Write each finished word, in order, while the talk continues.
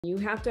You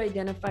have to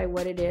identify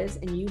what it is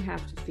and you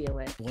have to feel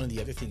it. One of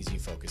the other things you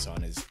focus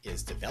on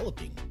is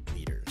developing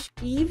leaders.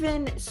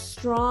 Even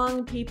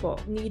strong people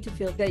need to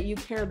feel that you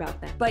care about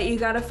them, but you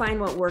got to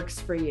find what works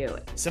for you.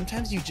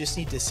 Sometimes you just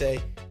need to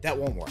say, that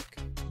won't work.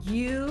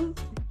 You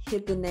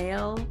hit the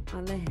nail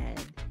on the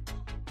head.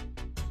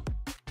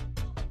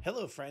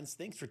 Hello, friends.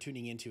 Thanks for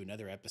tuning in to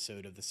another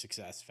episode of The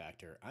Success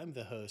Factor. I'm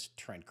the host,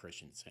 Trent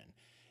Christensen.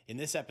 In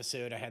this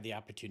episode, I had the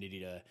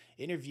opportunity to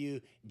interview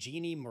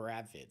Jeannie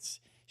Moravits.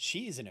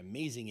 She is an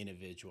amazing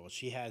individual.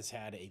 She has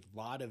had a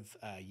lot of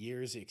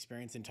years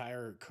experience,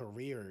 entire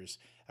careers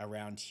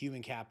around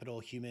human capital,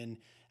 human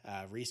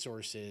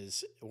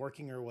resources,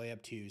 working her way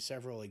up to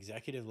several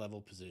executive level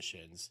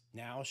positions.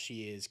 Now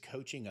she is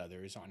coaching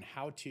others on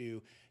how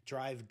to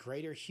drive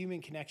greater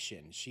human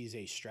connection. She's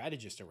a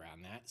strategist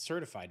around that,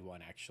 certified one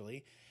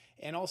actually,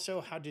 and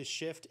also how to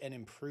shift and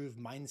improve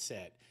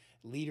mindset,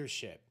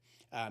 leadership.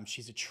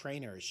 She's a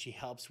trainer. She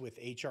helps with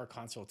HR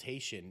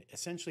consultation.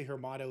 Essentially, her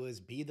motto is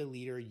be the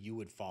leader you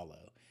would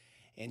follow.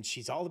 And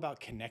she's all about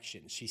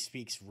connection. She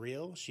speaks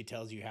real. She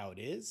tells you how it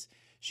is.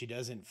 She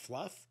doesn't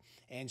fluff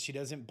and she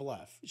doesn't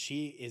bluff.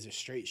 She is a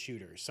straight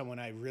shooter, someone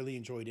I really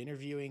enjoyed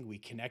interviewing. We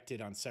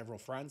connected on several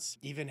fronts,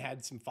 even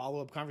had some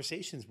follow-up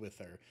conversations with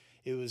her.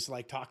 It was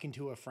like talking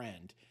to a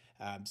friend.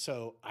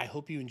 So I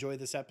hope you enjoy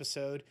this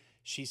episode.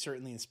 She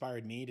certainly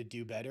inspired me to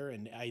do better.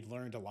 And I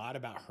learned a lot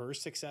about her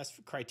success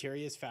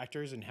criteria,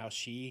 factors, and how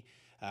she,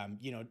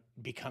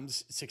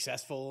 becomes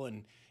successful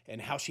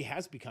and how she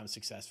has become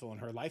successful in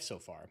her life so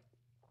far.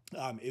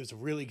 It was a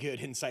really good,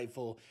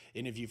 insightful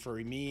interview for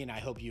me, and I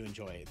hope you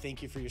enjoy it.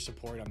 Thank you for your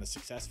support on the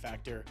Success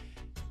Factor.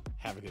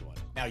 Have a good one.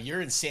 Now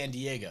you're in San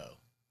Diego.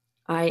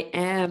 I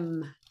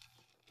am.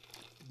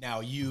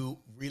 Now you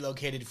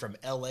relocated from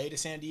LA to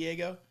San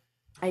Diego?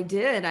 I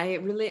did. I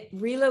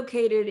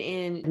relocated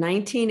in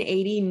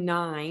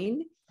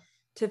 1989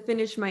 to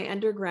finish my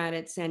undergrad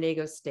at San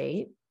Diego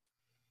State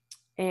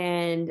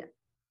and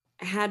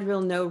had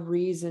no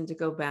reason to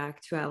go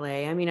back to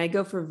LA. I mean, I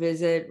go for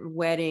visit,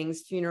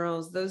 weddings,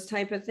 funerals, those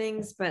type of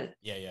things, but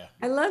yeah.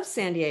 I love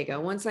San Diego.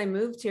 Once I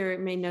moved here, it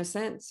made no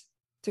sense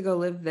to go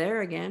live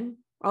there again.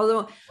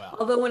 Although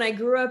when I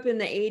grew up in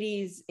the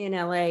 80s in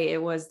LA,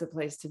 it was the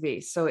place to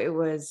be. So it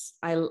was,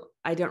 I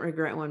don't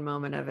regret one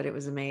moment of it. It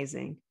was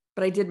amazing.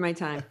 But I did my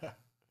time.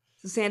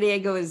 So San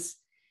Diego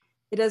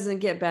it doesn't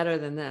get better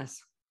than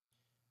this.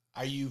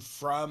 Are you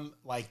from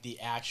like the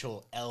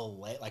actual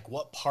LA? Like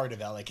what part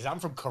of LA? Because I'm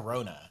from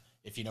Corona,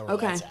 if you know where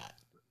that's at.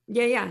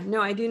 Yeah.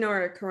 No, I do know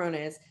where Corona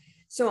is.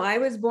 So I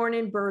was born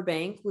in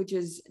Burbank, which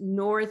is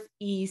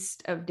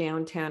northeast of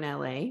downtown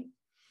LA.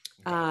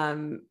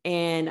 Okay.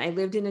 And I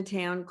lived in a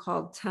town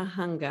called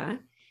Tujunga.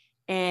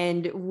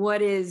 And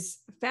what is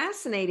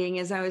fascinating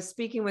is I was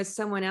speaking with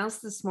someone else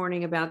this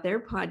morning about their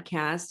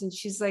podcast, and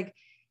she's like,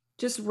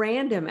 just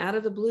random out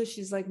of the blue,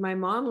 she's like, my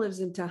mom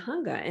lives in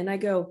Tujunga. And I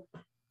go,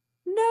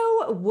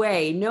 no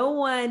way. No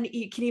one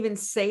can even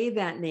say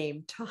that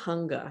name,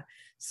 Tujunga.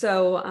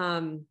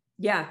 So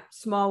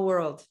small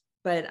world,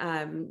 but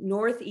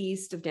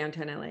northeast of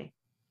downtown LA.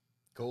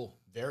 Cool.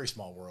 Very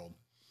small world.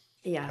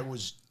 Yeah.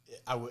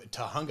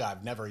 Tujunga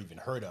I've never even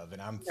heard of,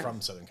 and I'm from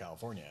Southern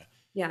California.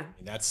 Yeah.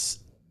 And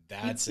that's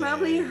You've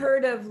probably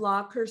heard of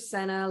La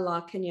Crescenta,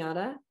 La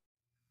Cañada.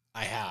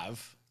 I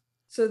have.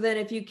 So then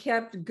if you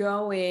kept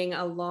going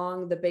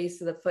along the base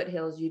of the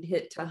foothills, you'd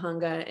hit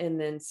Tujunga and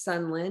then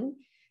Sunland,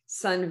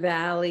 Sun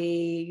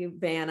Valley,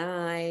 Van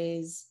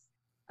Nuys,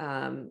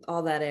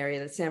 all that area,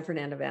 the San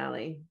Fernando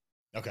Valley.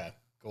 Okay,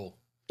 cool.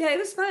 Yeah, it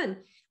was fun.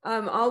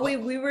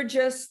 We would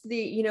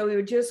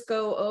just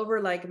go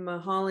over like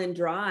Mulholland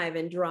Drive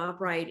and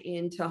drop right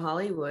into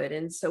Hollywood.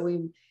 And so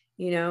we,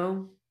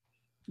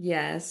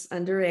 yes,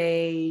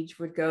 underage,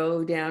 would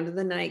go down to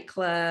the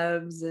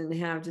nightclubs and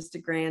have just a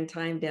grand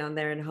time down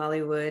there in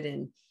Hollywood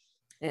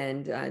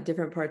and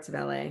different parts of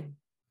LA.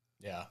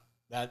 Yeah,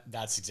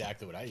 that's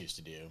exactly what I used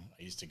to do.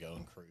 I used to go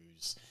and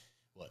cruise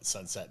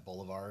Sunset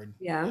Boulevard.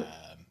 Yeah.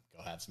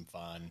 Go have some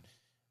fun.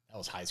 That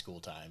was high school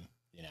time,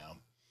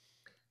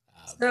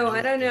 So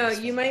I don't know,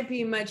 you might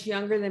be much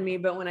younger than me,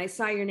 but when I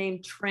saw your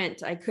name,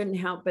 Trent, I couldn't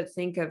help but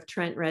think of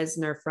Trent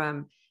Reznor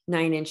from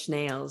 9 Inch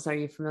Nails. Are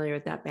you familiar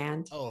with that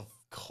band? Oh, of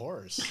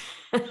course.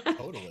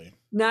 Totally.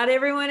 Not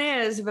everyone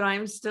is, but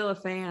I'm still a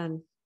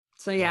fan.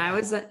 So yeah,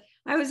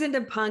 I was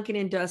into punk and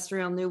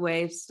industrial new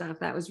wave stuff.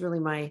 That was really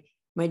my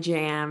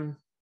jam.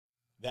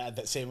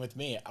 That same with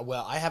me.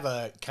 Well, I have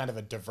a kind of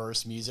a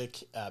diverse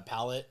music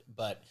palette,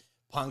 but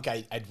punk,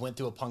 I went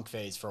through a punk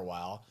phase for a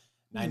while,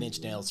 9 Inch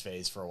Nails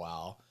phase for a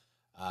while.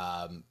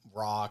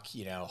 Rock,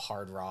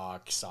 hard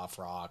rock, soft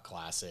rock,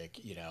 classic,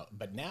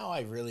 but now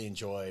I really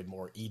enjoy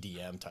more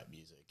EDM type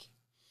music.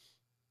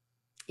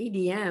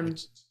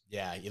 EDM.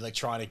 Yeah.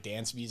 Electronic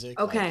dance music.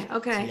 Okay. Like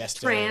okay.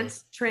 Tiesto,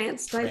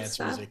 Trance type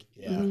stuff. Music.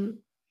 Yeah. Mm-hmm.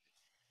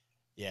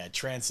 Yeah.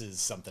 Trance is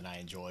something I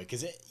enjoy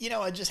because it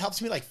just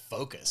helps me like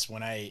focus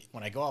when I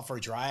go out for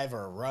a drive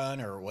or a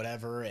run or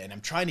whatever, and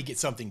I'm trying to get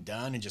something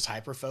done and just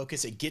hyper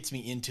focus. It gets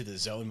me into the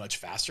zone much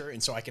faster.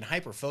 And so I can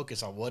hyper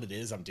focus on what it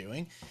is I'm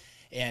doing.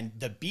 And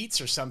the beats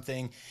are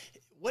something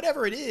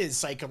whatever it is,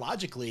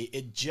 psychologically,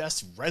 it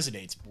just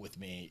resonates with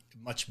me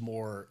much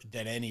more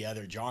than any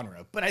other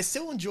genre. But I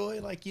still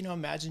enjoy, like, you know,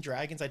 Imagine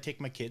Dragons. I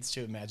take my kids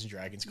to Imagine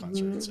Dragons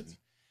concerts, and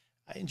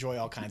I enjoy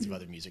all kinds of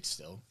other music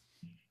still.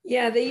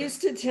 Yeah, they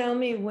used to tell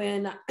me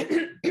when,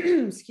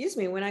 excuse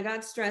me, when I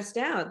got stressed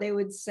out, they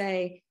would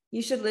say,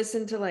 you should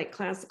listen to like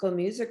classical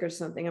music or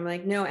something. I'm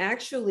like, no,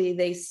 actually,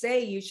 they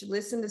say you should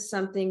listen to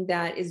something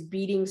that is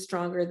beating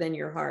stronger than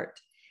your heart,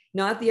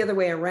 not the other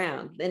way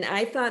around. And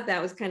I thought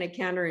that was kind of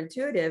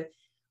counterintuitive.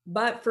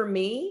 But for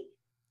me,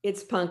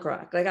 it's punk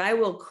rock. Like I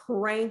will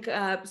crank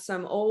up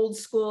some old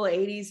school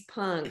 80s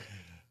punk,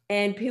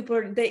 and people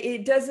are,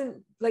 it doesn't,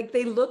 like,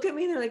 they look at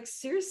me and they're like,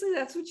 seriously,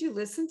 that's what you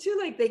listen to?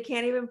 Like they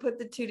can't even put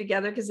the two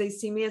together because they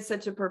see me as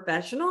such a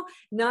professional.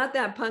 Not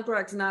that punk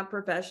rock's not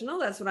professional.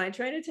 That's what I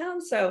try to tell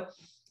them. So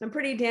I'm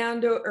pretty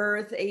down to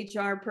earth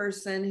HR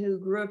person who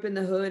grew up in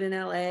the hood in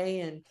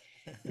LA and,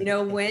 you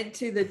know, went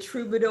to the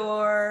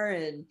Troubadour.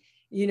 And,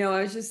 you know,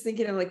 I was just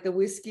thinking of like the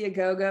Whiskey A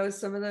Go-Go,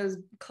 some of those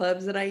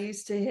clubs that I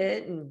used to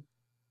hit. And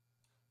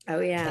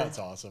oh yeah. That's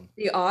awesome.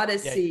 The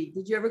Odyssey.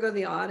 Yeah. Did you ever go to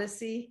the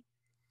Odyssey?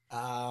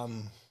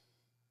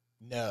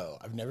 No,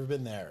 I've never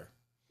been there.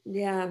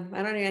 Yeah,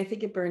 I don't know. I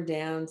think it burned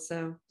down,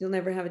 so you'll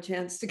never have a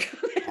chance to go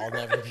there. I'll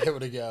never be able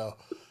to go.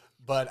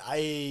 But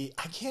I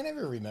can't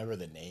ever remember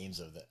the names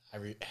of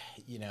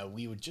you know,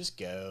 we would just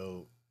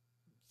go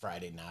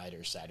Friday night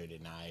or Saturday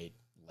night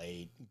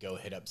late, go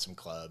hit up some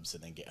clubs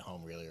and then get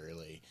home really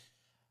early.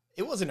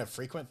 It wasn't a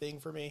frequent thing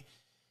for me.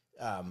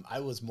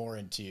 I was more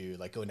into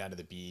like going down to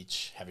the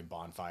beach, having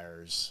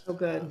bonfires, oh,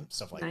 good.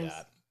 Stuff like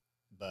that.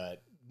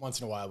 But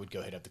once in a while, we'd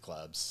go hit up the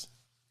clubs.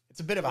 It's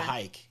a bit of a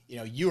hike. You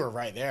know, you were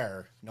right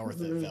there north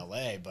of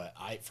LA, but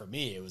for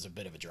me, it was a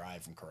bit of a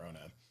drive from Corona.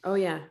 Oh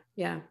yeah.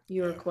 Yeah.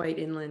 You were quite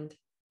inland.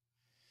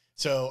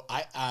 So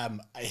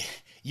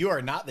you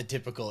are not the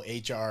typical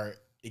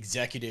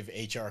executive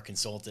HR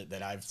consultant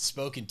that I've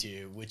spoken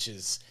to, which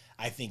is,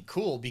 I think,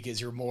 cool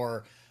because you're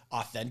more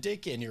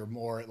authentic and you're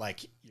more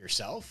like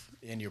yourself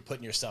and you're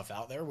putting yourself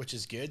out there, which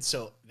is good.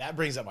 So that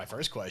brings up my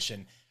first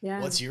question.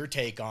 Yeah. What's your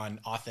take on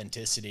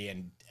authenticity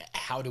and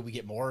how do we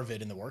get more of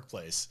it in the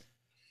workplace?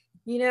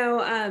 You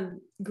know,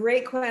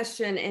 great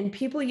question. And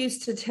people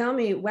used to tell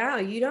me, wow,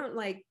 you don't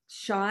like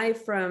shy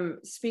from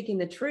speaking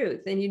the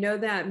truth. And you know,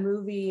 that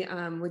movie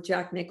with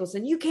Jack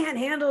Nicholson, You Can't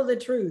Handle the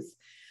Truth.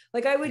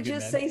 Like I would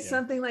just say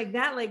something like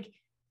that. Like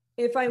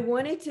if I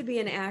wanted to be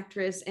an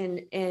actress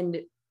and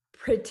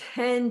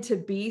pretend to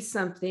be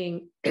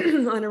something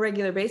on a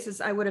regular basis,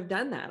 I would have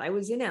done that. I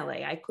was in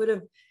LA. I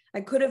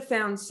could have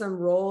found some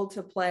role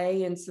to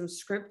play and some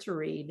script to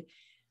read.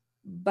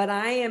 But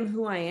I am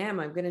who I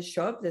am. I'm going to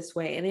show up this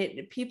way.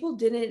 And people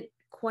didn't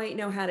quite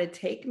know how to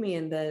take me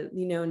in the,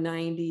 you know,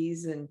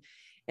 90s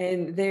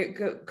and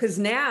because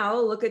now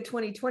look at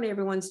 2020,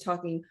 everyone's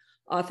talking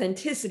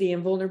authenticity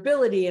and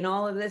vulnerability and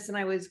all of this. And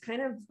I was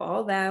kind of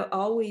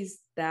always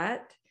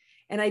that.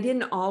 And I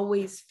didn't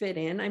always fit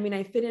in. I mean,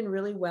 I fit in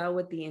really well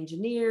with the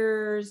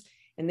engineers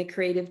and the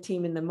creative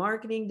team in the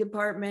marketing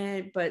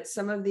department, but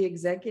some of the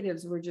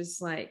executives were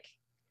just like,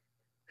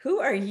 who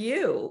are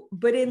you?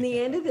 But in the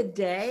end of the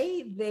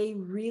day, they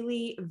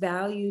really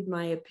valued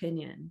my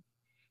opinion.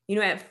 You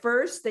know, at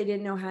first they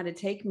didn't know how to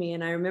take me.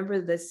 And I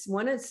remember this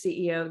one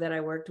CEO that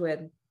I worked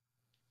with,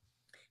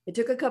 it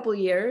took a couple of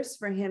years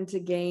for him to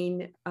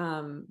gain,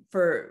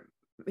 for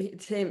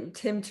Tim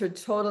to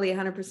totally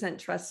 100%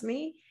 trust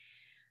me.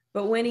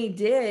 But when he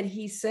did,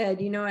 he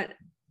said, you know what,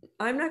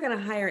 I'm not going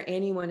to hire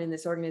anyone in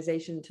this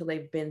organization until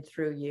they've been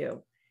through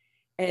you.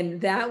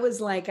 And that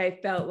was like, I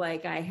felt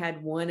like I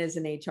had won as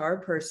an HR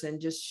person,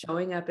 just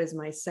showing up as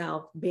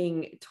myself,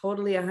 being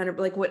totally 100,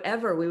 like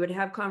whatever. We would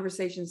have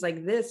conversations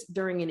like this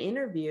during an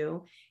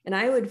interview, and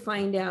I would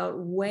find out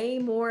way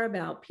more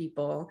about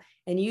people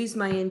and use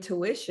my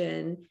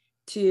intuition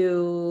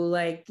to,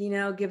 like, you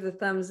know, give the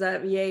thumbs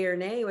up, yay or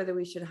nay, whether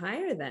we should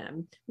hire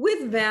them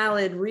with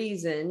valid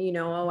reason. You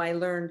know, oh,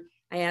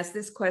 I asked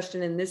this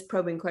question and this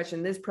probing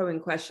question,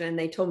 and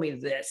they told me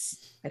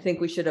this. I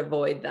think we should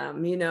avoid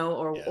them, you know,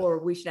 or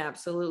we should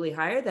absolutely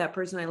hire that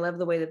person. I love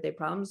the way that they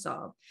problem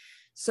solve.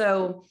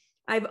 So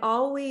I've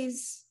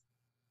always,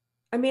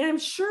 I mean, I'm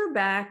sure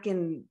back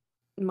in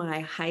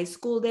my high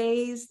school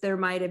days, there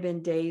might have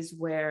been days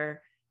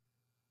where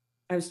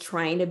I was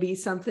trying to be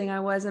something I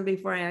wasn't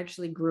before I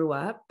actually grew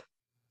up.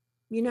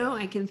 You know,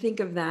 I can think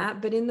of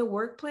that. But in the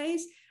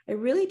workplace, I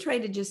really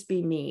tried to just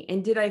be me.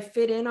 And did I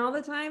fit in all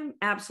the time?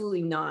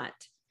 Absolutely not.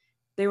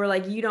 They were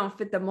like, you don't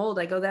fit the mold.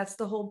 I go, that's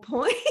the whole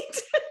point.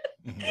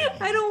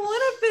 I don't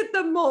want to fit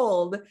the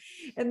mold.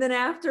 And then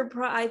after,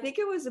 I think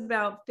it was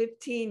about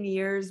 15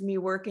 years, me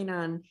working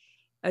on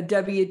a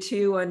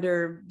W-2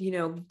 under, you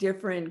know,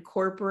 different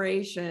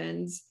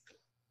corporations.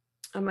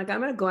 I'm like,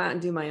 I'm going to go out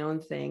and do my own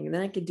thing. And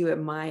then I could do it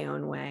my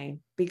own way,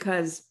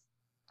 because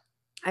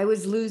I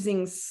was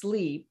losing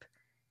sleep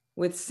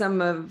with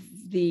some of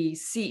the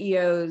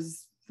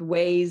CEOs'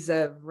 ways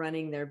of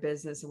running their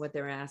business and what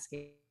they're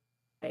asking.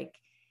 Like,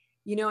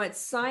 you know what,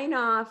 sign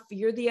off.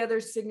 You're the other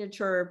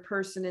signature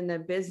person in the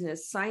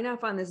business. Sign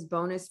off on this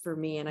bonus for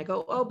me. And I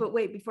go, oh, but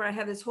wait, before I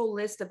have this whole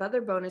list of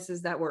other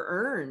bonuses that were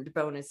earned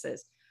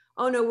bonuses.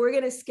 Oh no, we're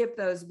going to skip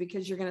those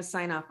because you're going to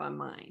sign off on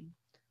mine.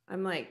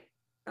 I'm like,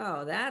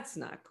 oh, that's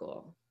not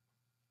cool.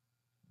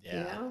 Yeah.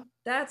 You know,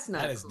 that's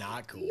not, that is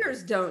not cool.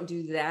 Leaders don't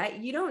do that.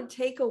 You don't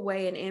take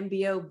away an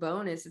MBO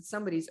bonus that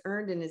somebody's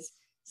earned and is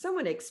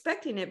someone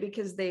expecting it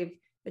because they've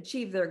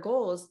achieved their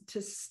goals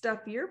to stuff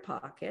your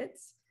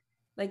pockets.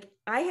 Like,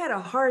 I had a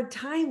hard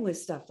time with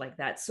stuff like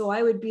that. So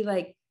I would be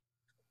like,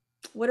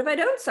 what if I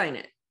don't sign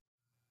it?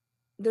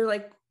 They're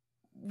like,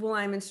 well,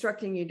 I'm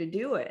instructing you to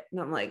do it. And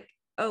I'm like,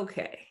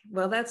 okay,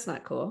 well, that's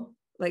not cool.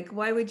 Like,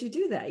 why would you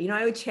do that? You know,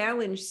 I would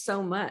challenge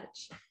so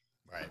much.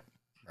 Right.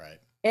 Right.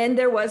 And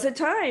there was a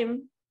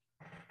time,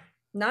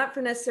 not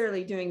for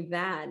necessarily doing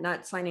that,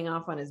 not signing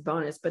off on his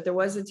bonus, but there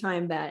was a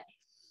time that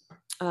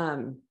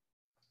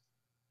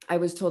I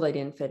was told I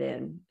didn't fit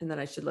in and that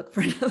I should look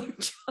for another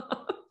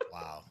job.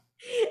 Wow.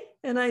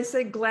 And I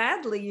said,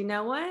 gladly, you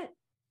know what?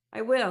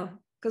 I will,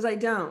 because I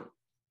don't.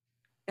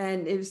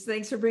 And it was,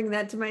 thanks for bringing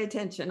that to my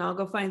attention. I'll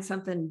go find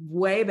something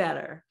way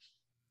better.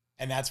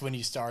 And that's when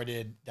you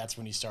started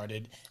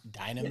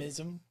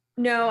Dynamism?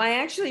 No,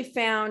 I actually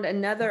found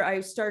another,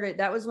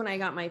 that was when I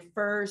got my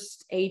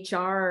first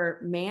HR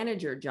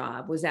manager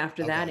job, was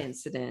after that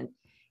incident.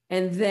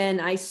 And then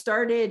I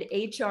started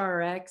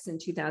HRX in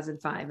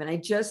 2005, and I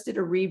just did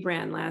a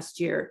rebrand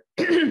last year.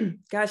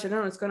 Gosh, I don't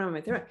know what's going on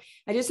with my throat.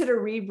 I just did a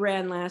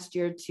rebrand last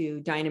year to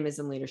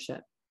Dynamism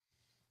Leadership.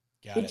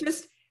 Got it.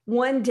 Just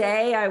one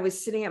day I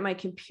was sitting at my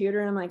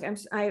computer and I'm like,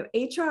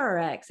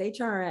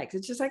 HRX.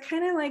 It's just, I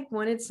kind of like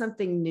wanted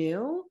something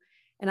new.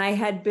 And I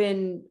had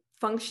been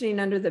functioning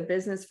under the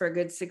business for a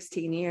good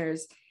 16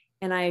 years.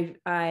 And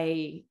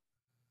I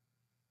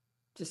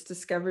just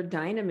discovered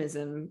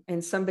dynamism,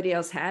 and somebody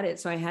else had it.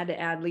 So I had to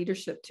add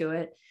leadership to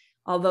it.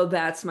 Although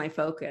that's my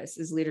focus,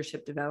 is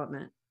leadership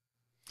development.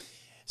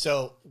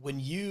 So when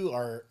you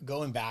are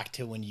going back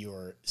to when you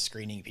were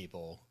screening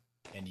people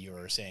and you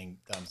were saying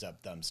thumbs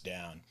up, thumbs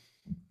down,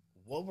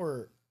 what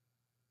were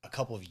a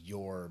couple of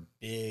your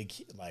big,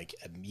 like,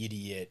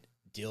 immediate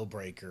deal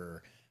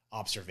breaker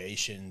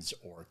observations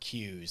or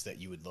cues that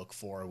you would look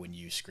for when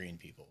you screen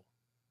people?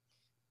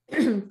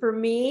 For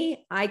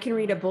me, I can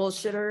read a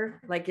bullshitter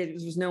like it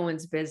was no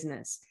one's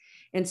business.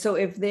 And so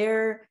if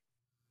they're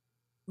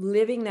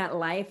living that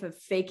life of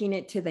faking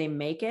it till they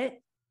make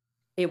it,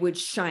 it would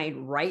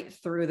shine right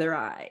through their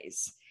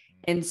eyes.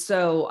 And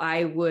so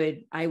I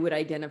would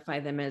identify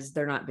them as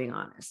they're not being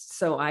honest.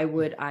 So I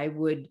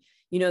would,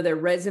 you know, their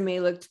resume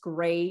looked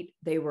great.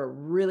 They were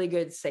really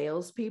good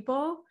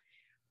salespeople,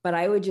 but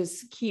I would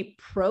just keep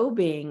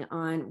probing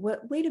on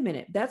wait a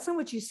minute, that's not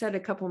what you said a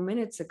couple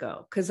minutes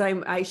ago. Cause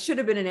I should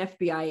have been an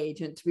FBI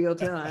agent, to be able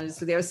to be honest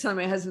with you. I was telling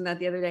my husband that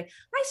the other day.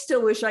 I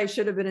still wish I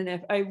should have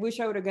been I wish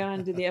I would have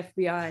gone to the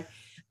FBI,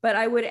 but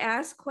I would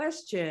ask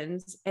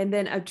questions, and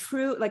then a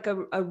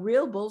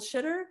real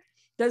bullshitter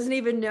doesn't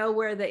even know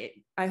where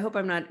I hope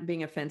I'm not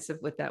being offensive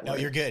with that word. No,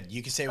 you're good.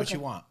 You can say what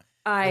you want.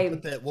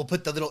 We'll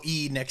put the little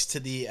E next to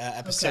the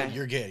episode. Okay.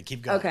 You're good.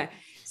 Keep going. Okay.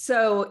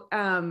 So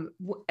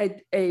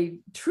a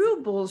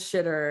true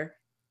bullshitter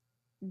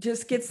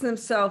just gets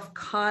themselves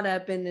caught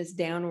up in this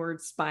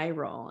downward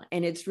spiral,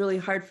 and it's really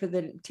hard for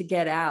them to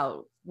get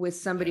out with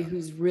somebody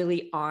who's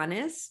really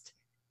honest,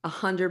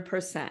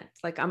 100%.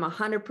 Like, I'm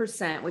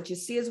 100%. What you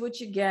see is what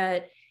you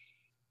get.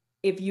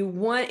 If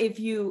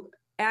you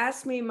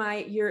ask me my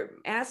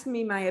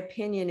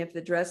opinion, if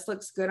the dress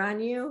looks good on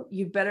you,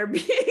 you better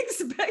be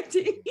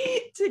expecting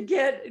to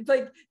get,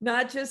 like,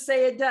 not just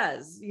say it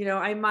does. You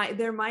know,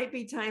 there might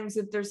be times,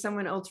 if there's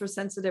someone ultra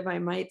sensitive, I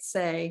might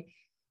say,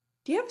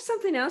 do you have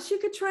something else you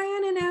could try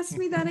on and ask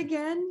me that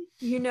again?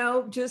 You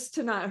know, just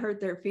to not hurt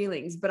their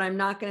feelings. But I'm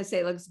not going to say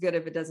it looks good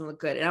if it doesn't look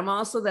good. And I'm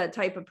also that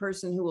type of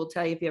person who will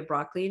tell you if you have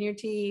broccoli in your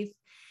teeth,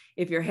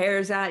 if your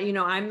hair's out. You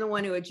know, I'm the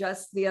one who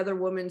adjusts the other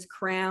woman's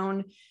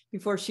crown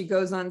before she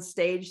goes on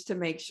stage to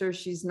make sure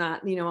she's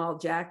not, you know, all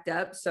jacked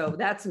up. So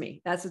that's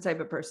me. That's the type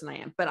of person I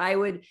am. But I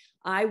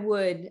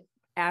would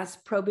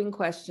ask probing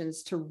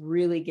questions to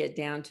really get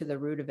down to the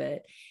root of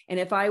it. And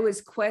if I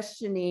was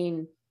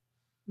questioning,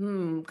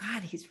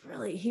 God,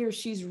 he or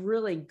she's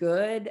really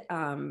good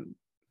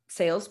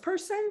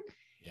salesperson.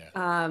 Yeah.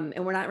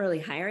 And we're not really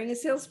hiring a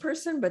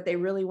salesperson, but they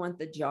really want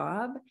the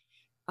job.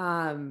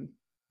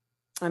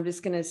 I'm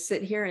just going to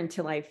sit here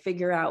until I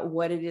figure out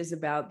what it is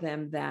about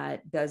them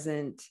that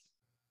isn't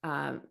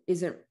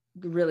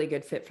really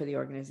good fit for the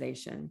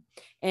organization.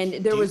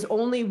 And there was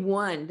only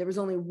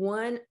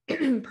one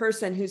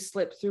person who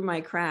slipped through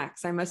my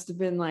cracks. I must've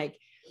been like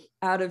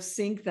out of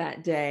sync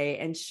that day.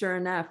 And sure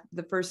enough,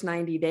 the first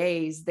 90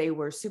 days, they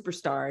were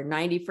superstar.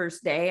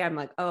 91st day, I'm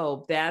like,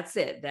 oh, that's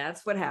it.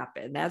 That's what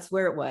happened. That's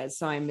where it was.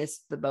 So I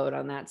missed the boat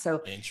on that.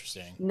 So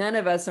interesting. None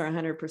of us are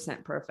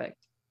 100%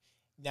 perfect.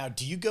 Now,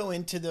 do you go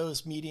into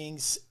those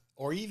meetings,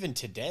 Or even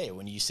today,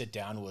 when you sit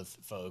down with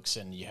folks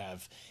and you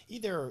have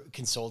either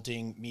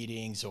consulting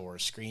meetings or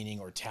screening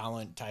or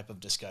talent type of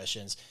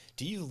discussions,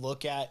 do you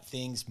look at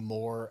things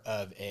more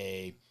of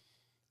a,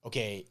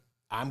 okay,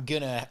 I'm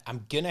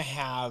gonna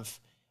have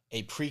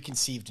a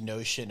preconceived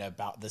notion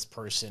about this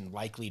person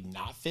likely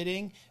not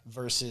fitting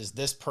versus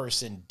this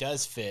person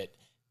does fit,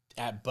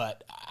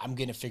 but I'm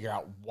going to figure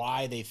out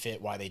why they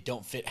fit, why they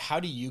don't fit. How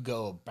do you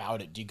go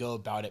about it? Do you go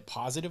about it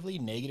positively,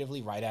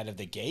 negatively, right out of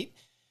the gate?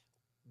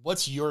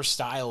 What's your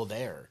style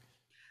there?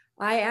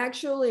 I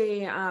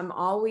actually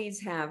always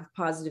have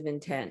positive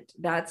intent.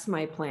 That's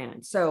my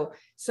plan. So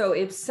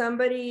if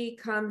somebody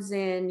comes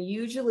in,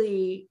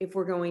 usually if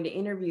we're going to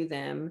interview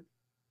them,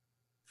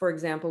 for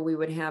example, we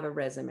would have a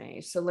resume.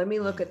 So let me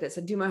look at this.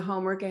 I do my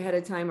homework ahead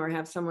of time or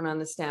have someone on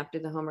the staff do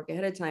the homework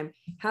ahead of time.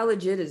 How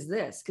legit is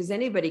this? Because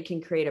anybody can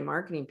create a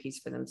marketing piece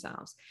for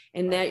themselves.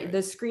 And that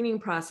the screening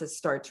process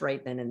starts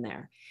right then and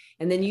there.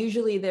 And then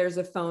usually there's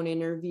a phone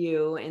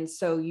interview. And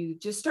so you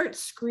just start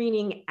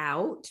screening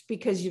out,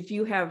 because if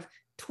you have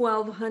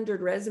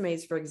 1,200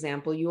 resumes, for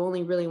example, you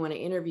only really want to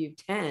interview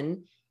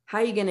 10. How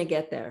are you going to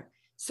get there?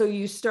 So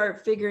you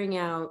start figuring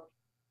out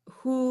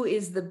who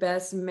is the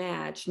best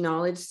match,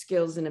 knowledge,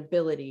 skills, and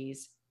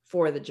abilities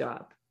for the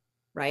job,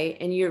 right?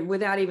 And you're,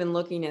 without even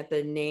looking at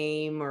the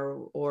name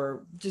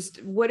or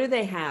just what do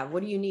they have?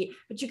 What do you need?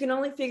 But you can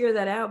only figure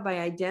that out by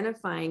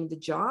identifying the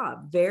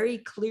job, very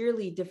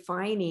clearly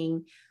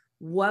defining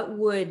what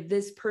would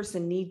this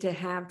person need to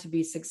have to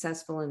be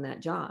successful in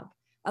that job.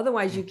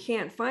 Otherwise, you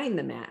can't find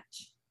the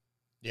match.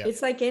 Yep.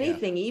 It's like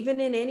anything, even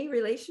in any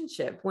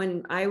relationship.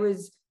 When I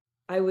was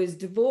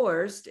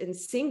divorced and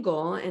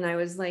single, and I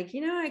was like,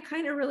 I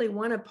kind of really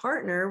want a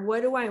partner.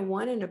 What do I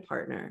want in a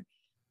partner?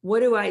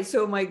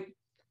 So my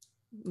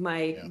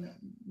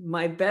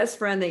best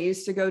friend that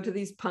used to go to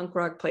these punk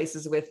rock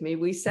places with me,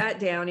 we sat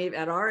down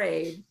at our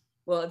age.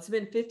 Well, it's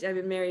been I've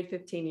been married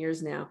 15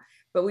 years now,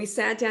 but we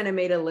sat down and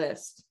made a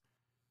list,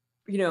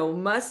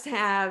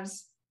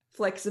 must-haves,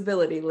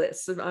 flexibility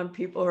lists on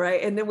people,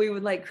 right? And then we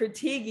would like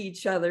critique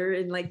each other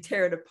and like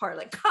tear it apart,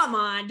 like, come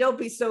on, don't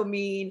be so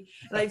mean.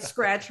 And I'd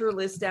scratch her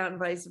list out and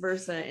vice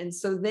versa. And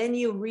so then when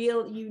you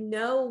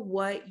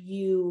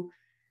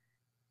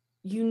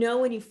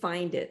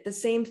find it. The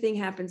same thing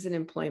happens in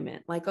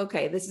employment. Like,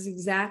 okay, this is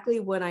exactly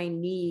what I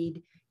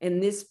need.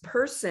 And this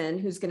person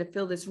who's going to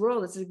fill this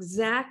role, this is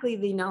exactly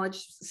the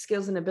knowledge,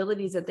 skills, and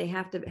abilities that they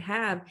have to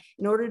have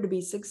in order to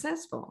be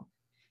successful.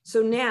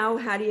 So now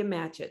how do you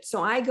match it?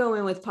 So I go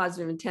in with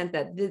positive intent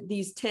that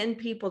these 10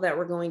 people that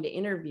we're going to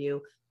interview,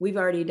 we've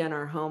already done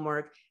our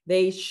homework.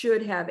 They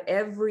should have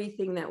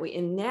everything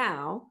and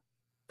now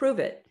prove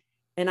it.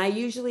 And I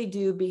usually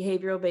do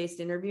behavioral-based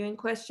interviewing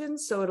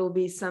questions. So it'll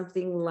be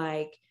something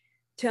like,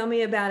 tell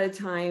me about a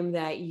time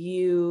that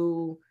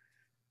you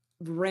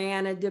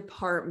ran a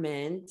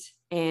department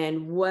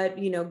and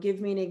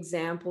give me an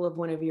example of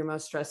one of your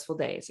most stressful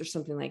days or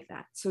something like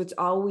that. So it's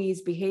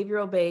always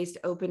behavioral-based,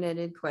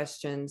 open-ended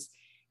questions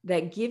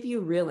that give you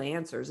real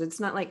answers.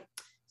 It's not like,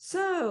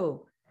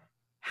 so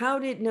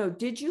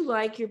did you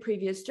like your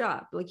previous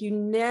job? Like, you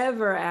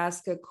never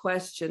ask a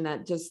question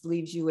that just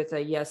leaves you with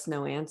a yes,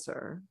 no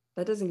answer.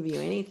 That doesn't give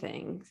you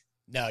anything.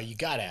 No, you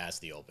got to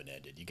ask the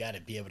open-ended. You got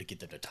to be able to get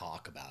them to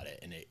talk about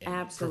it and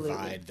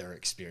provide their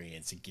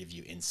experience and give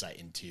you insight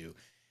into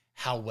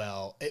how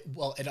well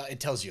it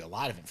tells you a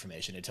lot of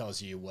information. It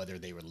tells you whether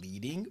they were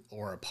leading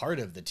or a part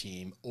of the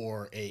team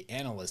or a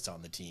analyst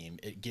on the team.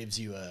 It gives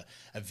you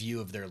a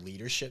view of their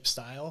leadership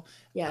style,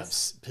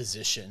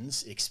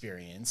 positions,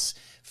 experience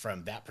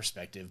from that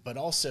perspective, but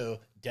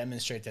also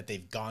demonstrate that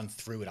they've gone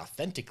through it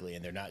authentically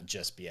and they're not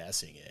just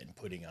BSing it and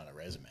putting on a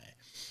resume.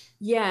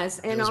 Yes.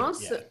 And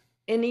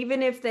and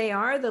even if they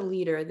are the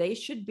leader, they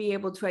should be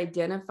able to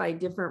identify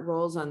different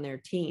roles on their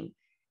team.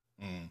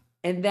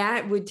 And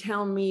that would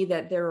tell me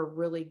that they're a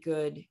really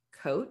good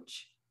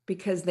coach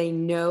because they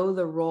know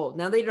the role.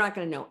 Now, they're not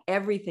going to know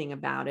everything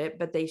about it,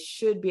 but they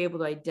should be able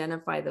to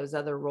identify those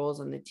other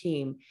roles on the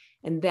team.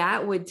 And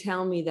that would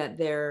tell me that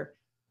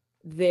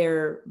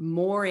they're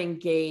more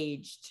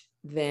engaged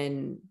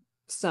than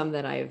some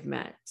that I have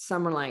met.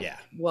 Some are like,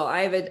 well,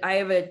 I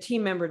have a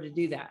team member to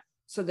do that.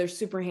 So they're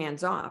super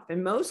hands-off.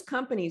 And most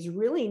companies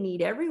really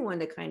need everyone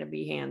to kind of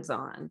be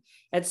hands-on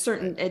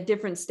at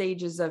different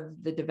stages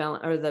of the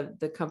development or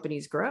the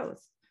company's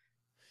growth.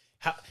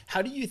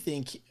 How do you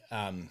think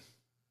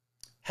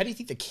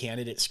the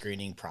candidate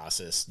screening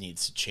process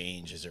needs to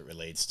change as it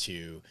relates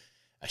to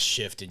a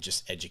shift in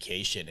just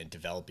education and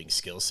developing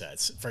skill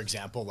sets? For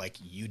example, like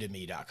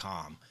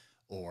udemy.com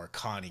or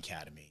Khan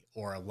Academy,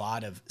 or a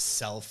lot of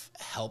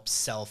self-help,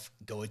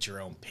 go at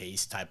your own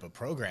pace type of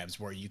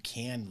programs where you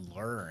can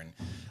learn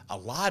a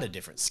lot of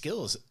different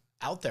skills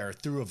out there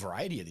through a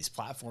variety of these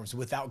platforms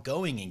without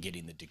going and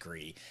getting the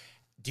degree.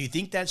 Do you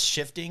think that's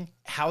shifting?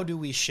 How do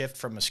we shift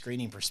from a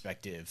screening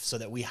perspective so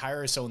that we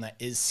hire someone that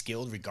is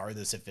skilled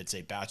regardless if it's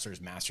a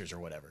bachelor's, master's, or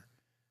whatever?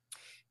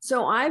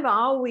 So I've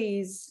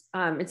always,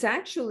 I've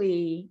said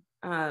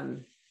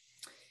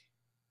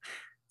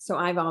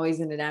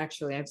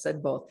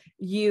both.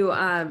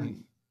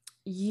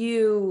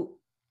 you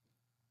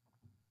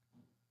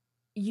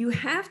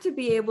have to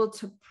be able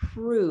to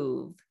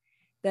prove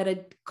that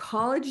a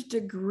college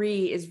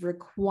degree is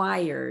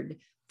required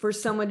for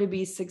someone to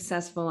be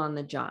successful on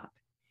the job.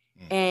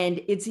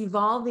 And it's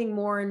evolving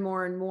more and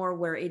more and more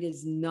where it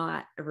is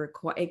not a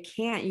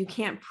you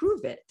can't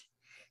prove it.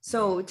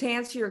 So to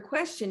answer your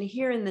question,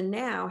 here in the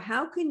now,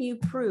 how can you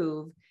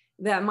prove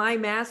that my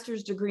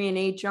master's degree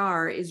in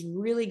HR is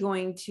really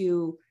going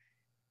to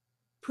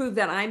prove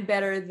that I'm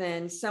better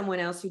than someone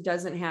else who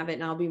doesn't have it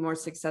and I'll be more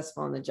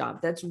successful on the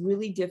job? That's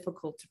really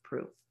difficult to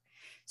prove.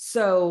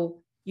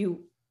 So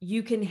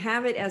you can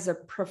have it as a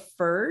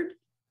preferred,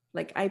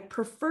 like I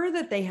prefer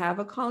that they have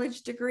a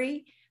college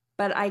degree,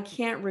 but I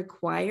can't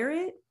require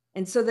it.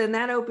 And so then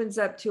that opens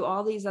up to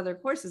all these other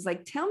courses,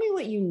 like, tell me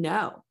what you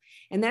know.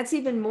 And that's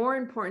even more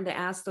important to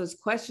ask those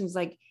questions,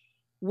 like,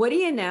 what do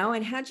you know?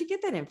 And how'd you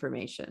get that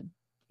information?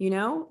 You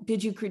know,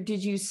 did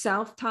you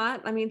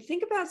self-taught? I mean,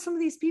 think about some of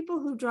these people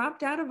who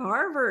dropped out of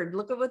Harvard.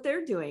 Look at what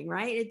they're doing,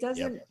 right?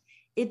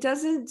 It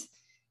doesn't,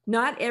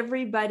 not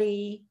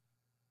everybody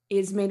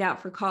is made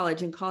out for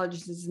college, and college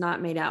is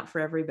not made out for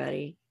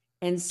everybody.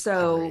 And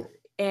so,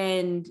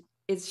 and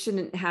it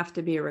shouldn't have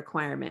to be a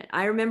requirement.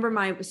 I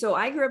remember so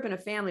I grew up in a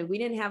family. We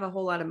didn't have a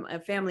whole lot of a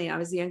family. I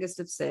was the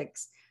youngest of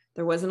 6.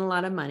 There wasn't a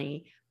lot of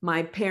money.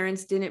 My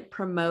parents didn't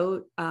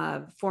promote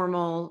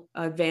formal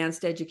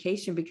advanced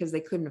education because they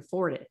couldn't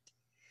afford it.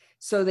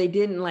 So they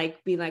didn't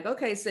be like,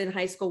 okay, so in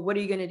high school, what are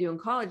you going to do in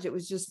college? It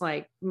was just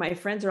like, my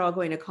friends are all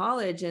going to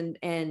college, and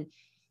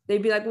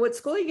they'd be like, what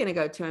school are you going to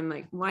go to? I'm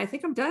like, well, I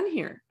think I'm done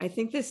here. I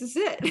think this is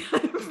it.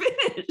 I'm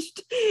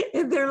finished.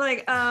 And they're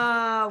like,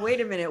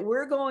 wait a minute,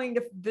 we're going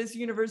to this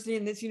university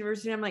and this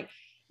university. I'm like,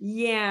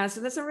 yeah,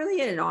 so that's not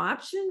really an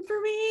option for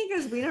me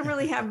because we don't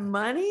really have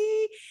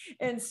money.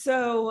 And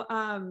so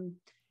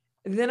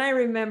then I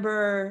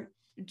remember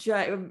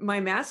my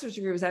master's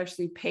degree was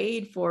actually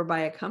paid for by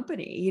a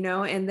company, you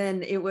know, and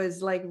then it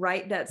was like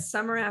right that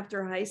summer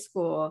after high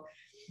school,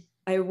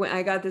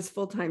 I got this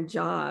full-time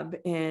job.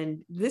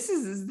 And this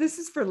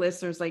is for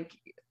listeners, like,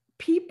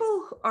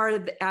 people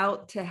are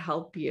out to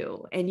help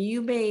you, and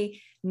you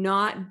may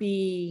not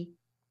be,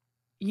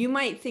 you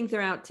might think they're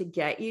out to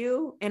get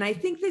you. And I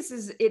think this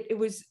is, it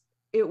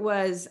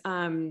was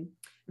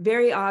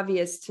very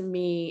obvious to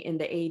me in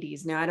the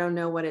 80s. Now, I don't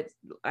know what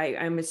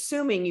I'm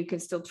assuming you can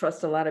still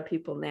trust a lot of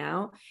people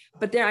now,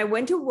 but I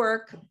went to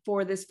work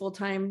for this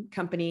full-time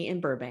company in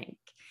Burbank,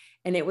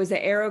 and it was an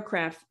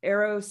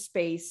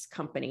aerospace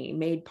company,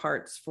 made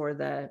parts for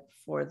the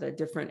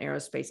different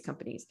aerospace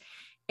companies.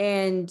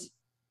 And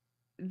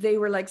they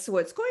were like, so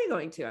what school are you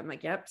going to? I'm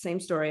like, yep,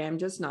 same story. I'm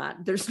just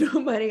not, there's no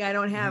money. I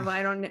don't.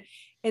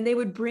 And they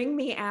would bring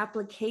me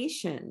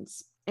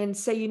applications and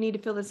say, you need to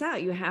fill this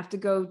out. You have to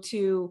go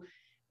to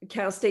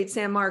Cal State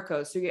San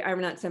Marcos,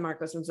 I'm not San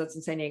Marcos, that's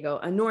in San Diego,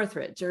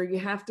 Northridge, or you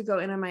have to go.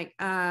 And I'm like,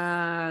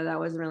 that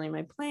wasn't really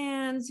my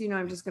plans. You know,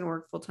 I'm just going to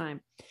work full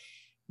time.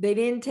 They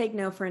didn't take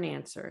no for an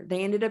answer.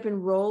 They ended up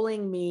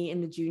enrolling me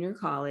in the junior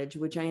college,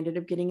 which I ended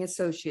up getting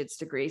associate's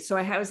degree. So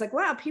I was like,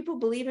 wow, people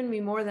believe in me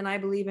more than I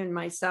believe in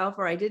myself,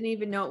 or I didn't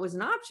even know it was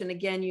an option.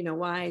 Again, you know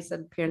why? I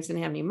said parents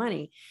didn't have any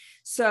money.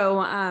 So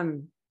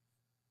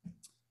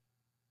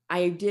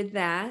I did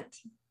that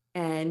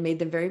and made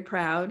them very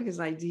proud because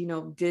I,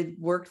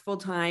 worked full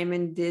time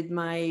and did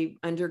my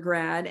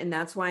undergrad. And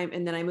that's why,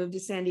 and then I moved to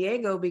San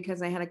Diego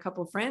because I had a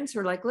couple of friends who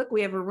were like, look,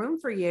 we have a room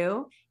for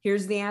you.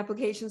 Here's the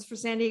applications for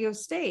San Diego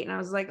State. And I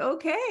was like,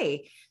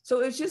 okay. So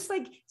it was just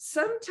like,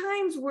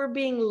 sometimes we're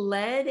being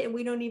led and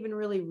we don't even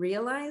really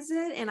realize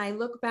it. And I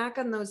look back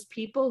on those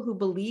people who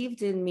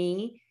believed in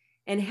me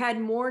and had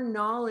more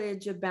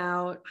knowledge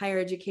about higher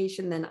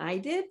education than I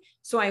did.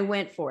 So I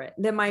went for it.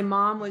 Then my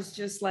mom was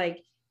just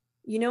like,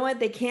 you know what?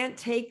 They can't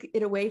take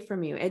it away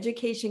from you.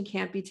 Education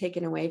can't be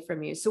taken away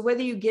from you. So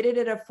whether you get it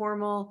at a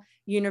formal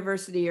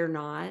university or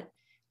not,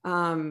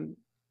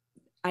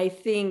 I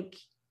think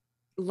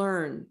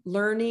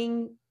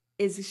learning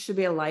should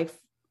be a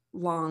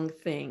lifelong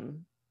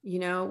thing. You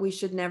know, we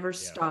should never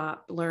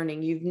stop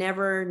learning. You've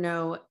never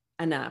know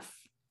enough,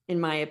 in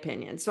my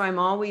opinion. So I'm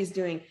always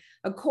doing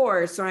a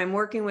course, or I'm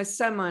working with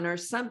someone or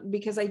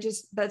because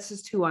that's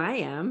just who I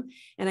am.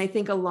 And I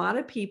think a lot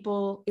of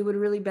people, it would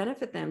really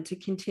benefit them to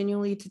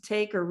continually to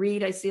take or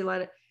read. I see a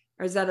lot of,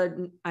 or is that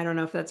I don't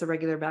know if that's a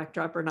regular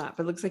backdrop or not,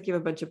 but it looks like you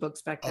have a bunch of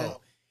books back there.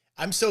 Oh,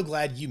 I'm so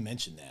glad you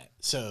mentioned that.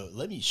 So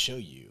let me show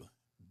you.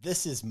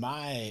 This is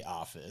my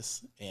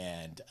office,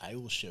 and I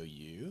will show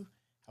you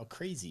how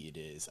crazy it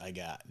is. I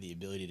got the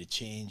ability to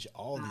change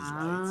all these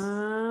lights.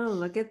 Oh,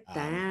 look at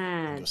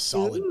that. Go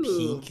solid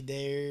pink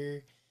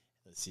there.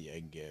 Let's see, I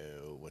can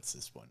go, what's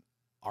this one?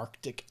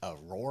 Arctic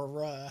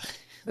Aurora.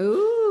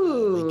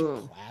 Ooh.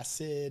 Lake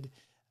Placid.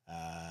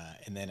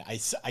 And then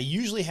I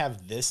usually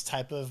have this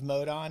type of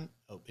mode on.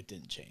 Oh, it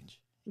didn't change.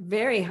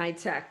 Very high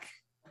tech.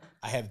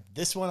 I have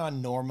this one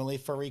on normally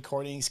for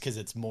recordings because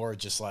it's more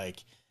just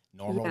like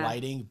normal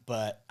lighting.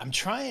 But I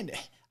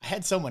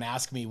had someone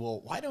ask me, well,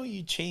 why don't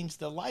you change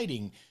the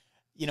lighting?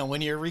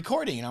 when you're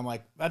recording, and I'm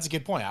like, that's a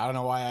good point. I don't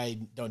know why I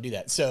don't do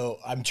that. So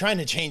I'm trying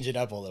to change it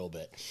up a little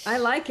bit. I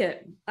like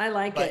it.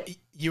 But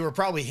you were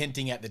probably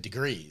hinting at the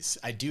degrees.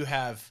 I do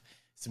have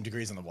some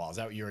degrees on the wall. Is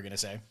that what you were going to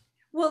say?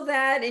 Well,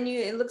 that, and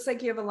it looks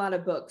like you have a lot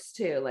of books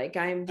too. Like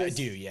I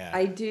do. Yeah.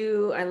 I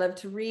do. I love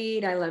to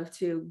read. I love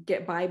to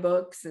buy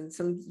books, and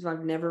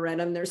I've never read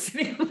them. They're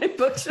sitting on my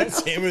bookshelf.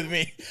 Same with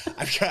me.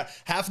 I've got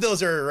half of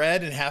those are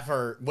read and half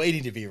are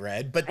waiting to be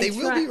read, but they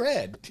will be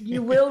read.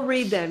 You will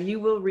read them. You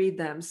will read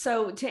them.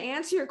 So to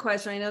answer your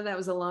question, I know that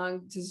was a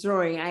long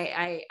story.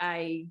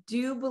 I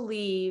do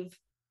believe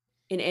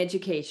in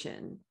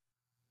education,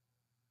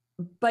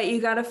 but you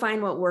got to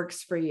find what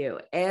works for you.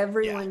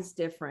 Everyone's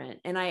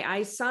different. And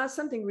I saw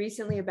something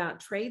recently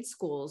about trade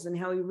schools and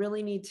how we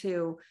really need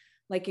to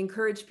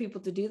encourage people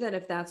to do that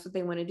if that's what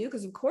they want to do.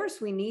 Because of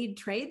course we need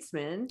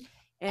tradesmen.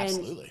 And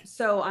absolutely.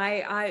 So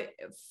I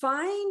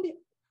find,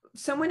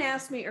 someone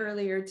asked me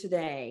earlier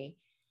today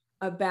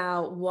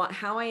about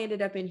how I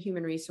ended up in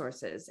human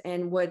resources.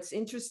 And what's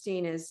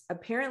interesting is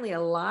apparently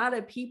a lot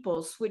of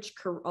people switch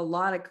a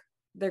lot of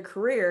their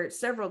career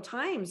several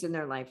times in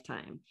their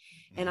lifetime.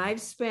 And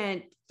I've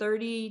spent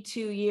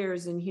 32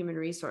 years in human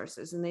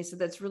resources. And they said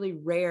that's really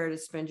rare to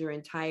spend your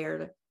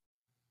entire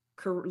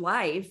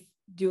life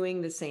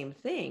doing the same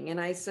thing. And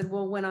I said,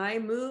 well, when I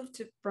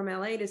moved from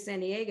LA to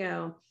San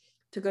Diego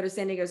to go to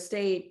San Diego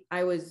State,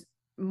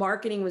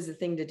 marketing was the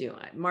thing to do.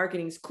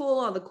 Marketing's cool.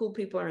 All the cool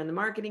people are in the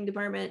marketing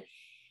department.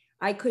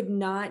 I could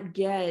not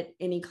get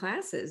any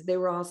classes. They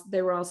were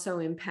all so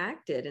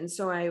impacted. And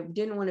so I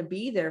didn't want to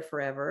be there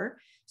forever.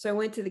 So I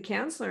went to the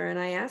counselor and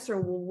I asked her,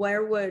 well,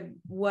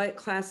 what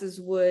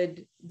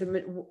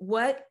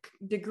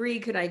degree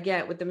could I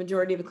get with the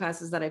majority of the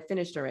classes that I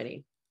finished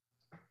already?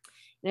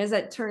 And as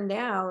that turned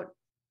out,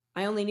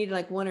 I only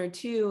needed one or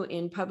two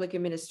in public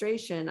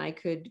administration. I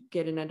could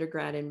get an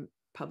undergrad in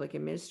public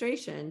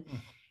administration.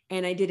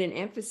 And I did an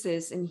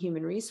emphasis in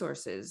human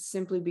resources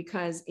simply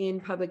because in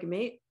public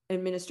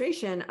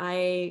administration,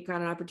 I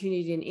got an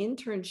opportunity, an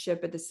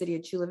internship at the city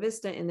of Chula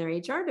Vista in their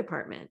HR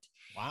department.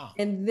 Wow.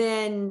 And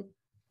then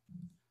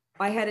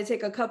I had to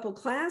take a couple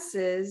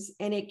classes,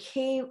 and it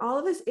came, all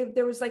of this, if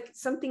there was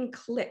something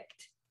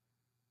clicked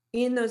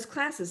in those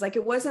classes,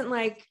 it wasn't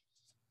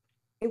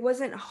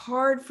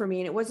hard for me,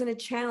 and it wasn't a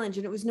challenge,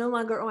 and it was no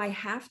longer, I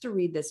have to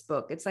read this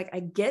book. It's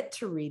I get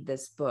to read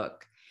this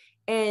book.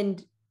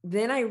 And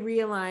then I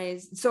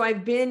realized, so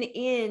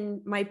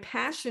my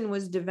passion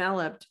was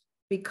developed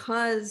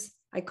because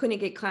I couldn't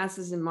get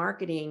classes in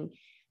marketing.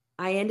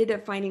 I ended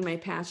up finding my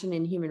passion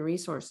in human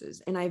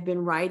resources, and I've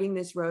been riding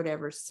this road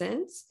ever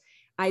since.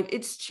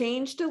 It's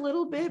changed a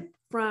little bit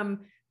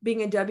from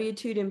being a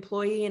W-2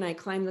 employee, and I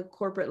climbed the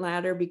corporate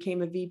ladder,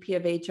 became a VP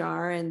of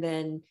HR, and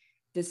then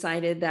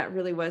decided that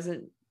really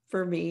wasn't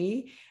for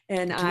me.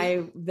 And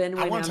I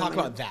want to talk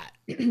about that.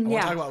 I want to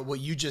talk about what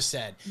you just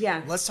said.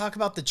 Yeah. Let's talk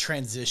about the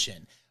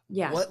transition.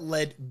 Yeah.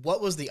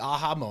 What was the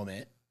aha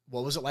moment?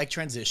 What was it like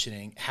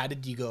transitioning? How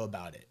did you go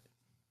about it?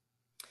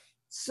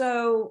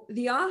 So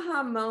the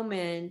aha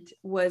moment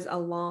was a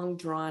long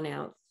drawn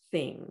out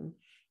thing.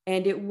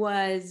 And it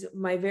was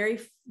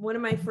one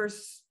of my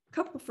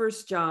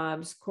first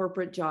jobs,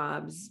 corporate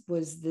jobs,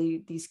 was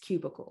these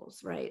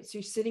cubicles, right? So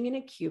you're sitting in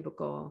a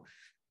cubicle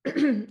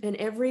and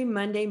every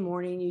Monday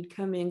morning you'd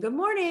come in, good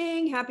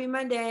morning, happy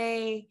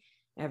Monday.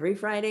 Every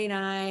Friday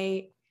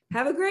night,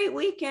 have a great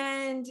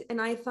weekend. And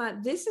I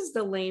thought, this is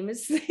the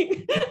lamest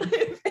thing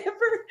I've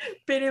ever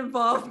been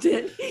involved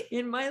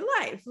in my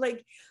life.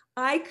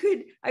 I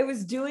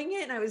was doing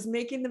it and I was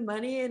making the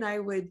money and I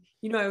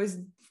was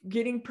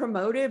getting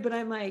promoted, but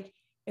I'm like,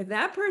 if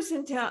that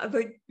person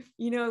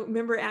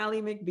remember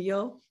Ally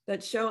McBeal,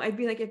 that show? I'd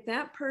be like, if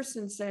that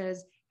person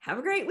says, have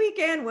a great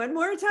weekend one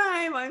more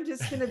time, I'm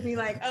just going to be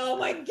like, oh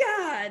my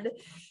God.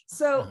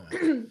 So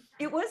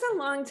it was a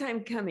long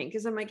time coming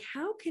because I'm like,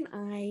 how can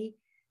I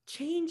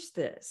change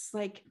this?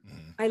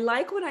 I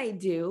like what I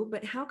do,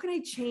 but how can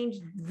I change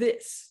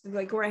this?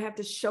 Where I have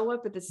to show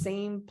up at the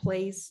same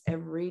place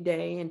every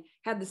day and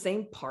have the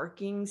same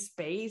parking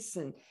space,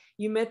 and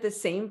you met the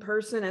same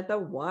person at the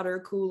water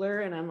cooler,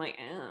 and I'm like,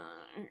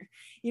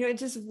 it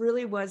just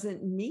really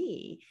wasn't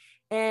me.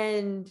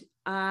 And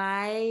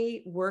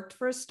I worked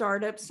for a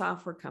startup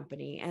software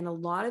company, and a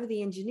lot of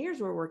the engineers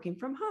were working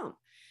from home.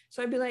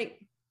 So I'd be like,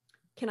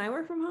 can I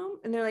work from home?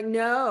 And they're like,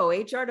 no,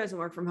 HR doesn't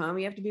work from home.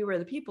 You have to be where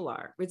the people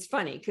are. It's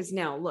funny because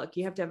now look,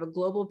 you have to have a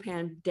global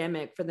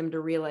pandemic for them to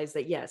realize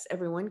that yes,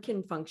 everyone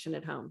can function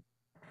at home.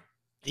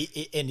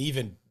 And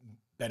even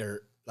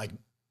better,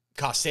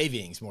 cost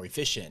savings, more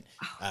efficient,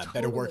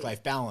 better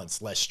work-life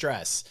balance, less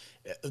stress.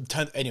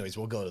 Anyways,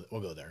 we'll go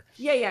there.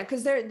 Yeah.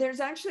 Because there's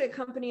actually a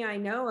company I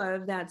know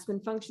of that's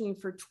been functioning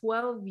for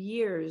 12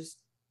 years,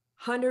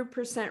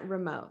 100%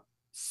 remote,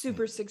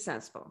 super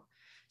successful.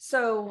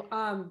 So,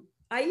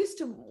 I used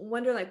to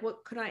wonder,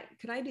 what could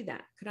I do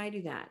that? Could I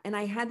do that? And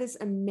I had this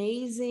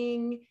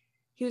amazing,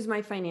 he was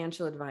my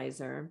financial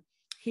advisor.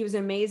 He was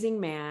an amazing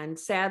man.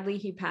 Sadly,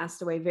 he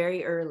passed away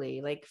very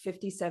early,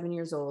 57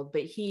 years old,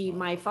 but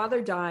my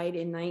father died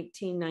in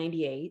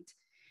 1998.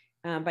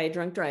 by a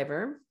drunk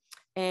driver.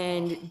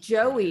 And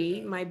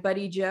Joey, my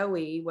buddy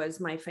Joey, was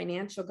my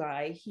financial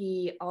guy.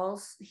 He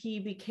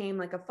became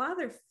like a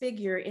father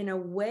figure in a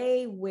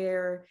way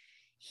where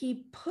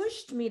he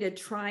pushed me to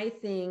try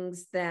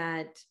things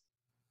that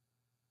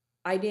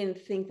I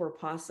didn't think were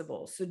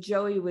possible. So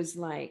Joey was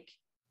like,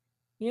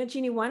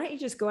 Jeannie, why don't you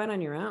just go out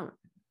on your own?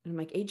 And I'm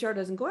like, HR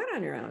doesn't go out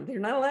on your own. They're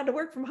not allowed to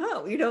work from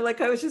home.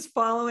 Like I was just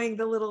following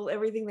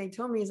everything they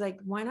told me. He's like,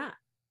 why not?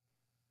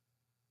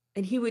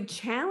 And he would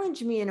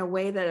challenge me in a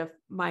way that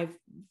my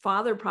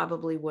father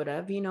probably would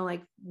have,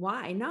 like,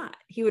 why not?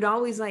 He would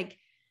always I'm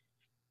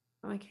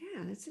like,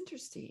 yeah, that's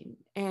interesting.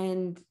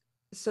 And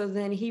so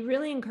then he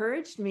really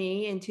encouraged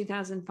me in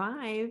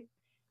 2005.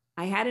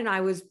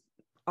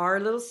 Our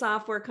little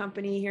software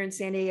company here in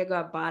San Diego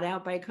got bought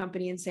out by a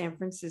company in San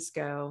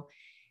Francisco.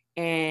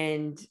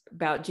 And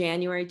about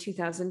January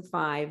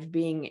 2005,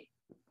 being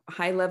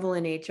high level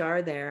in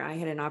HR there, I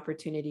had an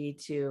opportunity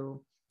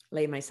to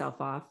lay myself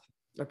off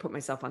or put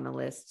myself on the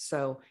list.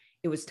 So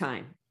it was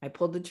time. I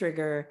pulled the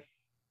trigger,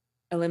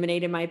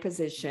 eliminated my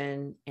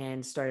position,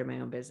 and started my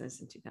own business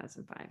in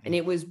 2005. And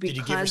it was because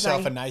did you give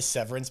yourself a nice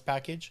severance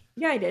package?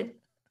 Yeah, I did.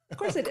 Of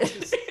course I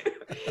did.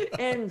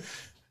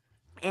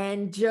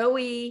 and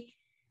Joey,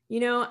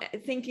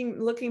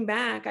 looking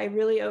back, I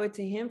really owe it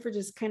to him for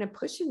just kind of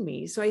pushing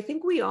me. So I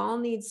think we all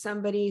need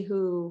somebody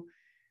who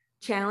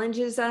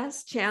challenges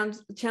us,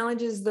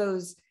 challenges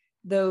those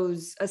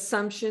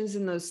assumptions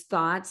and those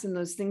thoughts and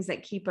those things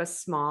that keep us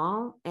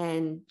small,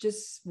 and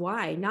just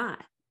why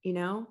not,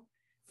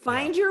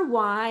 find your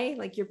why,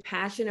 like your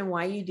passion and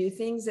why you do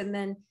things. And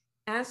then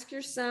ask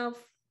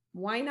yourself,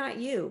 why not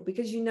you?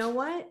 Because you know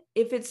what,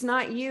 if it's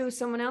not you,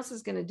 someone else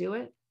is going to do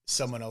it.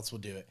 Someone else will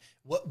do it.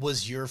 What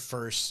was your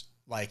first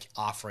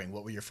offering?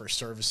 What were your first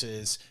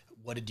services?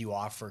 What did you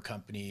offer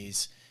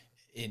companies?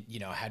 What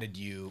did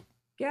you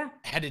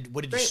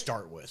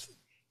start with?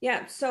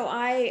 Yeah. So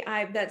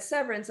I that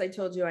severance I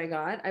told you I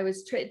got, I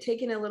was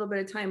taking a little bit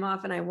of time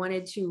off, and I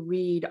wanted to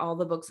read all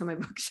the books on my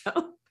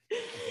bookshelf.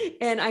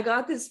 And I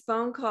got this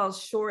phone call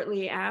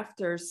shortly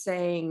after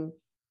saying,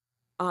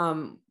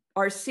 our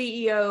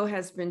CEO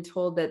has been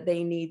told that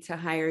they need to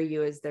hire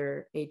you as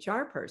their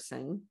HR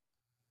person.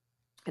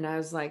 And I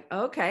was like,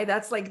 okay,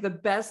 that's like the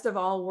best of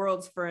all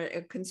worlds for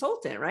a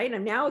consultant, right?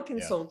 I'm now a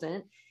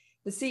consultant.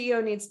 Yeah. The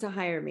CEO needs to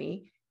hire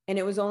me. And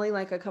it was only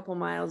like a couple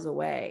miles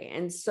away.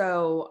 And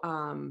so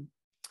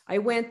I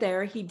went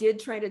there. He did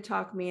try to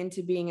talk me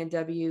into being a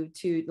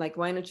W-2, like,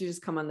 why don't you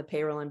just come on the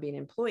payroll and be an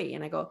employee?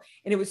 And and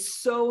it was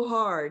so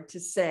hard to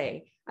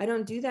say, I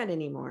don't do that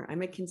anymore.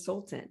 I'm a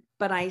consultant.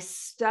 But I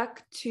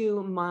stuck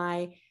to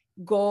my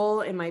goal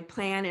and my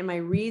plan and my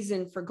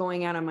reason for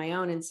going out on my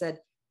own and said,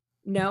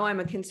 no, I'm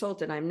a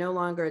consultant. I'm no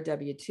longer a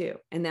W-2.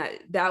 And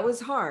that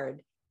was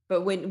hard.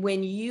 But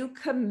when you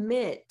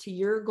commit to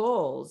your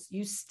goals,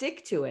 you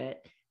stick to it,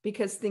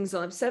 because things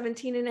will have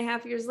 17 and a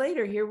half years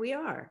later, here we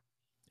are.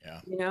 Yeah.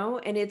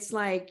 And it's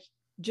like,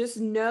 just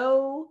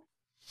know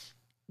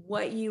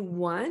what you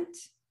want.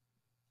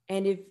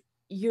 And if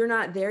you're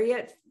not there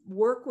yet,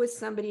 work with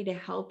somebody to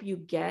help you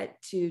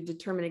get to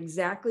determine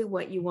exactly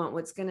what you want,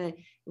 what's going to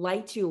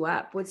light you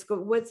up,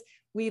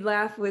 we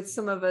laugh with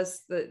some of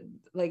us that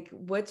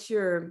what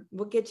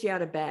gets you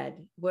out of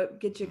bed? What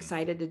gets you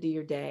excited to do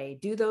your day?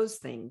 Do those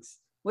things.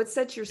 What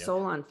sets your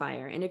soul on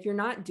fire? And if you're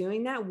not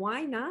doing that,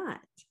 why not?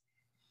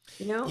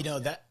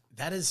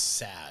 That is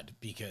sad,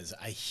 because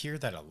I hear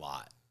that a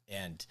lot,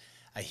 and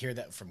I hear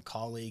that from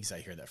colleagues. I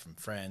hear that from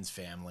friends,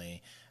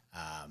 family.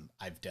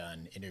 I've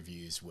done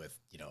interviews with,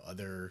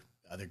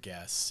 other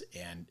guests,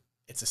 and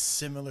it's a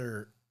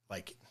similar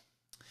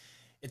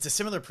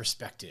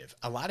perspective.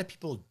 A lot of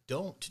people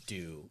don't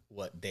do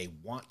what they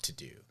want to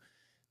do.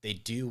 They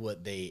do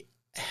what they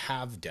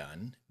have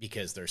done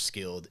because they're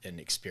skilled and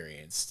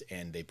experienced,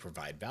 and they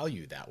provide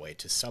value that way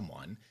to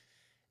someone.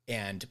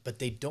 But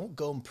they don't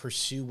go and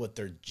pursue what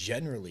they're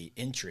generally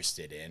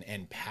interested in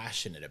and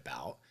passionate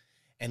about,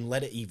 and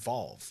let it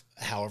evolve,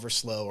 however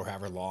slow or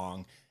however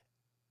long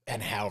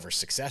and however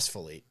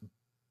successfully.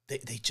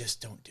 They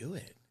just don't do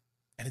it.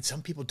 And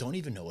some people don't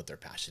even know what they're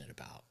passionate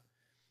about.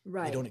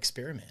 Right. They don't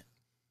experiment.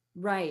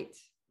 Right.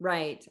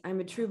 I'm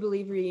a true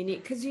believer you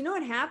need, because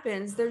what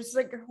happens, there's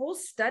whole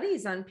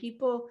studies on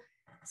people,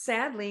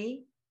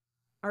 sadly,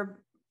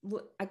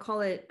 I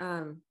call it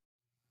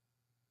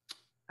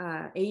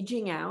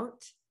aging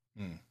out.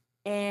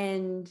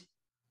 And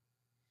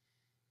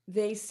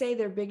they say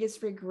their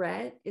biggest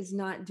regret is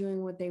not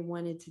doing what they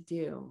wanted to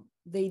do.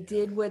 They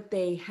did what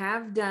they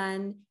have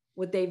done,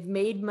 what they've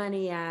made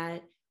money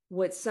at,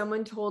 what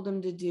someone told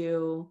them to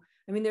do.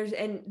 I mean,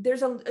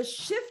 there's a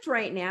shift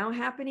right now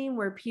happening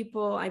where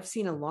people, I've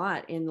seen a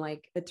lot in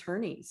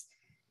attorneys.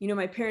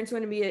 My parents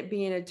want to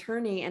be an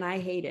attorney, and I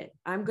hate it.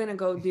 I'm going to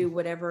go do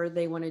whatever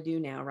they want to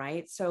do now.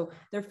 Right. So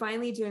they're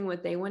finally doing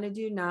what they want to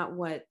do, not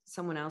what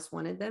someone else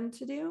wanted them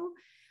to do.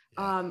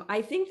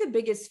 I think the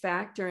biggest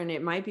factor, and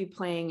it might be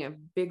playing a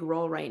big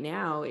role right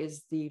now,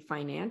 is the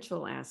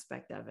financial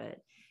aspect of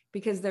it,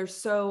 because they're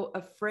so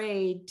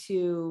afraid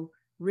to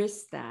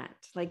risk that.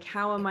 Like,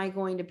 how am I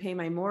going to pay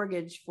my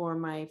mortgage for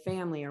my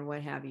family or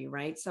what have you?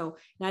 Right. So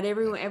not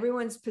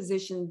everyone's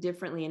positioned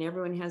differently, and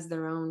everyone has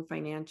their own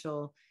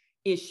financial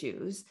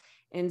issues.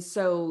 And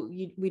so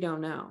we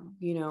don't know,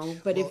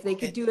 but if they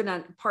could do it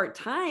on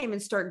part-time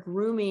and start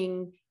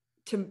grooming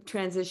to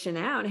transition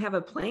out and have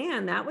a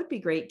plan, that would be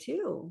great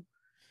too.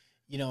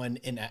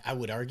 And I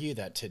would argue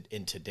that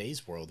in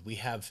today's world, we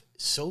have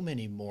so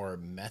many more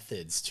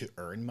methods to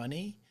earn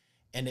money,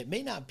 and it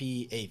may not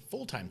be a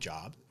full-time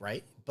job,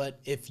 right? But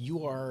if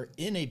you are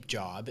in a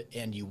job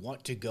and you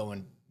want to go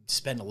and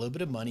spend a little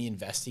bit of money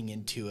investing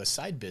into a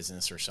side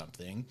business or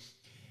something,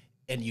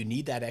 and you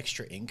need that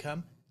extra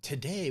income,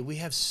 today we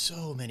have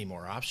so many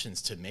more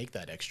options to make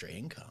that extra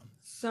income.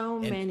 So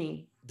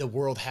many. The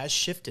world has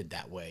shifted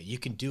that way. You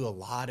can do a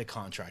lot of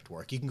contract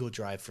work. You can go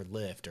drive for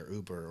Lyft or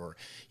Uber or,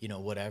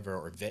 whatever,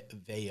 or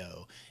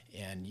Veo,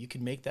 and you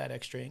can make that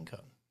extra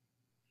income.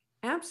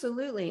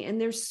 Absolutely. And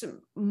there's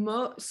I'm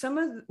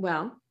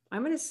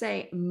going to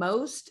say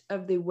most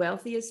of the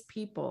wealthiest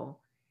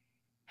people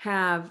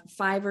have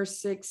 5 or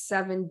 6,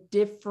 7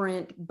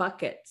 different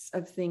buckets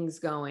of things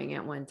going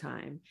at one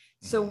time.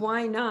 So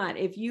why not?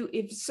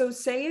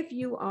 Say if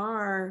you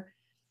are,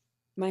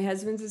 my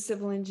husband's a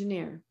civil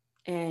engineer,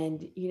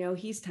 and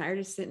he's tired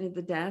of sitting at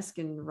the desk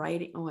and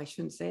writing. Oh, I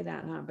shouldn't say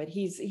that, huh? But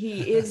he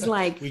is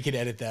like, we could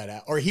edit that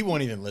out, or he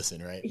won't even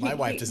listen, right? My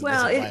wife doesn't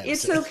listen.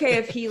 It's okay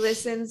if he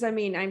listens. I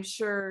mean, I'm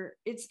sure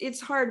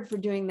it's hard for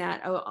doing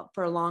that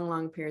for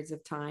long periods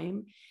of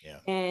time. Yeah.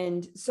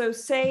 And so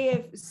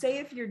say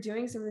if you're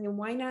doing something, then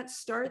why not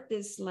start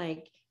this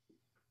like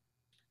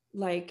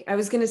I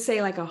was going to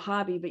say like a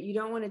hobby, but you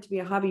don't want it to be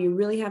a hobby. You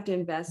really have to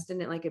invest in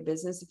it like a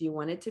business if you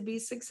want it to be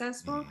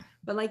successful.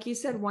 But like you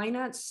said, why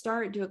not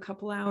do a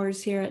couple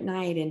hours here at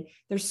night? And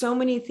there's so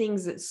many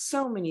things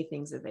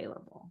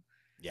available.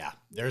 Yeah,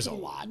 there's a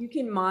lot. You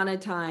can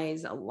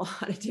monetize a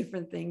lot of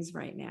different things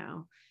right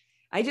now.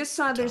 I just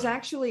saw there's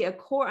actually a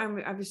course.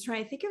 I was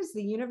trying, I think it was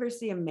the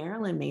University of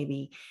Maryland,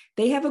 maybe.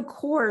 They have a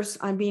course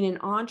on being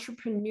an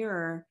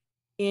entrepreneur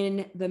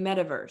in the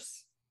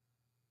metaverse.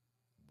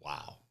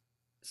 Wow.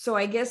 So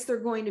I guess they're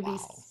going to be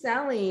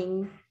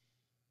selling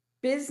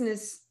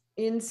business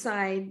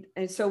inside.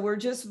 And so we're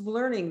just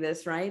learning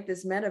this, right?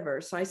 This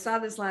metaverse. So I saw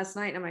this last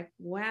night and I'm like,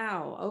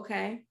 wow,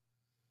 okay.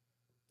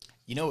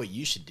 You know what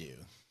you should do?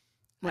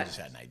 What? I just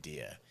had an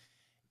idea.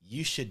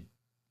 You should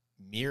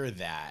mirror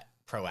that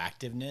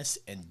proactiveness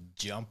and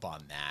jump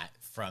on that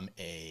from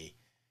a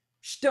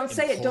Don't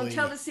say it. Don't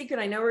tell the secret.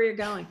 I know where you're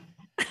going.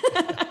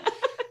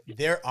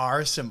 There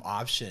are some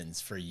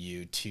options for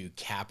you to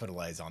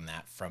capitalize on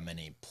that from an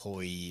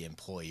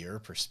employer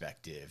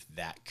perspective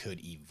that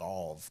could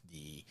evolve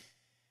the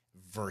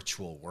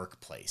virtual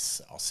workplace.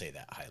 I'll say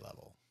that high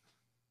level.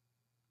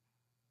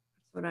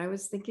 That's what I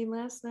was thinking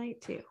last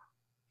night too.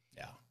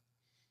 Yeah.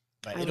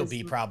 But it'll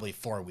be probably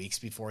 4 weeks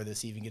before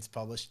this even gets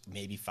published,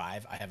 maybe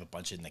 5. I have a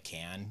bunch in the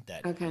can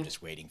that I'm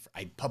just waiting for.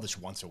 I publish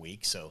once a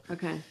week, so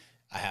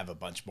I have a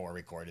bunch more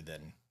recorded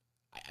than,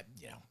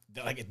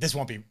 like this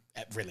won't be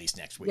released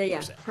next week.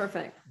 Yeah,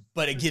 perfect.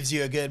 But it gives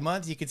you a good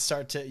month. You can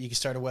start a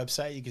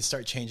website. You can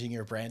start changing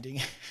your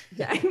branding.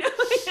 Yeah, I know.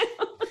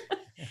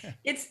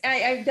 It's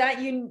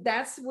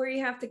that's where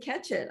you have to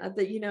catch it,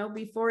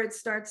 before it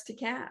starts to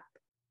cap.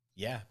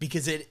 Yeah,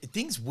 because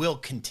things will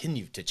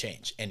continue to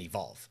change and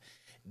evolve.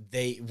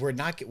 We're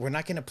not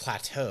going to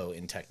plateau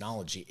in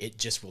technology. It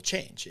just will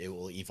change. It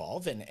will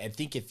evolve. And I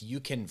think if you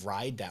can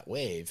ride that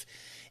wave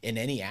in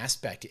any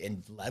aspect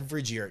and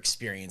leverage your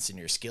experience and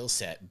your skill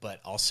set, but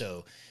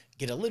also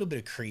get a little bit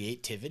of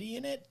creativity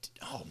in it.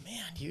 Oh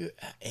man,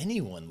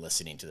 anyone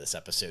listening to this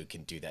episode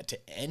can do that to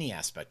any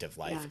aspect of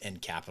life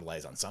and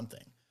capitalize on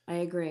something. I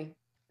agree.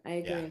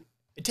 Yeah.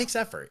 It takes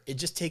effort. It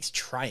just takes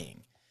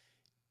trying.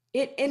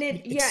 And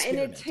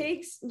it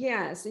takes,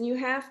 yes. And you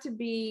have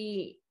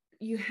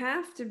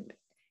to,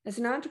 as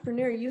an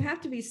entrepreneur, you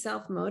have to be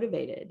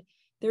self-motivated.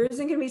 There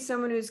isn't going to be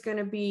someone who's going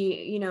to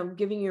be,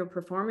 giving you a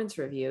performance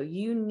review.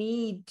 You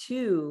need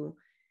to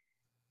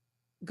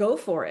go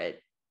for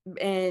it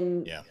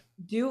and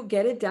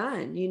get it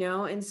done,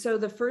 And so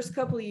the first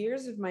couple of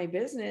years of my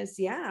business,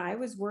 I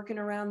was working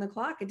around the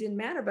clock. It didn't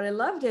matter, but I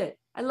loved it.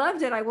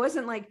 I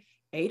wasn't like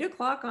 8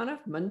 o'clock on a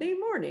Monday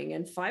morning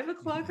and 5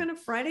 o'clock on a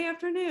Friday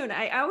afternoon.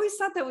 I always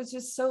thought that was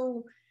just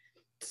so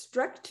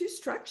too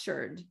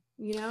structured,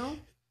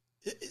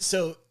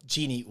 So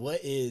Jeannie,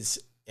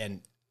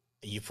 and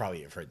you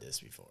probably have heard this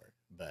before,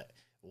 but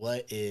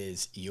what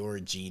is your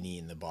genie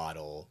in the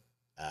bottle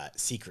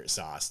secret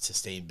sauce to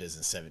stay in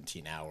business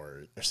 17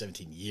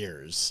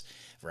 years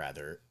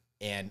rather?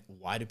 And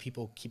why do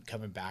people keep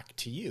coming back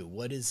to you?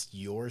 What is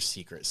your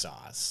secret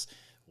sauce?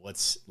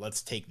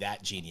 Let's take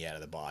that genie out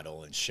of the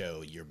bottle and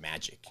show your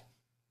magic.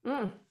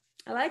 I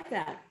like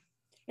that.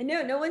 And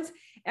no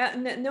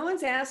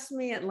one's asked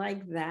me it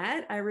like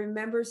that. I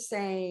remember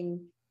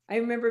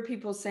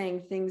people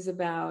saying things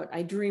about,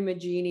 I dream a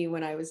genie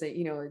when I was a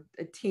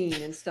teen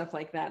and stuff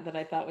like that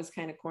I thought was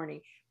kind of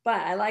corny,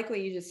 but I like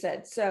what you just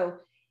said. So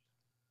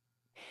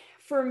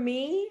for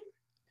me,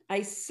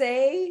 I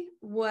say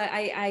what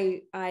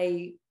I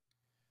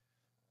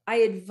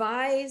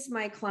advise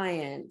my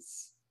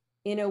clients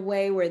in a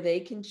way where they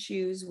can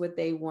choose what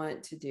they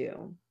want to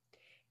do.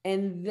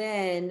 And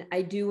then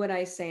I do what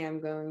I say I'm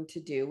going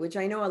to do, which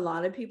I know a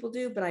lot of people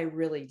do, but I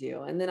really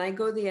do. And then I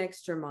go the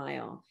extra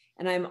mile,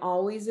 and I'm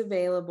always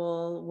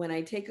available. When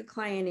I take a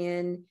client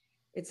in,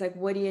 it's like,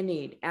 what do you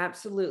need?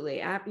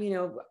 Absolutely.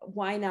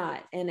 Why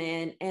not?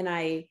 And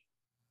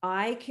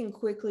I can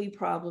quickly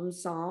problem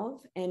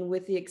solve. And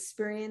with the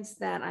experience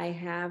that I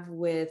have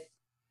with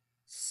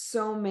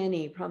so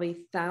many,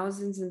 probably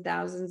thousands and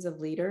thousands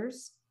of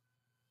leaders,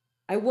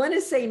 I want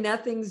to say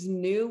nothing's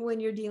new when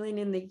you're dealing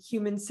in the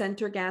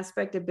human-centric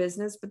aspect of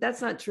business, but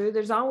that's not true.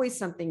 There's always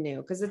something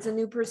new because it's a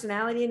new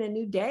personality and a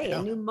new day,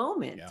 a new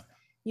moment. Yeah.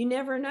 You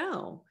never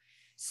know.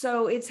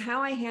 So it's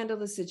how I handle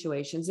the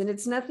situations. And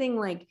it's nothing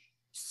like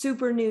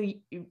super new,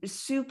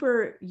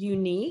 super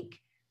unique,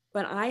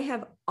 but I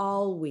have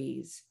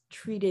always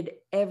treated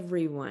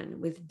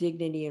everyone with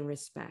dignity and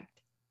respect.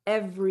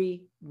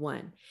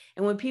 Everyone.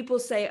 And when people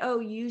say,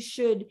 oh, you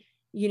should,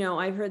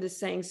 I've heard this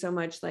saying so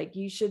much, like,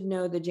 you should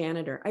know the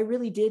janitor. I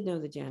really did know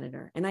the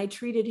janitor, and I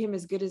treated him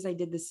as good as I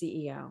did the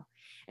CEO.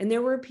 And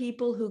there were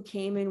people who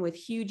came in with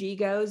huge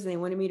egos and they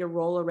wanted me to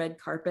roll a red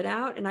carpet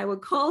out, and I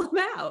would call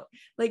them out.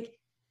 Like,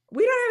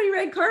 we don't have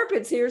any red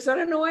carpets here, so I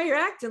don't know why you're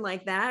acting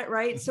like that,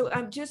 right? So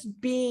I'm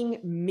just being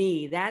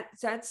me.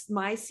 That's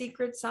my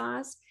secret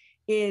sauce.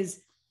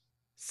 Is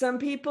some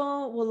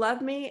people will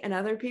love me and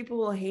other people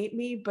will hate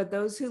me, but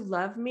those who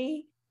love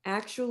me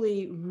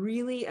actually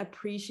really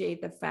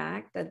appreciate the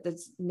fact that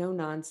there's no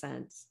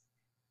nonsense.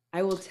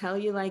 I will tell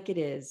you like it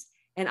is.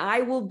 And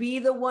I will be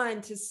the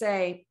one to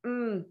say,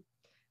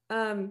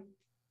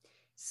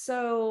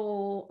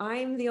 so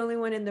I'm the only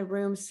one in the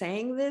room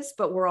saying this,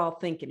 but we're all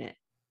thinking it.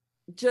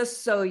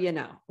 Just so you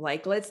know,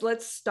 like,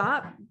 let's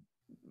stop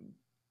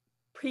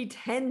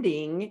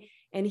pretending.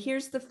 And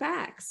here's the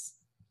facts.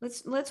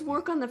 Let's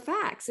work on the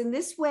facts. And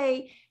this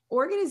way,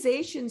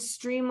 organizations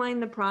streamline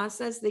the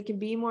process. They can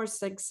be more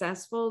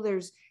successful.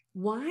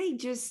 Why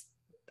just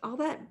all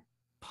that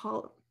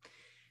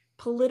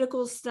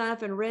political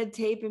stuff and red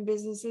tape in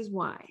businesses?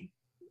 Why?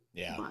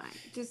 Yeah. Why?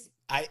 Just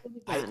I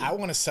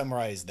want to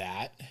summarize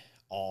that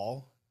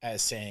all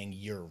as saying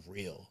you're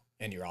real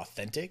and you're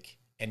authentic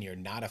and you're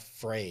not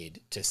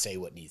afraid to say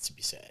what needs to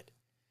be said.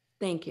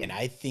 Thank you. And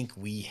I think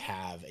we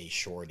have a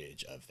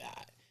shortage of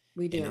that.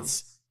 We do. And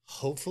it's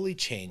hopefully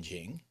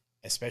changing,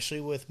 especially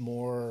with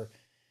more,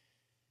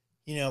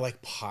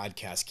 like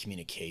podcast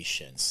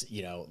communications,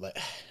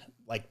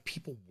 like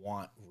people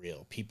want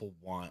real, people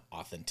want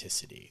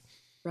authenticity.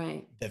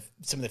 Right.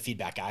 Some of the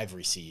feedback I've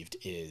received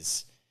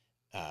is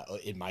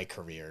in my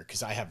career,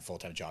 because I have a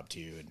full-time job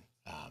too. And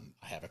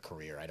I have a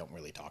career. I don't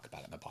really talk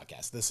about it in the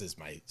podcast. This is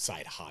my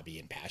side hobby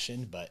and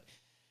passion, but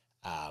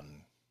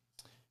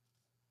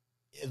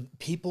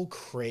people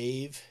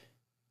crave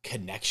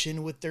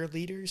connection with their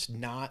leaders,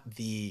 not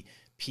the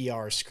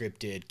PR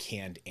scripted,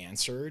 canned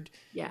answers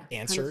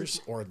 100%.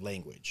 Or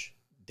language.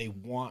 They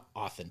want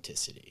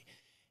authenticity.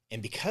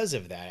 And because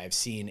of that, I've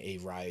seen a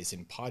rise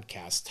in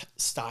podcast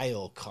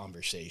style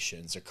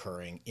conversations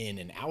occurring in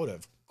and out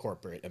of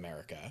corporate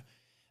America,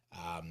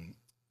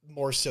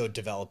 more so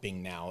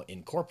developing now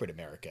in corporate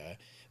America,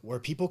 where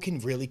people can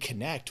really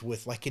connect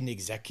with like an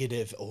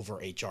executive over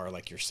HR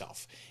like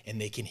yourself, and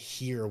they can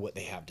hear what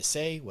they have to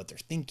say, what they're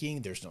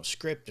thinking. There's no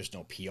script, there's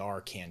no PR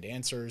canned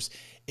answers.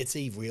 It's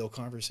a real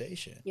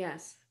conversation.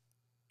 Yes.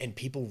 And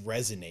people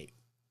resonate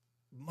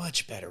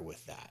much better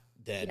with that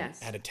than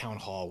at a town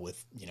hall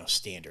with,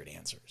 standard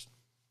answers.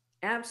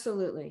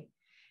 Absolutely.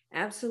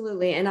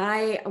 Absolutely. And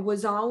I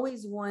was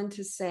always one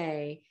to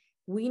say,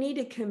 we need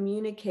to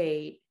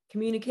communicate,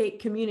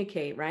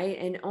 right?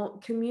 And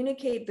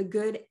communicate the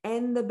good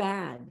and the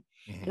bad.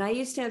 Mm-hmm. And I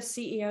used to have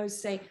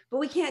CEOs say, but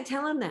we can't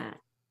tell them that.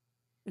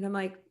 And I'm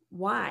like,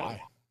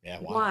 why? Yeah,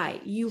 why?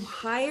 You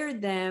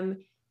hired them.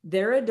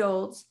 They're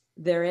adults.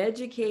 They're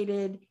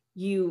educated.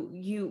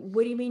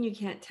 What do you mean you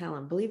can't tell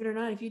them? Believe it or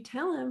not, if you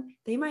tell them,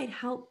 they might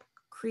help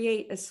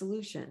create a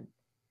solution.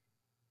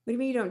 What do you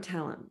mean you don't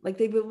tell them? Like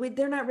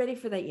they're not ready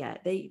for that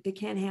yet. They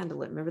can't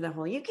handle it. Remember that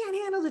whole, you can't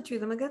handle the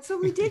truth. I'm like, that's so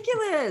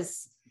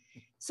ridiculous.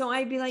 So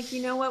I'd be like,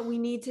 you know what? We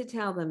need to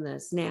tell them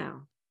this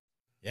now.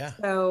 Yeah.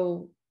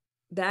 So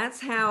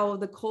that's how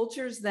the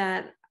cultures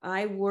that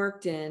I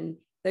worked in,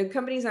 the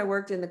companies I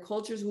worked in, the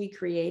cultures we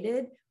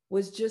created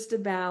was just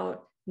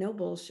about no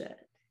bullshit.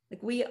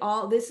 Like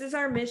this is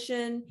our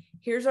mission.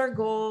 Here's our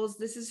goals.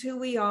 This is who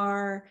we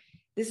are.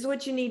 This is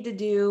what you need to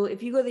do.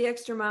 If you go the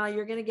extra mile,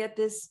 you're going to get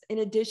this in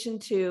addition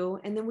to,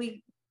 and then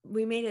we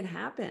made it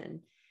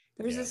happen.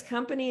 There's this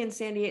company in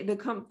San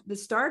Diego, the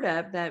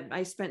startup that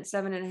I spent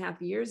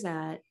 7.5 years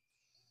at.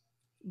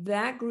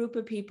 That group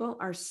of people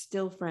are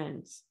still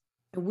friends.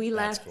 We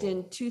left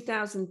in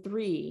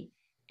 2003,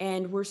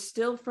 and we're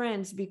still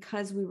friends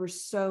because we were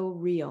so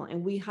real.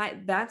 And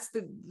that's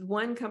the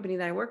one company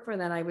that I work for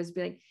that I was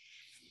like,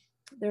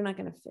 they're not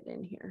going to fit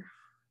in here.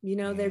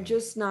 They're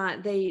just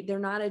not, they're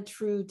not a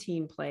true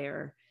team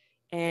player.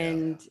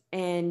 and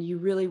you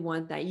really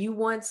want that. You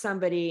want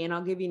somebody, and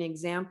I'll give you an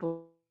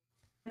example.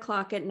 10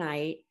 o'clock at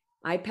night,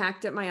 I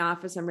packed up my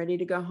office, I'm ready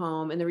to go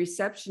home, and the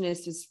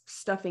receptionist is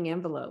stuffing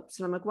envelopes.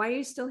 And I'm like, why are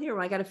you still here?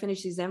 Well, I got to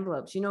finish these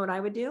envelopes. You know what I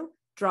would do?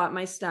 Drop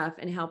my stuff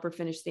and help her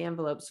finish the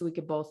envelopes so we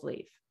could both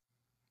leave.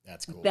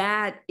 That's cool.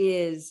 That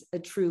is a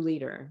true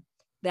leader.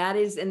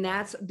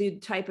 That's the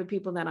type of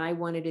people that I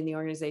wanted in the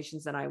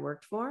organizations that I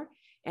worked for.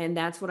 And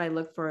that's what I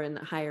look for in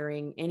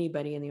hiring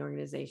anybody in the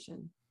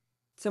organization.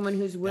 Someone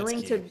who's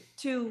willing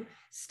to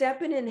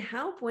step in and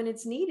help when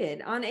it's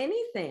needed on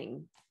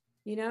anything.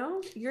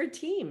 You're a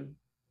team.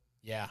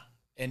 Yeah.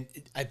 And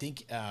I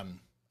think a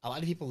lot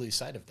of people lose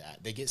sight of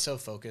that. They get so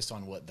focused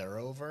on what they're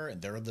over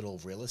and their little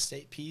real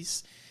estate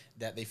piece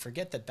that they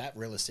forget that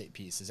real estate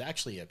piece is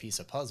actually a piece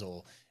of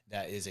puzzle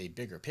that is a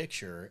bigger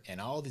picture,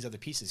 and all these other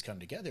pieces come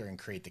together and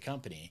create the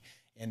company.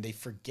 And they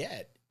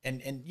forget,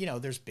 and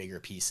there's bigger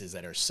pieces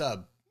that are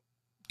sub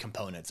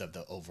components of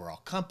the overall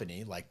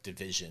company, like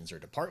divisions or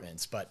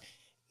departments, but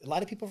a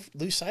lot of people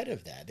lose sight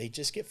of that. They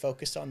just get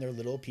focused on their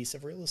little piece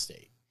of real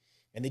estate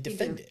and they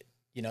defend it.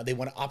 They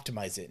want to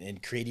optimize it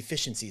and create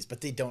efficiencies, but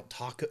they don't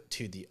talk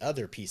to the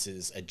other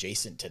pieces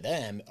adjacent to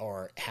them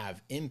or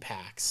have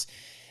impacts,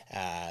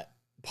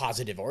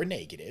 positive or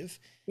negative.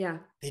 Yeah.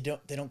 They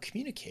don't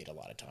communicate a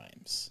lot of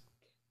times.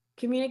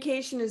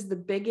 Communication is the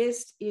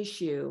biggest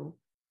issue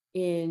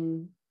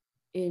in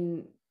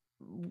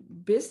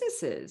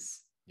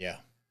businesses. Yeah.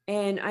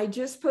 And I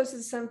just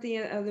posted something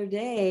the other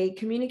day.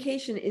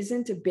 Communication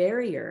isn't a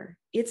barrier.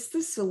 It's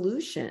the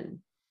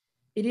solution.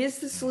 It is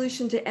the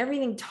solution to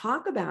everything.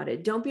 Talk about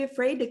it. Don't be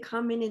afraid to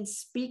come in and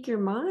speak your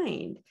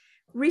mind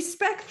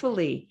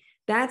respectfully.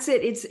 That's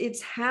it.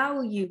 It's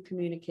how you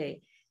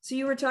communicate. So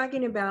you were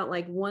talking about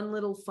like one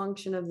little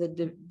function of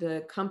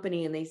the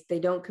company, and they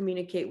don't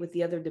communicate with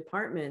the other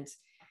departments.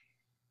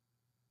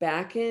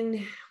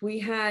 We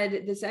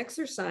had this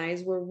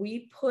exercise where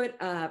we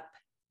put up,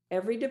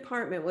 every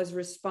department was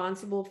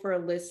responsible for a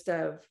list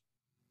of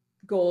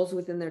goals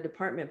within their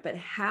department, but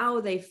how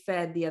they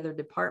fed the other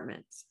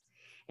departments.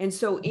 And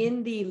so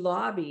in the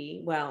lobby,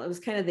 well, it was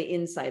kind of the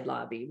inside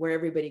lobby where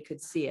everybody could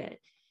see it.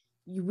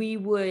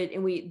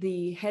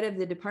 The head of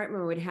the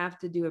department would have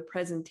to do a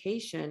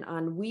presentation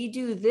on, we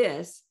do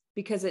this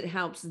because it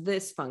helps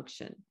this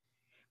function.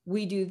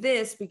 We do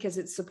this because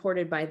it's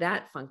supported by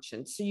that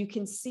function. So you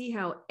can see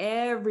how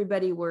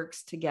everybody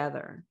works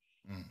together.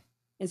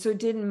 And so it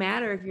didn't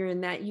matter if you're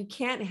in that. You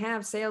can't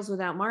have sales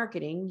without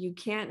marketing.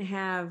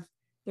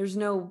 There's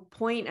no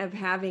point of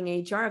having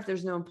HR if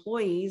there's no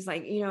employees.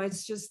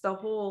 It's just the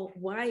whole,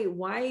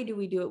 why do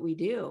we do what we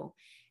do?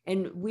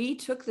 And we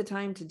took the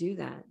time to do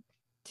that.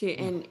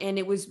 And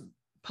it was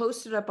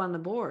posted up on the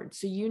board.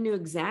 So you knew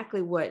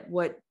exactly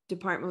what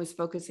department was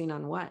focusing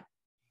on what.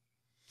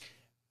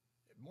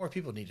 More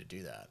people need to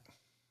do that,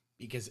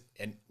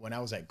 and when I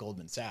was at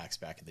Goldman Sachs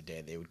back in the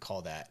day, they would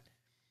call that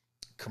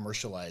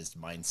commercialized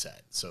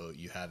mindset. So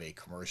you have a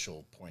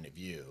commercial point of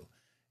view.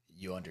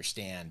 You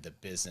understand the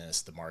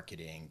business, the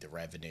marketing, the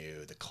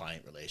revenue, the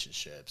client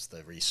relationships,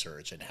 the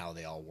research, and how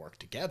they all work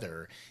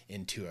together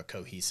into a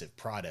cohesive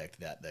product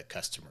that the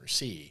customers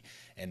see.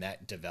 And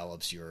that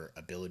develops your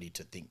ability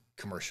to think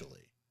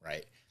commercially,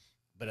 right?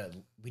 But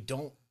we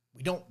don't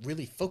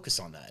really focus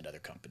on that at other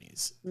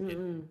companies.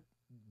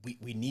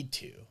 We need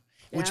to,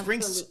 which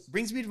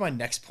brings me to my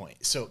next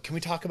point. So can we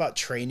talk about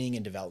training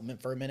and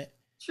development for a minute?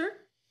 Sure.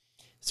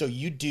 So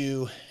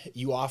you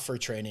offer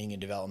training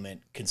and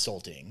development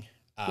consulting.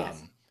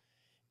 Yes.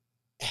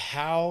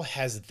 How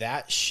has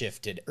that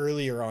shifted?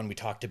 Earlier on, we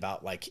talked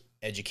about like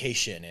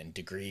education and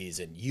degrees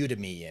and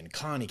Udemy and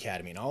Khan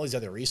Academy and all these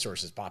other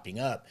resources popping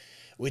up,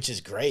 which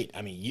is great.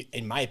 I mean,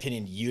 in my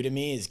opinion,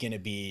 Udemy is going to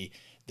be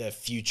the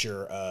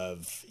future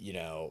of,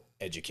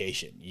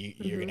 education.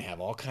 You're going to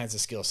have all kinds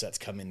of skill sets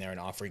come in there and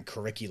offering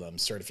curriculum,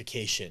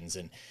 certifications,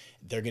 and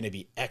they're going to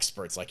be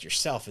experts like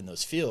yourself in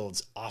those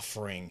fields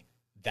offering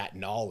that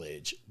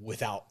knowledge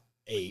without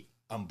a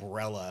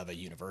umbrella of a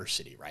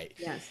university, right?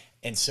 Yes.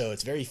 And so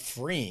it's very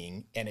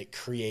freeing, and it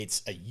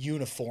creates a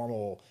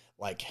universal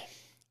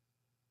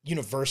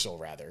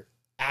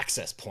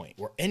access point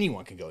where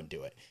anyone can go and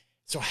do it.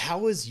 So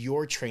how is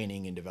your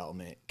training and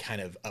development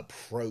kind of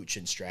approach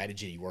and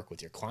strategy you work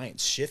with your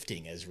clients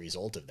shifting as a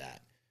result of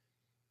that?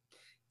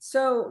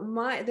 So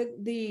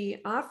the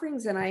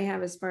offerings that I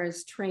have as far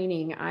as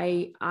training,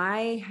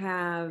 I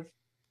have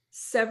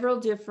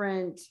several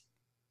different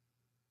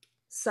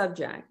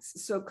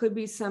subjects. So it could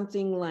be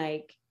something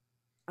like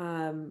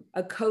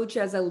a coach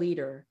as a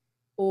leader,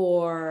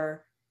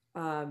 or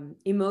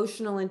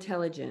emotional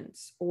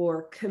intelligence,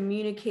 or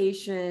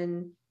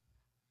communication.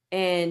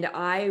 And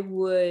I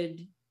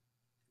would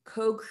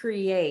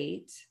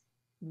co-create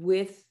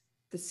with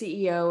the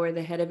CEO or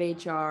the head of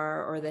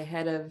HR or the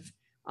head of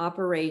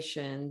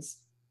operations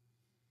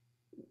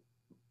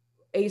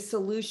a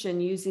solution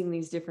using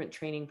these different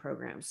training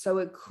programs. So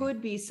it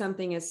could be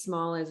something as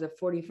small as a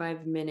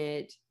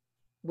 45-minute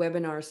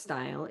webinar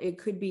style. It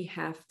could be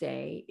half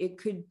day. It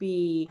could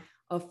be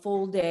a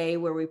full day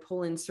where we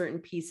pull in certain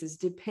pieces,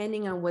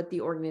 depending on what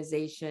the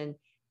organization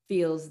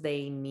feels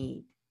they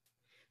need.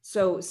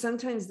 So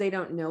sometimes they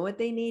don't know what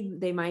they need.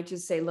 They might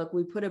just say, look,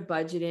 we put a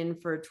budget in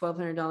for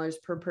 $1,200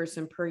 per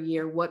person per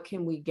year. What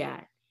can we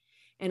get?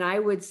 And I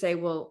would say,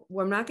 well,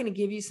 I'm not going to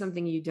give you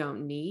something you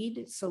don't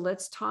need. So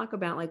let's talk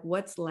about like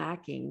what's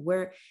lacking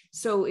where.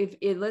 So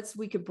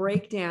we could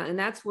break down, and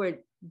that's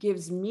what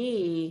gives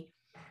me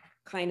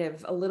kind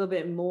of a little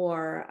bit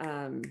more,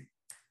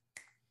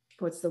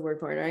 what's the word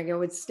for it? I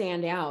would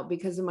stand out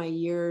because of my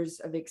years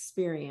of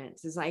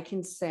experience is I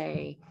can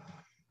say,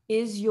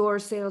 is your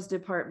sales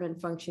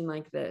department functioning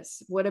like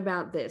this? What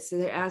about this?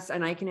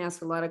 And I can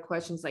ask a lot of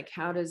questions like,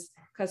 how does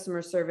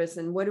customer service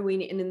and what do we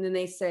need? And then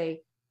they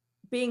say,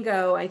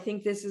 bingo, I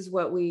think this is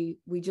what we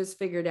just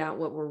figured out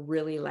what we're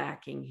really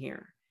lacking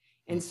here.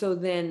 And so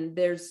then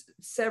there's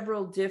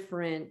several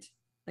different,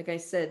 like I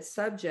said,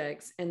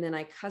 subjects, and then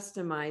I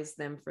customize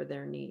them for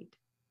their need.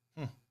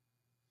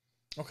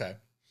 Okay.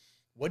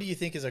 What do you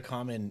think is a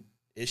common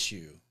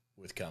issue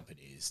with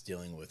companies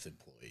dealing with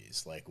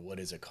employees? Like, what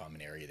is a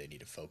common area they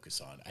need to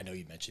focus on? I know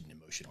you mentioned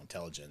emotional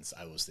intelligence.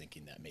 I was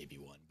thinking that may be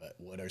one, but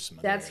what are some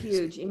other That's areas?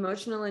 huge.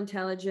 Emotional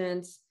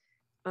intelligence,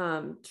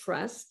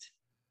 trust.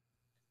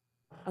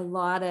 A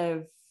lot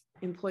of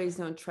employees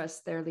don't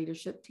trust their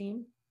leadership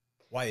team.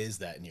 Why is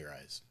that in your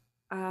eyes?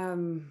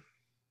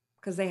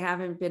 Because they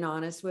haven't been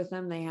honest with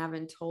them. They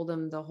haven't told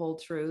them the whole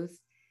truth.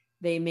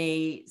 They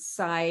may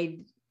side,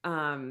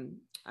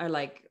 or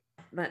like,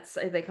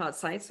 they call it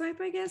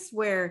sideswipe, I guess,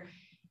 where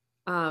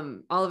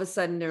all of a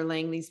sudden they're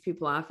laying these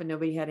people off and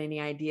nobody had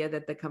any idea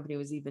that the company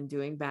was even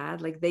doing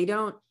bad. Like they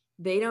don't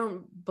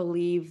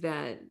believe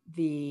that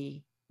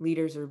the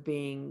leaders are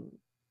being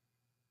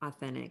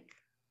authentic.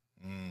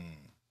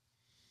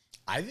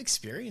 I've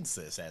experienced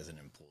this as an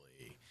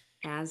employee.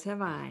 As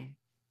have I.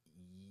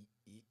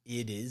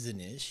 It is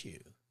an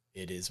issue.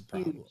 It is a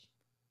problem. Huge.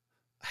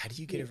 How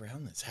do you get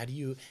around this? How do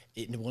you,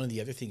 one of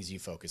the other things you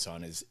focus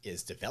on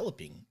is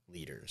developing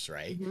leaders,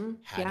 right? Mm-hmm.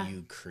 How do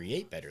you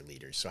create better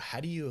leaders? So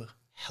how do you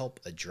help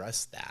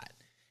address that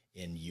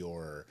in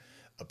your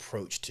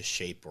approach to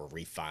shape or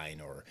refine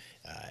or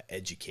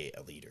educate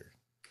a leader?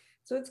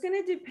 So it's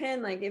going to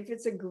depend. Like if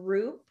it's a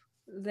group,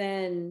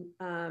 then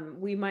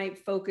we might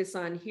focus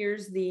on,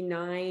 here's the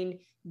 9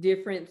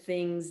 different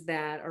things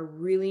that are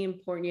really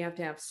important. You have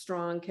to have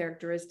strong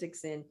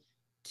characteristics in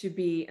to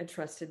be a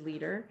trusted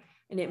leader.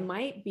 And it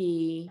might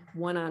be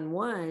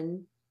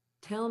one-on-one.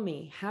 Tell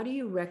me, how do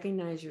you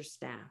recognize your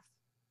staff?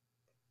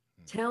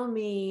 Tell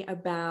me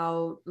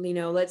about,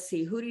 let's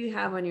see, who do you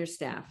have on your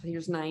staff?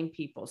 Here's 9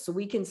 people. So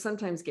we can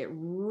sometimes get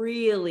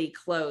really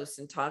close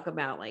and talk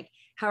about like,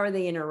 how are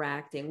they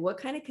interacting? What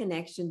kind of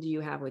connection do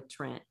you have with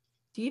Trent?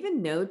 Do you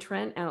even know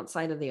Trent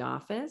outside of the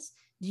office?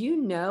 Do you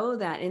know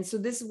that? And so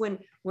this is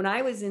when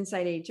I was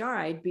inside HR,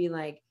 I'd be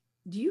like,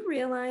 do you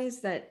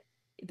realize that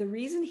the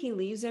reason he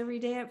leaves every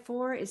day at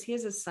 4 is he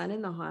has a son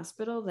in the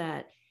hospital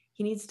that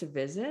he needs to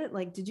visit?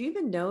 Like, did you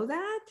even know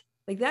that?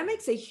 Like that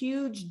makes a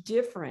huge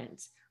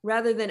difference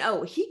rather than,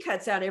 oh, he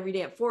cuts out every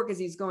day at 4 because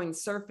he's going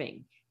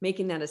surfing,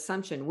 making that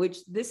assumption,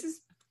 which this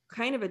is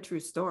kind of a true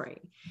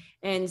story.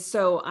 And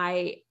so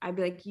I'd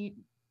be like,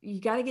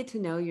 you got to get to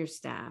know your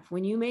staff.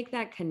 When you make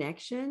that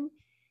connection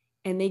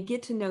and they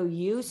get to know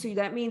you. So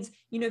that means,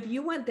 if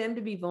you want them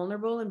to be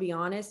vulnerable and be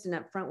honest and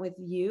upfront with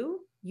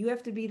you, you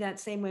have to be that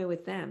same way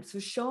with them. So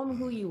show them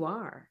who you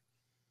are,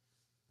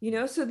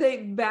 so they,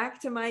 back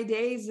to my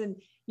days and,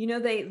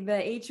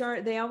 the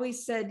HR, they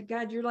always said,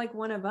 God, you're like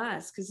one of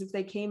us. Cause if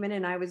they came in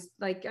and I was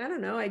like, I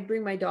don't know, I'd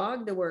bring my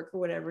dog to work or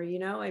whatever,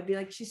 I'd be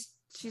like, she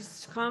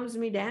calms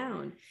me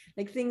down.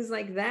 Like things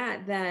like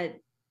that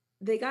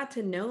they got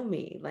to know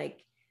me.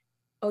 Like,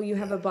 oh, you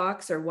have a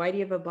boxer. Why do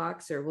you have a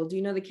boxer? Well, do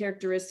you know the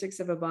characteristics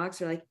of a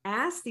boxer? Like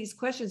ask these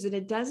questions. And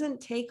it doesn't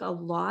take a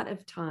lot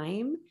of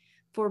time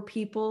for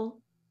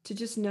people to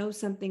just know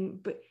something,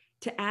 but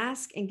to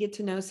ask and get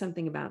to know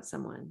something about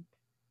someone.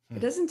 It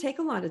doesn't take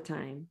a lot of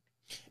time.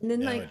 And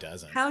then it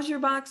doesn't. How's your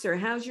boxer?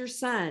 How's your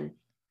son?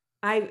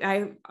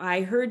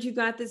 I heard you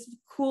got this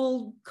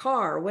cool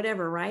car,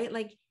 whatever, right?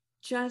 Like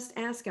just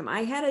ask him.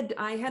 I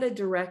had a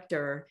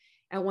director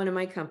at one of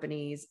my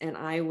companies and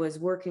I was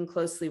working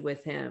closely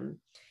with him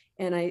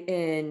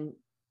and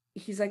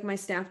he's like, my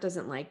staff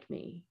doesn't like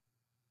me.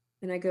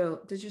 And I go,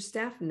 does your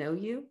staff know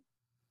you?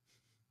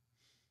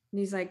 And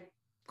he's like,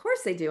 of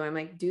course they do. I'm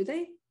like, do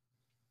they?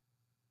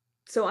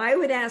 So I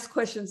would ask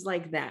questions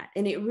like that.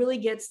 And it really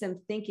gets them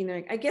thinking. They're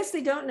like, I guess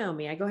they don't know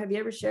me. I go, have you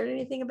ever shared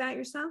anything about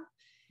yourself?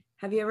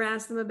 Have you ever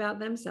asked them about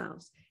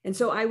themselves? And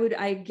so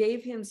I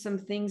gave him some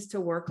things to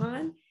work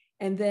on.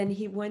 And then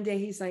one day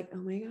he's like, oh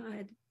my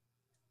God,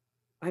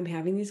 I'm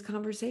having these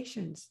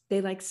conversations. They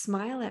like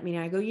smile at me.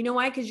 And I go, you know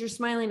why? Because you're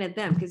smiling at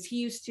them. Because he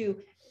used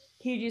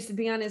to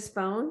be on his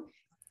phone,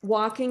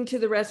 walking to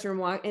the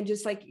restroom, and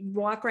just like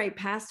walk right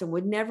past them,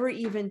 would never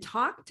even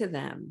talk to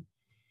them.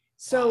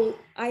 So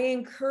I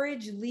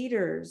encourage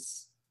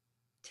leaders,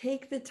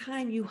 take the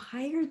time. You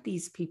hired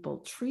these people,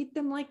 treat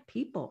them like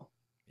people.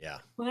 Yeah.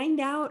 Find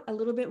out a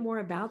little bit more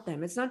about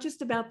them. It's not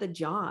just about the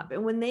job.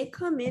 And when they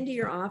come into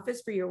your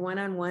office for your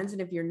one-on-ones,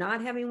 and if you're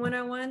not having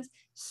one-on-ones,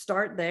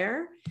 start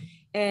there.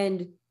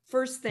 And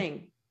first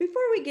thing,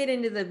 before we get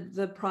into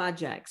the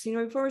projects,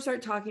 before we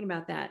start talking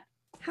about that,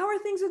 how are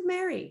things with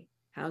Mary?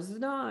 How's the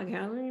dog?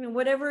 How,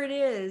 whatever it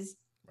is.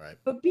 Right.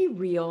 But be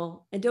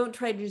real and don't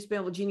try to just be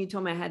able, Jeannie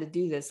told me I had to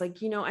do this.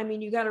 Like, you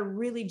got to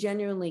really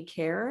genuinely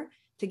care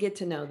to get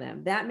to know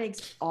them. That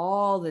makes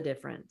all the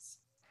difference.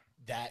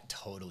 That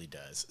totally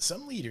does.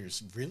 Some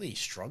leaders really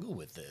struggle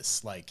with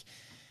this, like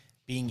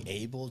being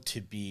able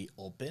to be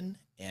open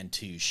and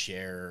to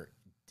share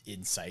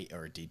insight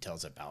or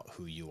details about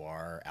who you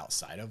are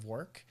outside of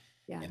work,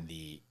 and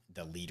the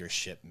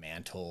leadership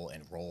mantle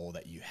and role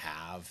that you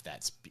have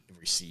that's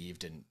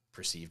received and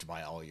perceived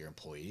by all your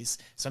employees.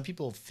 Some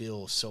people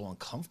feel so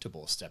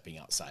uncomfortable stepping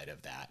outside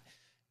of that,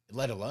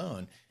 let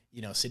alone,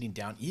 sitting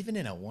down even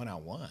in a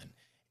one-on-one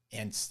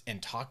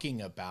and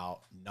talking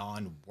about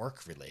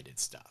non-work related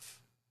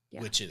stuff,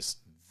 which is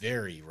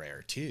very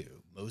rare too.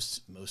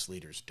 Most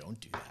leaders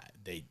don't do that.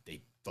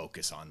 They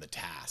focus on the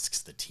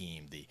tasks, the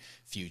team, the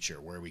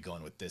future. Where are we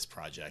going with this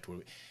project?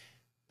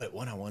 But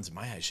one-on-ones, in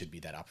my eyes, should be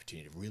that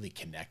opportunity to really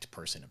connect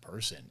person to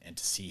person and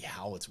to see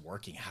how it's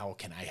working. How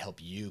can I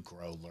help you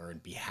grow,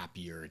 learn, be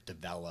happier,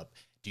 develop?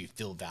 Do you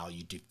feel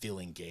valued? Do you feel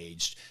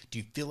engaged? Do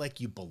you feel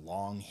like you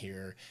belong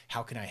here?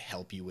 How can I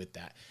help you with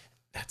that?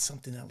 That's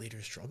something that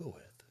leaders struggle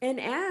with. And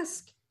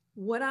ask,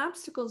 what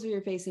obstacles are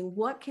you facing?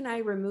 What can I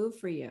remove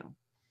for you?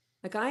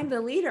 Like, I'm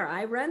the leader.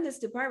 I run this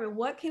department.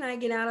 What can I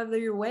get out of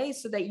your way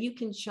so that you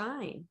can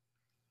shine?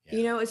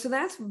 So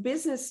that's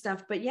business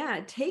stuff. But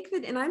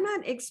and I'm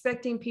not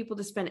expecting people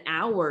to spend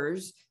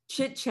hours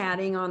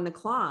chit-chatting on the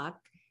clock,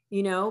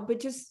 but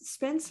just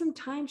spend some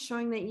time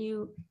showing that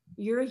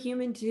you're a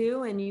human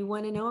too, and you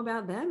want to know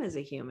about them as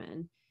a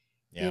human.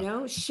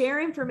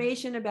 Share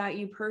information about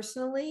you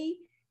personally,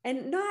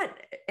 and not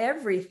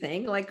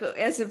everything. Like,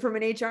 from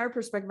an HR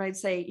perspective, I'd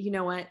say,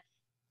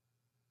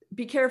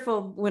 be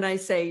careful when I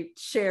say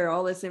share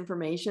all this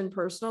information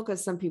personal,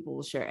 because some people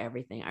will share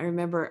everything. I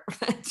remember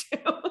that too.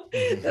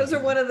 Those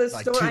are one of the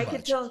stories I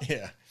could tell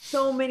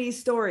so many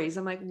stories.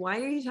 I'm like, why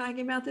are you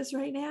talking about this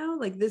right now?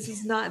 Like, this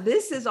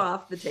is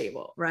off the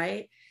table,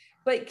 right?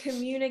 But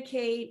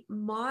communicate,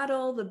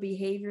 model the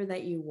behavior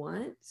that you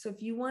want. So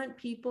if you want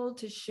people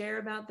to share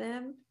about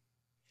them,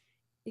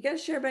 you got to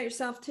share about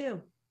yourself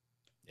too.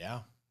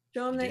 Yeah.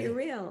 Show them that you're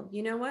real.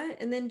 You know what?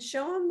 And then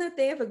show them that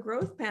they have a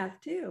growth path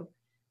too.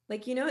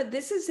 Like,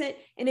 this is it.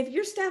 And if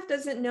your staff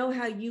doesn't know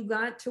how you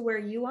got to where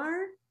you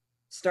are,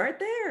 start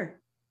there.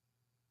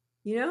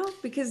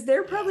 Because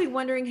they're probably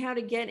wondering how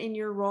to get in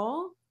your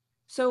role.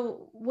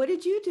 So what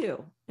did you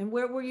do? And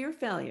where were your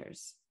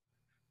failures?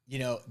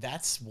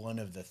 That's one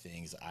of the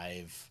things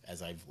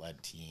as I've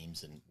led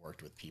teams and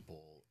worked with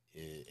people,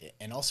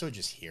 and also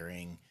just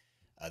hearing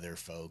other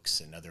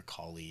folks and other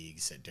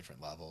colleagues at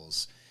different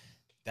levels.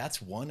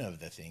 That's one of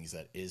the things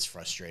that is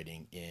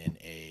frustrating in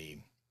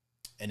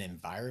an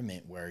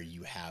environment where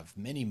you have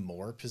many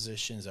more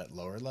positions at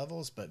lower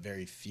levels, but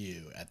very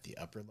few at the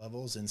upper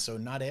levels. And so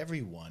not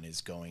everyone is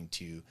going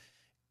to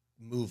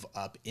move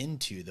up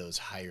into those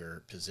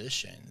higher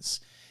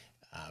positions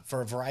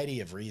for a variety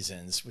of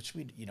reasons, which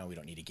we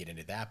don't need to get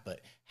into that,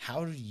 but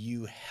how do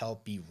you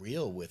help be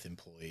real with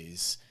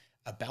employees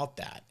about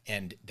that,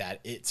 and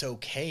that it's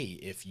okay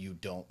if you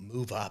don't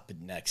move up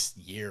next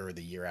year or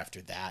the year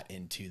after that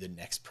into the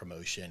next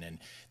promotion, and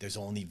there's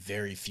only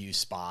very few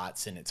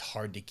spots and it's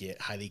hard to get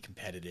highly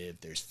competitive.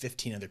 There's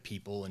 15 other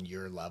people in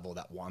your level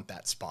that want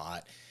that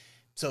spot.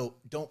 So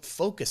don't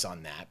focus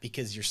on that,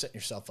 because you're setting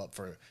yourself up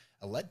for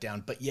a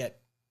letdown, but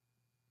yet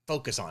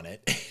focus on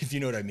it, if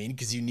you know what I mean,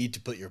 because you need to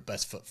put your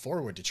best foot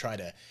forward to try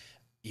to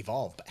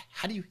evolve. But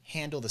how do you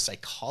handle the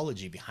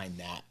psychology behind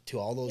that to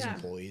all those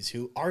employees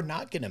who are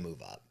not going to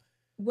move up?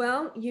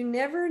 Well, you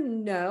never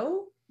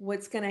know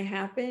what's going to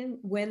happen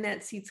when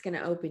that seat's going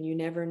to open. You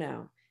never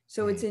know.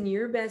 So it's in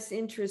your best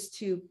interest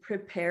to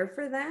prepare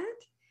for that.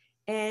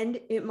 And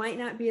it might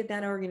not be at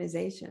that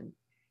organization.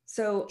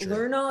 So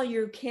learn all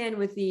you can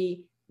with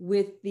the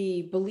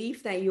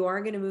belief that you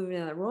are going to move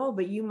into that role,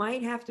 but you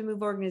might have to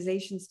move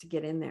organizations to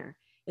get in there.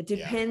 It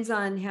depends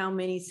on how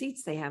many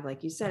seats they have.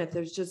 Like you said, if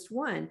there's just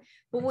one,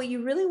 but what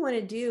you really want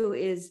to do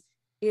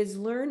is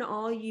learn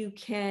all you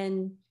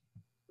can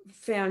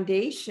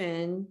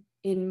foundation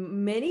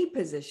in many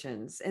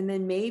positions. And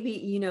then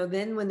maybe,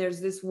 then when there's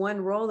this one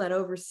role that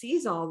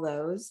oversees all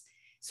those,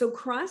 so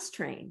cross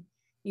train,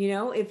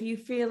 if you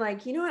feel like,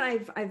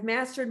 I've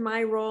mastered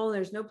my role,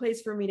 there's no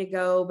place for me to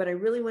go, but I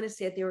really want to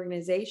stay at the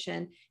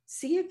organization,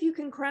 see if you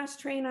can cross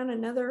train on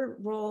another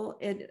role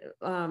at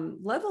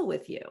level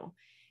with you.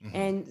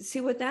 And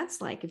see what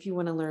that's like if you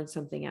want to learn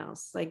something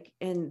else.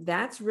 And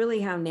that's really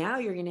how now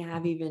you're going to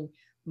have even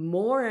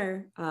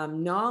more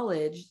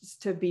knowledge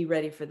to be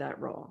ready for that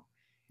role.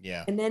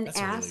 Yeah. And then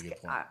ask, really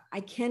I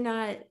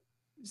cannot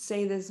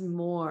say this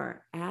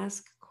more,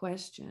 ask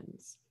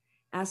questions.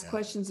 Ask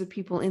questions of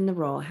people in the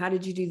role. How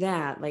did you do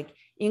that? Like,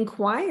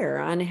 inquire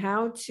on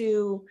how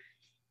to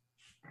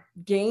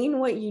gain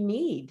what you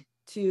need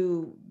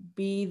to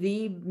be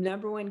the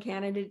number one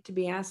candidate to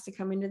be asked to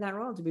come into that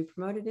role, to be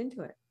promoted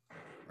into it.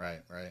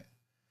 Right.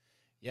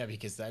 Yeah,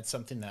 because that's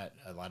something that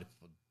a lot of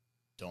people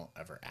don't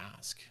ever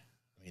ask.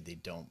 I mean, they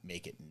don't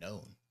make it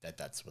known that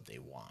that's what they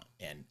want.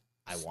 And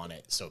I want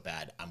it so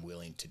bad, I'm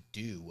willing to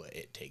do what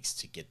it takes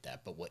to get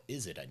that. But what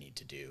is it I need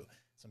to do?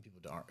 Some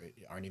people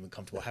aren't even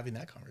comfortable having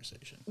that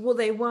conversation. Well,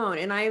 they won't.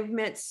 And I've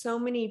met so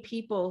many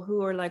people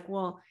who are like,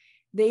 well,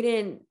 they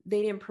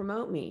didn't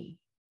promote me.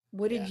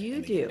 What did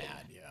you do?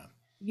 Yeah.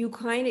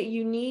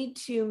 You need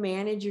to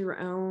manage your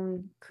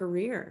own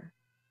career.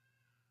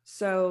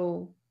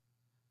 So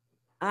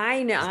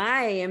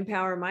I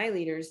empower my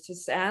leaders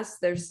to ask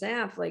their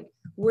staff, like,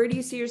 where do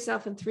you see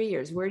yourself in 3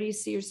 years? Where do you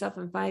see yourself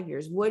in 5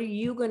 years? What are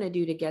you going to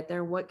do to get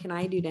there? What can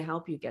I do to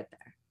help you get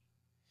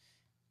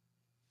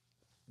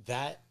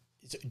there?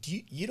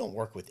 You don't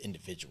work with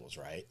individuals,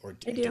 right? Or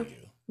I do. You?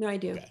 No, I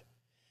do. Okay.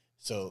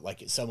 So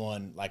like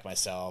someone like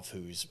myself,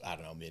 who's, I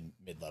don't know,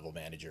 mid-level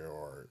manager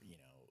or,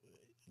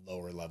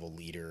 lower level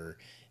leader,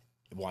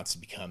 wants to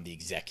become the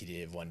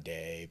executive one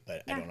day,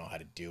 but I don't know how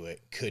to do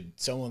it. Could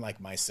someone like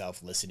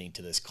myself listening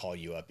to this call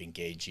you up,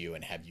 engage you,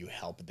 and have you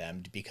help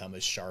them to become a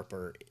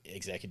sharper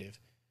executive?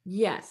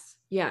 Yes.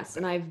 Okay.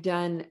 And I've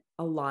done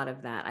a lot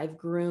of that. I've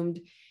groomed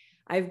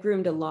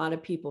a lot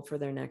of people for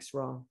their next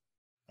role.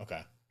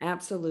 Okay.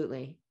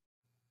 Absolutely.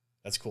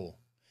 That's cool.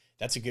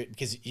 That's a good,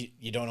 because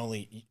you're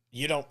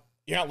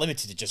not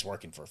limited to just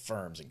working for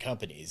firms and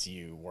companies.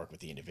 You work with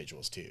the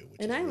individuals too.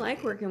 And I really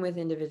like working with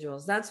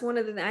individuals. That's one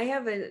of I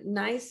have a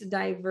nice,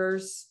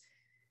 diverse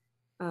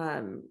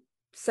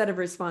set of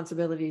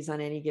responsibilities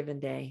on any given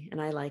day.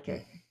 And I like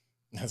it.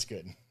 That's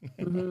good.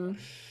 Mm-hmm.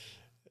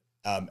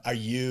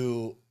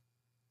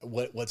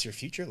 What's your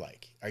future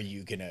like? Are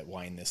you going to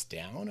wind this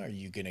down? Are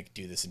you going to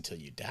do this until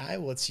you die?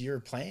 What's your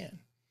plan?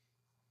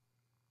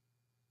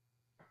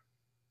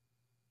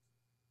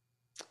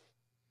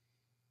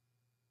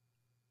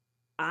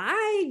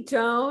 I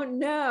don't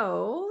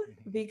know,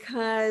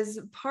 because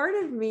part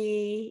of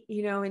me,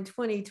 in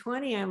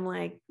 2020, I'm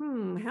like,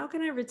 how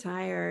can I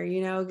retire?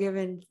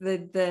 Given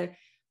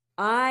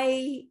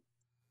I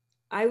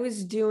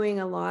was doing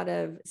a lot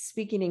of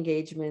speaking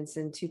engagements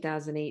in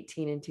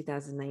 2018 and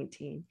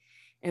 2019.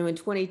 And when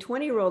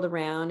 2020 rolled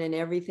around and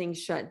everything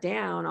shut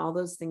down, all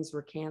those things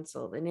were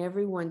canceled. And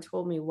everyone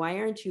told me, why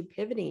aren't you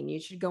pivoting?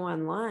 You should go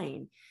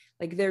online.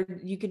 Like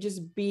you could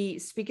just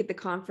speak at the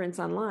conference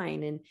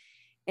online.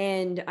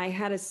 And I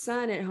had a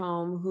son at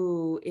home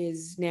who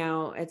is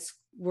now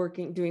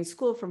doing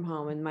school from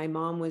home. And my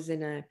mom was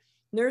in a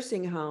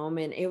nursing home.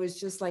 And it was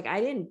just like,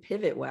 I didn't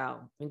pivot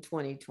well in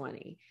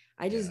 2020.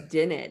 I just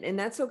didn't. And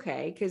that's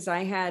okay, because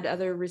I had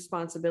other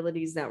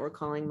responsibilities that were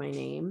calling my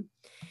name.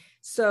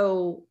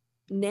 So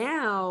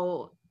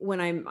now when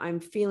I'm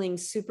feeling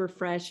super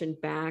fresh and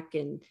back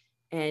in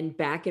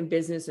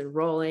business and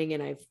rolling,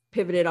 and I've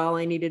pivoted all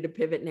I needed to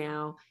pivot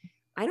now,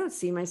 I don't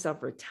see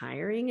myself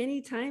retiring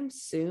anytime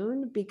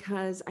soon,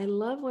 because I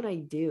love what I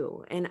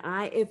do. And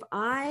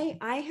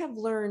I have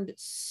learned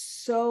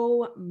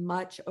so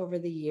much over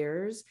the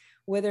years,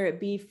 whether it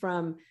be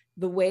from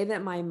the way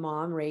that my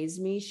mom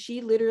raised me.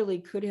 She literally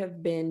could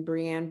have been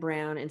Brené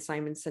Brown and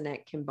Simon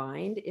Sinek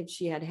combined if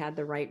she had had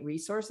the right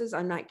resources.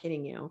 I'm not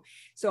kidding you.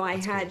 So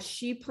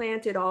she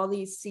planted all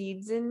these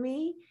seeds in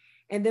me.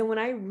 And then when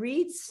I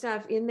read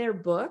stuff in their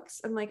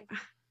books, I'm like,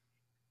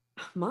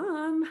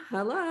 Mom,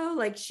 hello.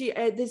 Like she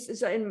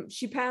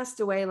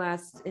passed away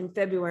in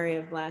February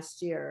of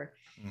last year.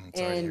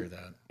 Sorry to hear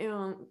that.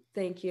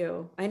 Thank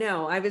you. I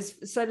know. I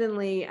was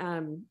suddenly I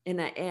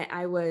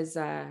was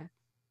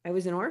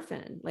an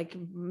orphan. Like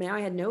now I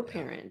had no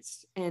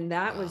parents. And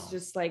that was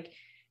just like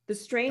the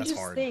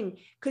strangest thing,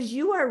 because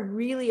you are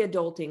really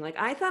adulting. Like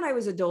I thought I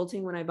was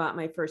adulting when I bought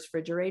my first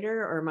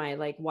refrigerator or my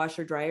like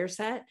washer dryer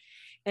set.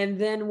 And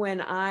then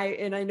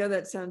and I know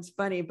that sounds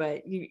funny,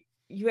 but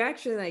you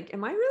actually like,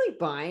 am I really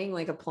buying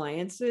like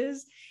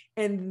appliances?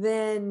 And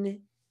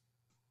then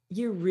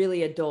you're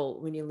really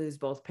adult when you lose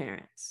both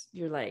parents.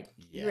 You're like,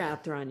 you're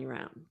out there on your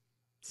own.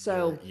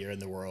 So you're in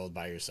the world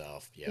by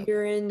yourself. Yeah.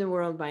 You're in the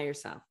world by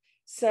yourself.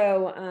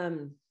 So,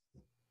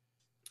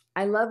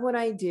 I love what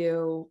I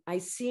do. I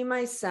see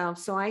myself.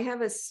 So I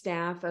have a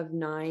staff of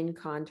 9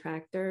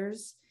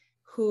 contractors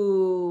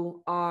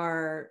who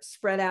are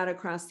spread out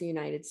across the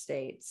United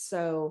States.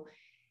 So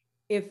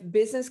if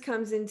business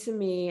comes into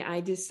me,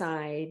 I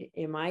decide,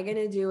 am I going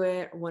to do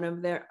it? One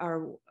of the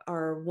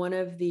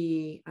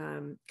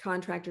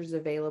contractors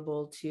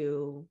available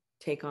to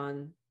take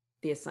on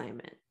the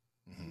assignment?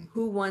 Mm-hmm.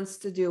 Who wants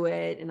to do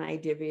it? And I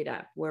divvy it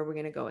up where we're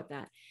going to go with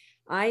that.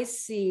 I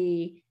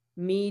see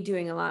me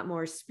doing a lot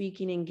more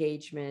speaking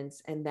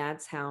engagements, and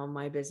that's how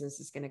my business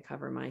is going to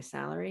cover my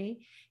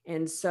salary.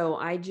 And so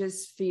I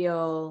just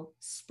feel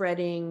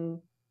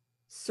spreading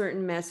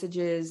certain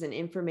messages and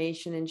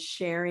information and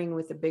sharing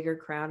with a bigger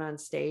crowd on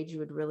stage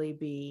would really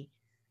be,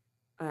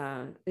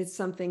 it's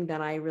something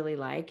that I really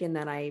like and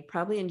that I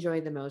probably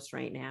enjoy the most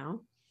right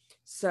now.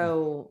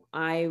 So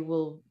I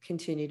will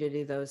continue to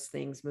do those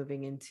things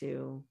moving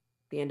into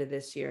the end of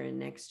this year and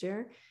next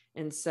year.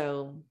 And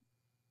so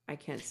I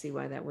can't see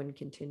why that wouldn't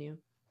continue.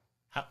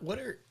 What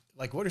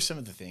are some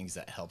of the things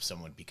that help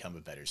someone become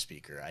a better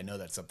speaker? I know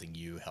that's something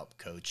you help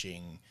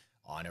coaching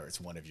on, or it's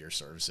one of your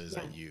services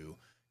that you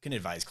can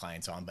advise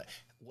clients on, but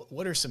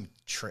what are some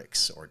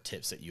tricks or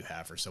tips that you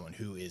have for someone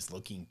who is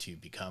looking to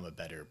become a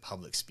better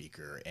public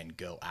speaker and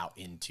go out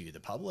into the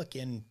public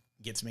and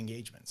get some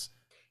engagements?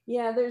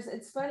 Yeah,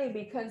 it's funny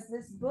because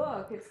this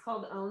book, it's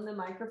called Own the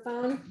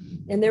Microphone,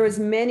 and there was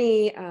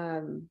many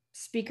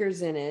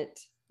speakers in it,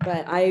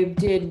 but I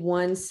did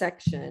one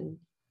section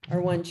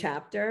or one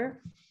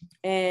chapter,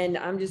 and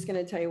I'm just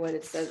going to tell you what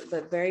it says.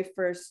 The very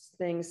first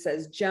thing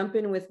says, jump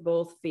in with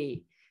both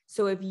feet.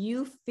 So if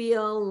you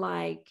feel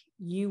like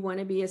you want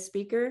to be a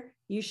speaker,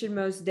 you should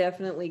most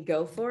definitely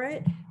go for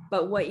it.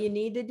 But what you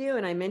need to do,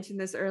 and I mentioned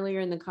this earlier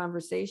in the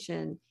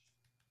conversation,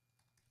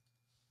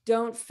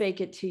 don't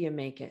fake it till you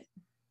make it.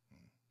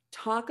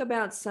 Talk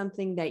about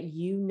something that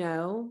you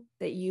know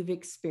that you've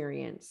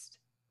experienced.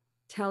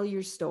 Tell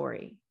your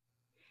story.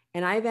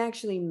 And I've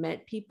actually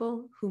met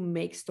people who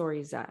make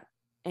stories up.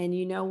 And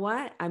you know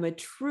what? I'm a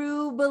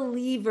true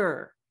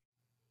believer.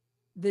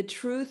 The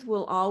truth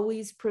will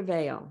always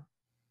prevail.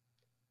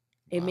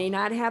 It may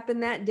not happen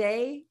that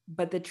day,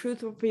 but the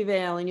truth will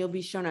prevail and you'll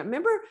be shown up.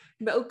 Remember,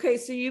 okay,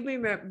 so you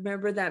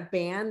remember that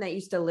band that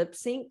used to lip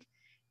sync?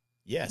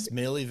 Yes,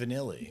 Milli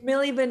Vanilli.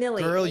 Milli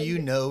Vanilli. Girl, you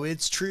know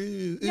it's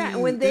true. Yeah,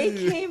 when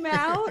they came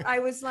out, I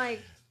was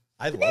like,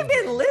 they've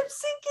been lip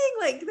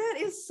syncing? Like, that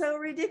is so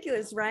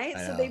ridiculous, right?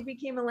 So they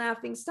became a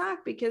laughing stock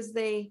because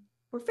they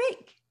were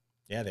fake.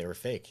 Yeah, they were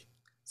fake.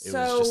 It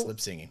was just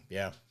lip singing.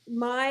 Yeah.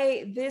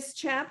 This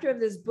chapter of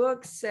this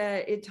book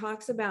said, it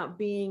talks about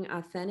being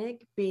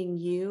authentic, being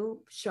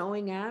you,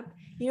 showing up,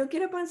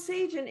 get up on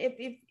stage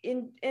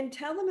and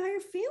tell them how you're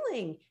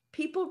feeling.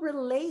 People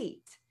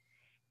relate.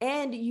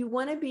 And you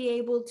want to be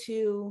able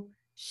to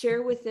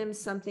share with them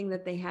something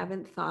that they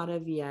haven't thought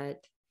of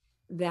yet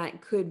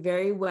that could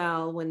very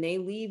well, when they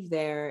leave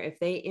there, if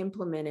they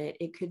implement it,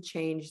 it could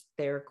change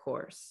their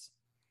course.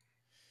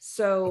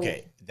 So,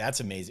 okay, that's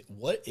amazing.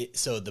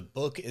 So the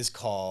book is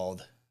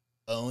called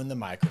Own the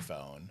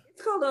Microphone.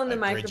 It's called Own the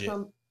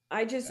Microphone.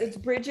 It's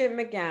Bridget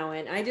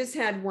McGowan. I just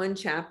had one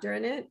chapter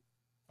in it.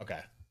 Okay.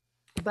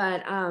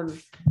 But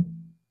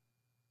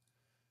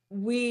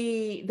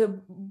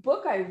the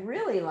book I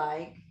really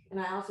like, and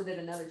I also did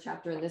another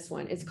chapter in this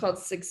one, it's called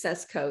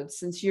Success Codes,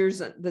 since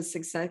yours the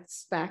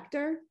Success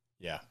Factor.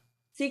 Yeah.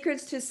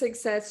 Secrets to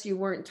Success You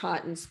Weren't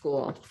Taught in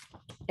School.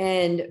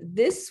 And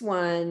this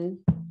one,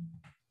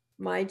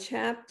 my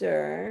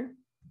chapter,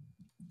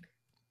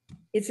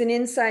 it's an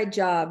inside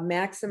job,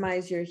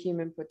 maximize your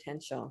human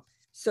potential.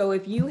 So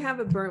if you have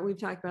we've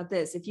talked about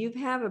this, if you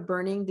have a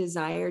burning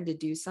desire to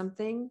do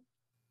something,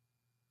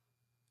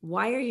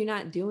 why are you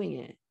not doing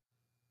it?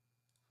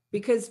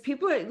 Because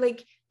people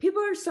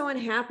are so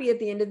unhappy at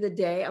the end of the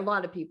day. A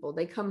lot of people,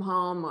 they come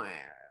home, my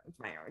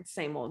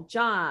same old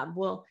job.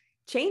 Well,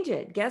 change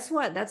it. Guess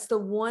what? That's the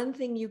one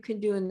thing you can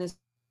do in this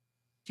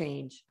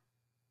change.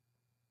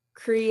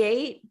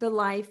 Create the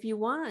life you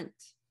want.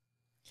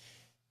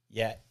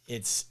 Yeah,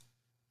 it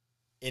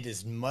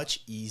is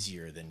much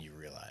easier than you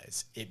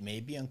realize. It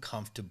may be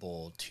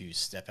uncomfortable to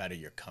step out of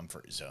your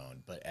comfort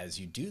zone, but as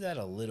you do that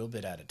a little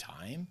bit at a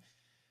time,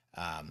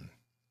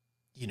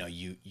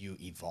 you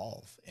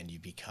evolve and you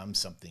become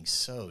something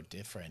so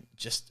different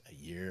just a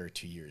year or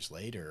 2 years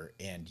later,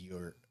 and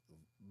you're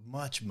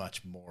much,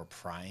 much more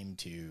primed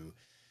to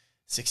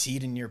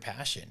succeed in your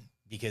passion,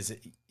 because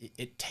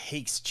it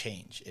takes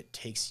change. It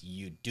takes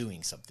you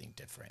doing something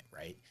different,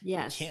 right?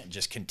 Yes. You can't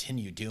just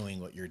continue doing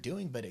what you're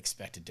doing, but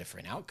expect a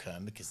different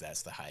outcome, because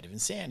that's the height of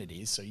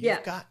insanity. So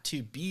you've got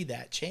to be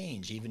that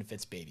change, even if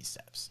it's baby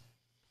steps.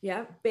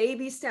 Yeah.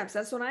 Baby steps.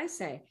 That's what I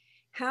say.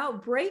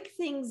 Break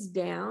things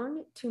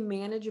down to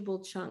manageable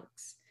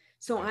chunks.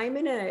 So I'm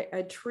in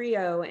a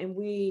trio, and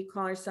we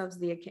call ourselves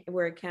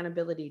we're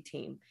accountability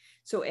team.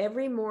 So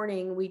every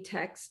morning we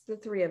text, the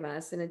three of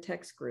us in a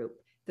text group,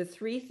 the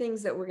 3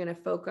 things that we're going to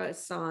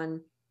focus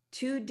on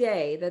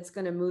today that's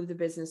going to move the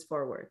business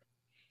forward.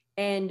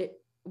 And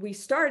we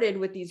started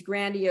with these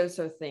grandiose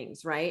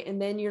things, right?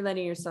 And then you're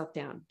letting yourself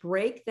down.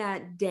 Break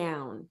that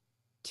down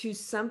to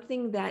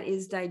something that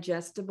is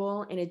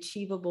digestible and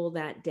achievable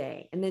that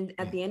day. And then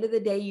at the end of the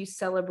day, you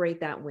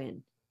celebrate that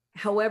win,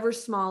 however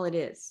small it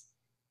is.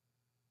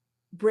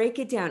 Break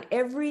it down.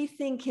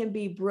 Everything can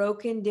be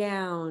broken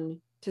down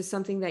to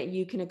something that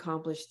you can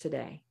accomplish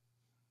today.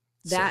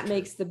 That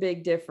makes the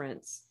big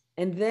difference.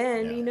 And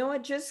then, you know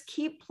what, just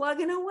keep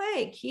plugging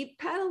away, keep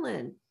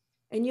pedaling,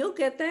 and you'll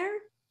get there.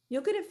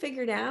 You'll get it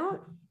figured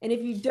out. And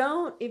if you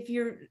don't, if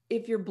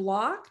you're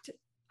blocked,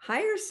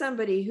 hire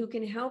somebody who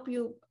can help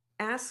you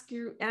ask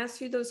you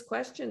those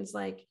questions,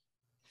 like,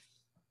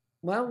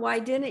 well, why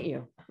didn't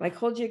you? Like,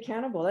 hold you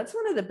accountable. That's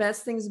one of the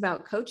best things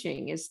about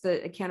coaching, is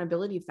the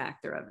accountability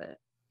factor of it.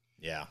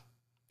 Yeah.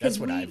 That's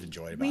what I've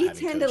enjoyed about having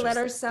coaches. We tend to let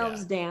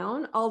ourselves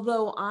down,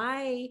 although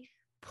I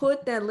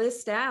put that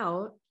list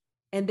out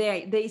and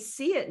they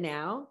see it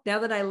now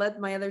that I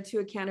let my other 2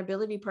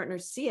 accountability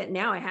partners see it.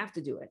 Now I have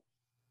to do it.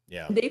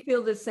 Yeah. They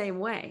feel the same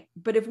way.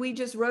 But if we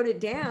just wrote it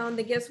down,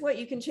 then guess what?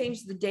 You can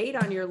change the date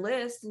on your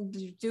list and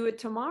do it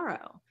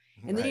tomorrow.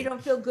 And then you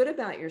don't feel good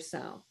about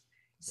yourself.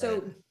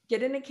 So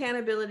get an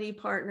accountability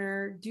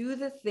partner, do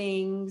the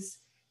things,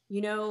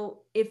 you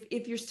know,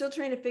 if you're still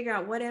trying to figure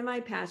out what am I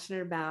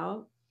passionate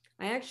about,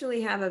 I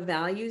actually have a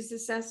values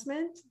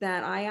assessment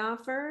that I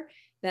offer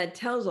that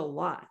tells a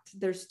lot.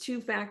 There's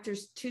two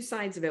factors, two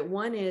sides of it.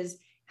 One is,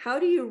 how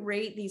do you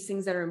rate these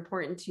things that are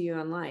important to you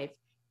in life?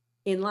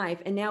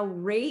 And now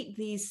rate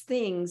these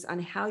things on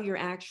how you're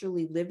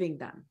actually living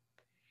them.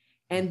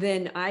 And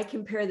then I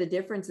compare the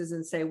differences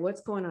and say,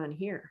 what's going on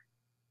here?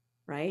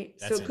 Right.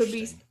 That's so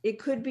it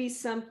could be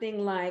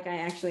something like, I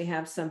actually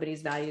have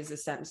somebody's values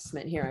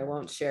assessment here. I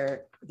won't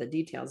share the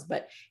details,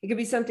 but it could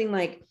be something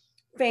like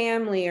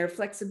family or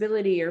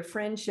flexibility or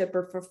friendship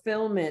or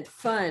fulfillment,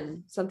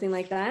 fun, something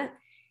like that.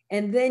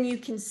 And then you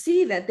can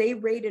see that they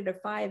rated a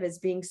 5 as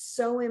being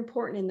so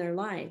important in their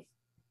life,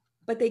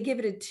 but they give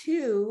it a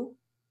 2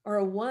 or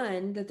a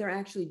 1 that they're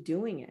actually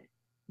doing it.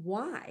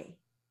 Why?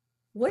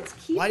 What's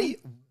keeping?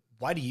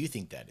 Why do you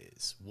think that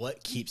is?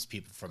 What keeps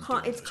people from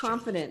doing It's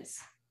confidence.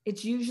 Changes?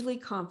 It's usually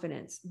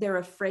confidence. They're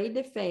afraid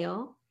to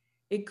fail.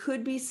 It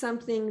could be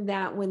something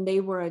that when they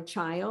were a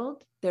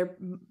child,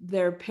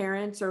 their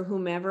parents or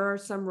whomever, or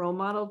some role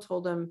model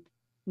told them,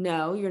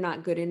 no, you're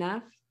not good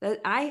enough.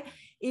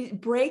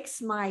 It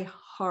breaks my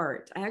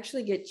heart. I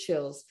actually get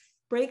chills.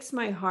 Breaks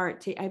my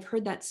heart. I've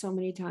heard that so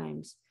many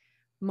times.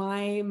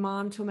 My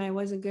mom told me I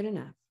wasn't good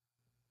enough.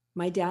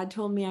 My dad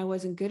told me I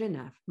wasn't good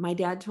enough. My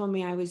dad told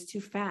me I was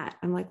too fat.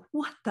 I'm like,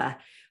 what?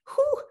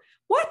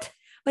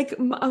 Like,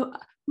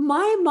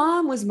 my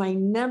mom was my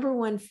number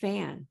one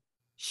fan.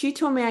 She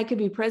told me I could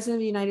be president of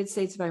the United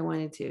States if I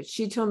wanted to.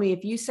 She told me,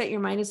 if you set your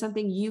mind to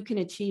something, you can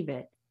achieve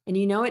it. And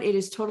you know what? It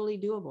is totally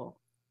doable.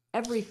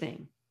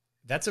 Everything.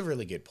 That's a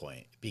really good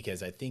point,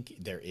 because I think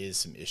there is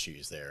some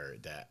issues there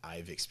that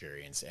I've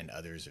experienced and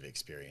others have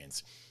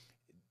experienced.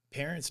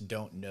 Parents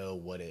don't know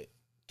what it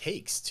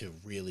takes to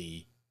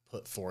really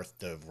put forth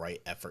the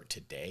right effort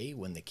today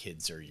when the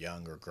kids are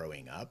young or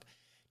growing up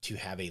to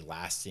have a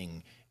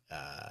lasting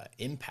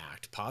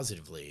impact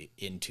positively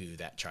into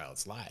that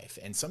child's life.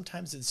 And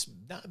sometimes it's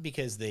not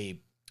because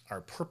they are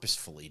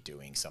purposefully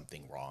doing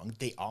something wrong.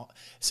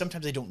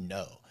 Sometimes they don't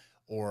know,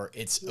 or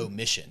it's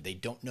omission. They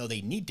don't know they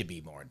need to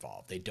be more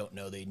involved. They don't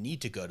know they need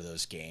to go to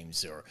those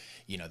games or,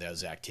 you know,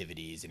 those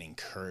activities and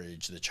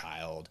encourage the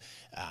child,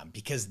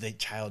 because the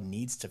child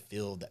needs to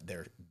feel that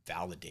they're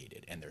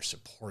validated and they're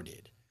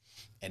supported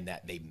and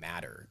that they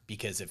matter.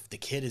 Because if the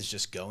kid is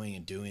just going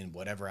and doing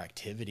whatever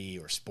activity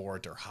or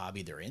sport or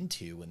hobby they're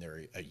into when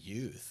they're a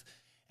youth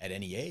at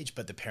any age,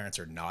 but the parents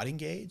are not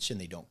engaged and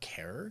they don't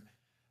care,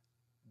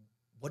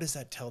 what does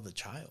that tell the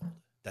child?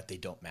 That they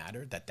don't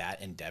matter,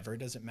 that endeavor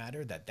doesn't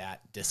matter,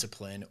 that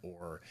discipline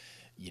or,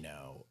 you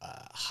know,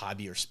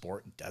 hobby or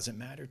sport doesn't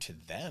matter to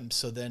them.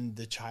 So then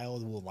the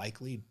child will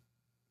likely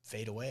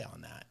fade away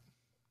on that.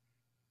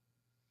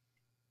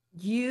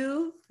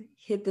 You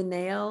hit the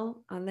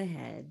nail on the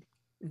head.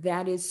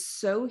 That is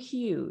so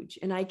huge.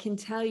 And I can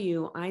tell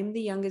you, I'm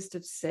the youngest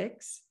of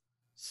 6.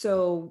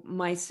 So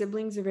my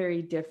siblings are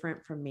very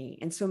different from me.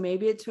 And so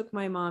maybe it took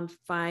my mom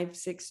 5,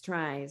 6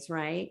 tries,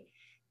 right?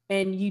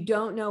 And you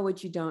don't know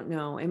what you don't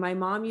know. And my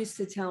mom used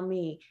to tell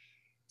me,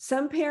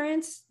 some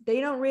parents,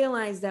 they don't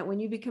realize that when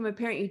you become a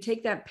parent, you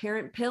take that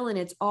parent pill and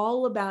it's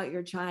all about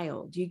your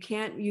child. You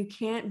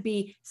can't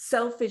be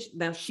selfish.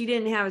 Now, she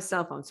didn't have a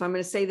cell phone. So I'm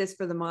going to say this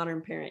for the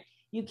modern parent.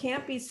 You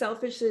can't be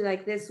selfishly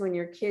like this when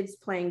your kid's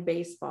playing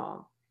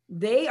baseball.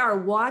 They are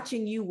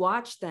watching you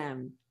watch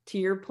them, to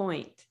your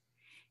point.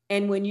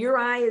 And when your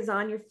eye is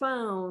on your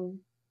phone,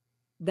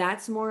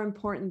 that's more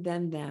important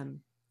than them.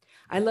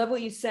 I love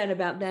what you said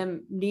about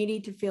them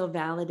needing to feel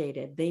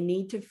validated. They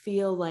need to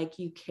feel like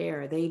you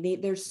care.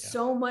 There's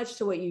so much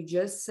to what you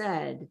just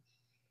said.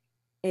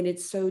 And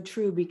it's so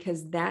true,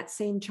 because that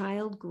same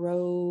child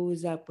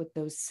grows up with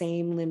those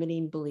same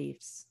limiting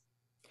beliefs.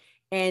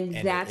 And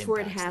that's where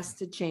it has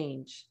to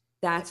change.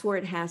 That's where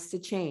it has to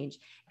change.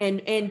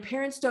 And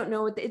parents don't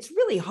know it's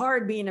really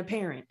hard being a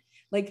parent.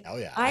 Like, oh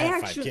yeah, I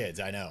have 5 kids.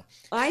 I know.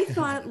 I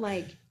thought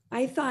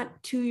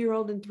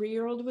 2-year-old and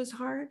 3-year-old was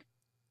hard.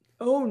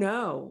 Oh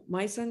no,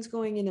 my son's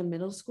going into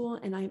middle school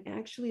and I'm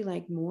actually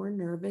like more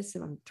nervous,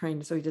 and I'm trying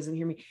to, so he doesn't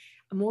hear me.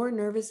 I'm more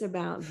nervous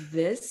about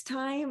this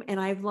time. And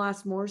I've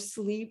lost more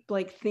sleep,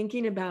 like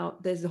thinking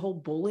about this whole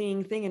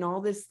bullying thing and all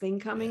this thing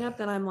coming up,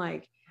 that I'm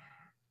like,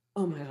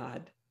 oh my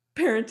God,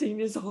 parenting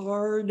is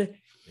hard.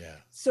 Yeah.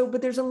 So,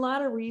 but there's a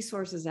lot of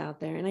resources out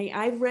there. And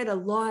I've read a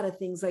lot of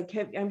things, like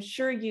I'm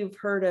sure you've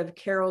heard of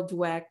Carol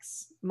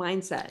Dweck's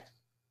mindset.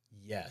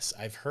 Yes,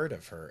 I've heard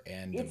of her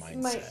and the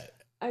mindset.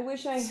 I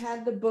wish I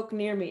had the book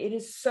near me. It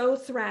is so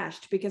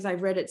thrashed because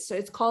I've read it. So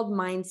it's called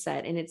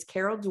Mindset, and it's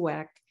Carol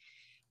Dweck.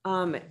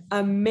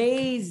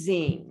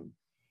 Amazing.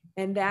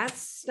 And that's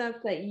stuff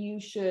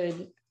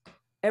that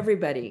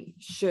everybody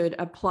should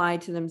apply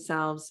to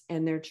themselves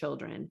and their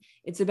children.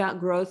 It's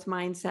about growth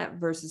mindset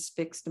versus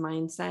fixed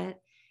mindset.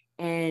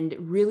 And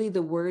really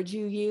the words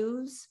you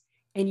use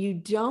And you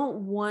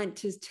don't want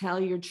to tell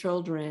your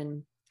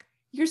children,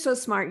 you're so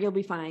smart, you'll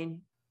be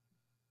fine.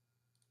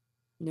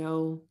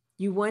 No,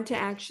 you want to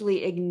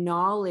actually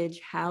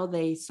acknowledge how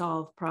they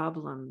solve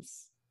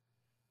problems,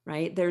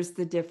 right? There's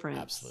the difference.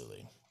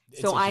 Absolutely.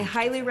 So I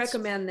highly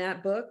recommend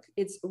that book.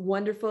 It's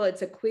wonderful.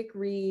 It's a quick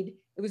read.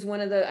 It was one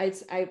of the,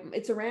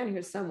 it's around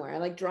here somewhere. I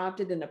like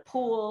dropped it in a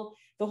pool.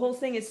 The whole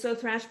thing is so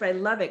thrashed, but I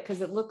love it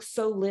because it looks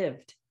so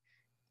lived.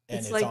 And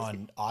it's like,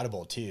 on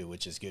Audible too,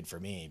 which is good for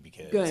me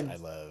because I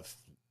love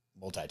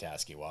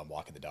multitasking while I'm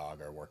walking the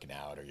dog or working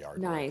out or yard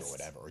work or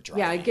whatever, or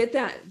driving. Yeah, I get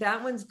that.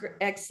 That one's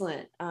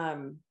excellent.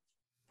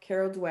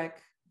 Carol Dweck,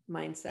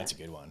 Mindset. That's a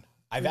good one.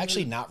 I've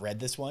actually not read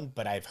this one,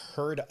 but I've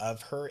heard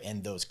of her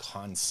and those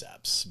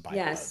concepts by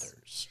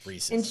others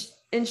recently.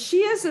 And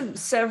she has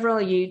several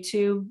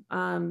YouTube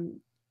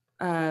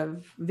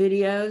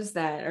videos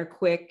that are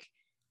quick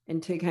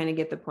and to kind of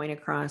get the point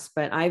across.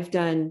 But I've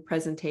done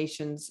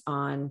presentations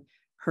on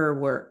her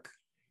work,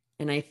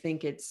 and I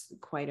think it's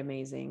quite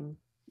amazing,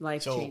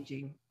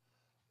 life-changing.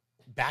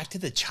 So, back to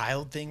the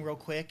child thing real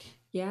quick.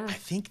 Yeah. I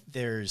think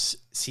there's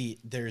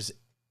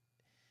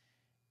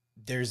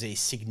a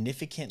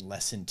significant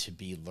lesson to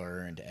be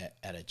learned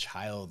at a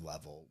child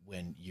level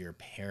when your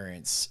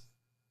parents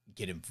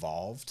get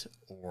involved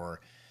or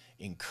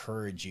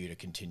encourage you to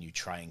continue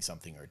trying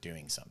something or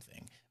doing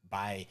something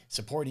by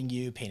supporting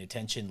you, paying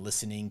attention,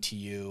 listening to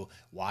you,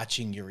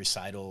 watching your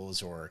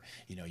recitals or,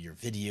 your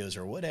videos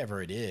or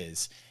whatever it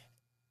is,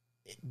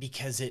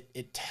 because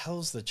it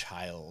tells the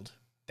child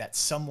that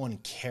someone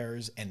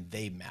cares and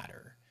they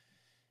matter.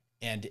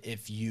 And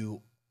if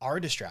you are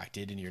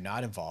distracted and you're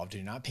not involved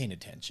and you're not paying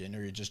attention,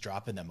 or you're just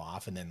dropping them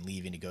off and then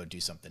leaving to go do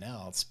something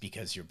else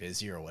because you're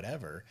busy or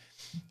whatever,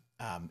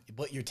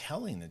 what you're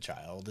telling the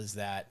child is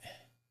that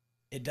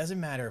it doesn't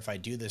matter if I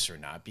do this or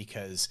not,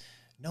 because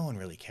no one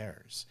really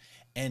cares.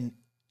 And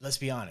let's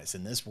be honest,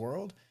 in this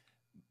world,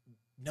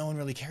 no one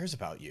really cares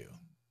about you.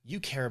 You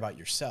care about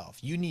yourself.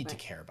 You need to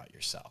care about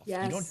yourself.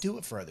 Yes. You don't do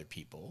it for other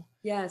people.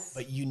 Yes.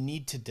 But you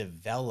need to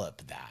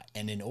develop that.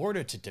 And in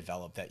order to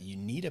develop that, you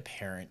need a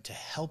parent to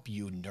help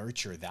you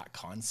nurture that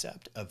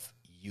concept of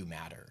you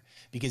matter,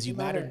 because you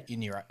matter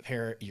in your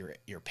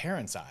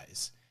parents'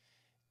 eyes.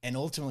 And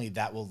ultimately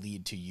that will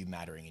lead to you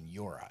mattering in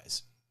your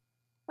eyes.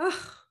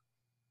 Oh,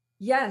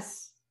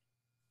 yes.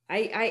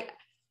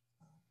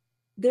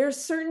 There's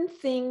certain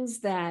things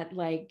that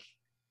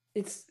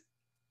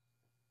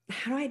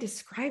how do I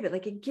describe it?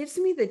 It gives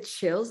me the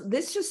chills.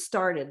 This just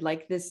started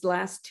this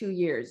last 2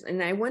 years.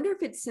 And I wonder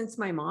if it's since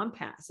my mom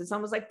passed. It's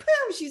almost like,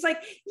 boom, she's like,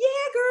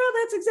 yeah, girl,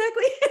 that's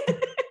exactly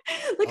it.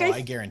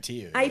 I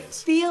guarantee you. I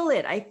feel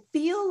it. I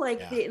feel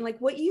like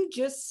what you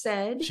just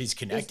said. She's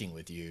connecting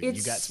with you.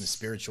 You got some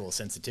spiritual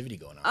sensitivity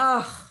going on.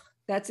 Oh,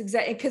 that's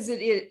exactly, because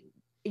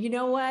you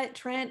know what,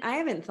 Trent, I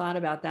haven't thought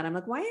about that. I'm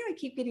like, why do I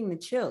keep getting the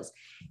chills?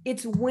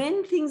 It's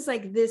when things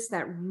like this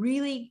that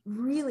really,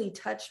 really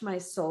touch my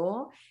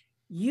soul.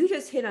 You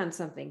just hit on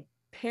something.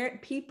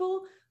 Parents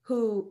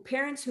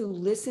who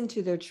listen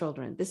to their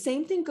children. The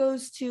same thing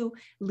goes to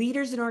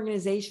leaders in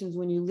organizations.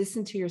 When you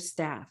listen to your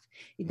staff,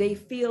 they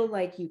feel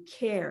like you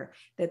care,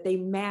 that they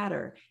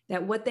matter,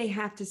 that what they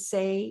have to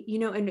say,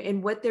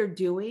 and what they're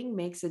doing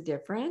makes a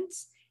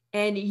difference.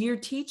 And you're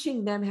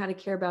teaching them how to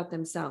care about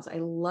themselves. I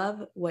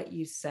love what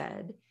you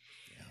said.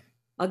 Yeah.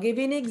 I'll give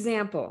you an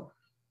example.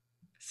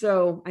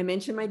 So I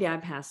mentioned my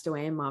dad passed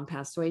away and mom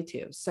passed away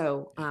too.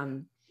 So,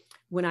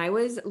 when I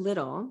was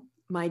little,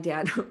 my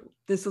dad,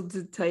 this will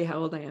tell you how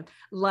old I am,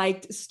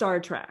 liked Star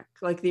Trek,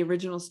 like the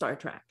original Star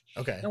Trek.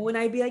 Okay. And when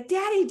I'd be like,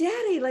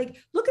 Daddy,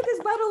 look at this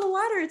bottle of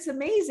water. It's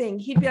amazing.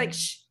 He'd be like,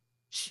 shh,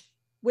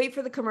 wait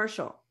for the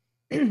commercial.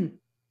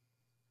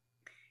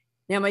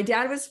 Now, my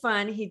dad was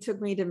fun. He took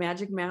me to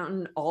Magic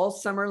Mountain all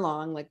summer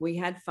long. We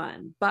had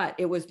fun, but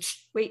it was,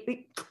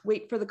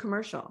 wait for the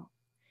commercial.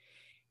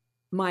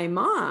 My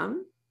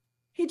mom,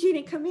 hey,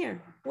 Jeannie, come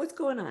here. What's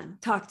going on?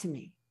 Talk to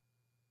me.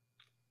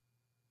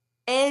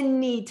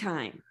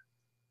 Anytime,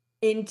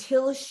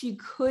 until she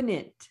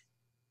couldn't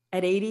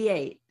at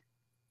 88,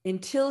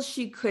 until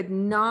she could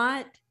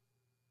not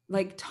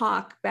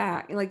talk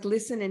back,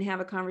 listen and have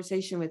a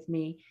conversation with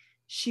me,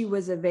 she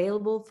was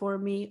available for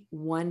me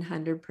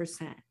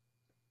 100%.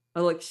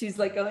 Oh, look, she's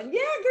going, yeah, girl,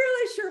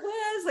 I sure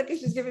was.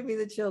 She's giving me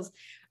the chills.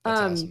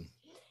 That's awesome.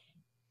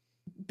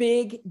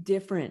 Big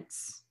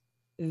difference.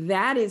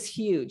 That is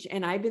huge.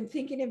 And I've been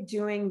thinking of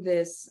doing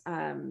this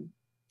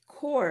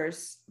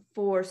course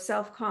for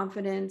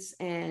self-confidence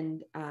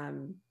and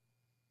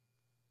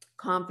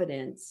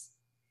confidence,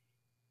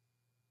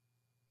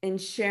 and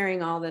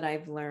sharing all that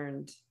I've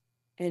learned.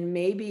 And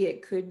maybe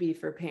it could be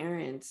for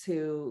parents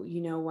who,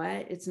 you know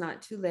what, it's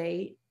not too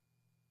late.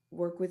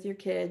 Work with your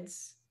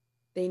kids.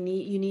 You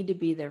need to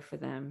be there for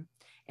them.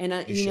 And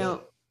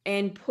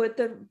and put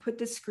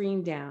the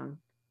screen down.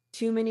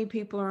 Too many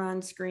people are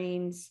on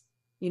screens,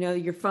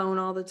 your phone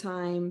all the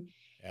time.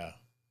 Yeah.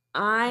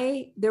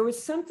 There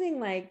was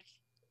something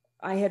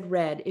I had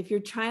read, if your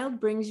child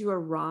brings you a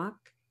rock,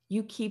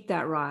 you keep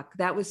that rock.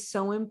 That was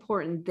so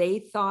important. They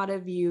thought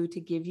of you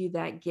to give you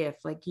that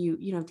gift. Like you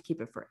don't have to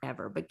keep it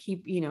forever, but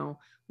keep,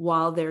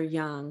 while they're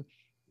young,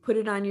 put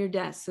it on your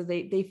desk. So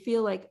they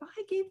feel like, oh,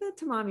 I gave that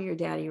to mommy or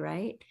daddy,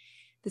 right?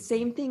 The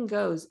same thing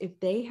goes. If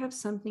they have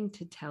something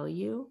to tell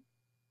you,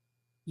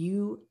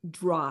 you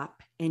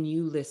drop and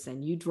you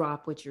listen. You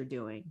drop what you're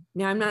doing.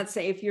 Now, I'm not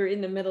saying if you're in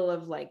the middle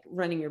of like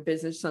running your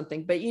business,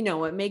 something, but you know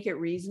what, make it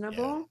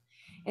reasonable. Yeah.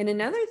 And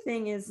another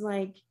thing is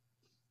like,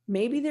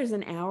 maybe there's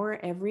an hour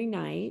every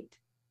night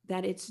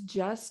that it's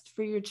just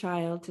for your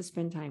child to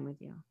spend time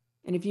with you.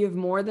 And if you have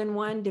more than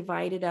one,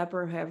 divide it up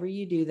or however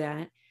you do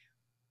that.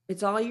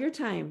 It's all your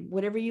time,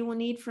 whatever you will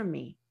need from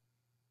me.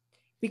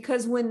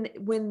 Because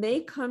when they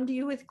come to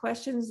you with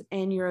questions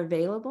and you're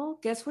available,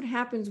 guess what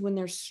happens when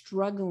they're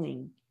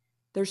struggling?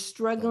 They're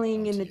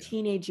struggling in the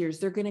teenage years.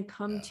 They're going to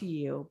come to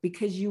you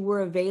because you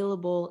were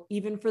available.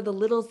 Even for the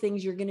little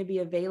things, you're going to be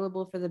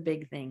available for the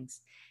big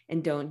things.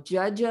 And don't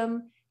judge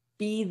them.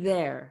 Be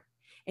there.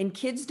 And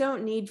kids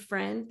don't need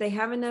friends. They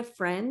have enough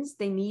friends.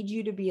 They need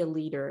you to be a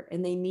leader,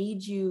 and they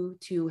need you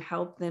to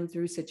help them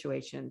through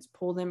situations.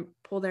 Pull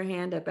their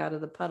hand up out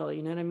of the puddle.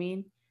 You know what I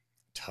mean?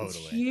 Totally.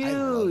 It's huge. I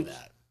love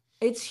that.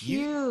 It's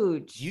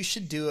huge. You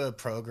should do a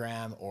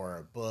program or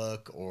a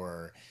book,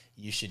 or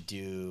you should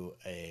do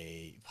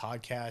a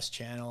podcast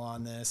channel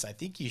on this. I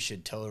think you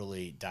should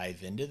totally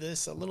dive into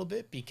this a little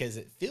bit, because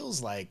it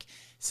feels like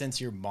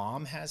since your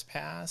mom has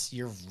passed,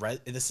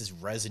 this is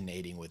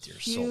resonating with your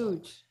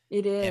soul.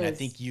 It is. And I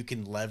think you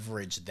can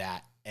leverage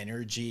that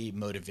energy,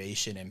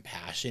 motivation, and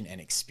passion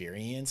and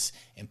experience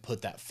and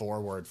put that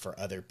forward for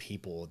other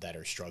people that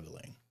are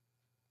struggling.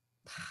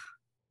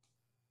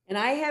 And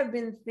I have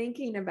been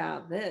thinking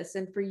about this,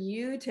 and for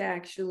you to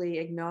actually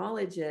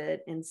acknowledge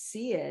it and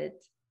see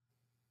it,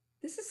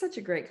 this is such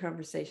a great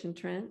conversation,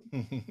 Trent.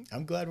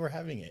 I'm glad we're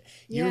having it.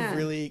 Yeah.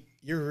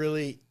 You're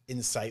really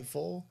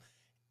insightful,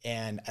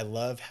 and I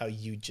love how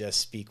you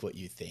just speak what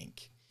you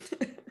think.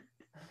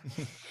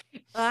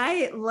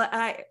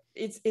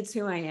 It's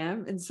who I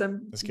am, and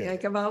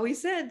like I've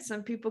always said,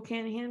 some people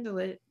can't handle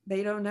it.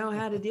 They don't know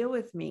how to deal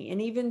with me,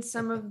 and even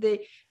some of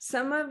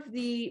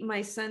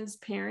my son's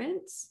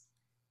parents.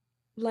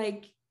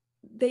 Like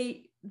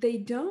they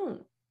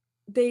don't,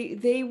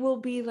 they will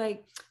be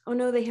like, oh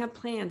no, they have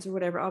plans or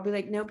whatever. I'll be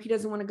like, nope, he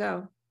doesn't want to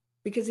go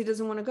because he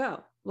doesn't want to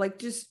go.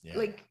 Like,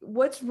 like,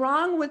 what's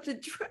wrong with the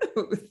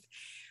truth?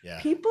 Yeah.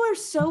 People are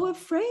so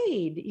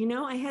afraid.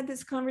 I had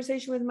this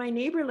conversation with my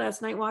neighbor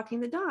last night walking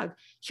the dog.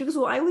 She goes,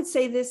 well, I would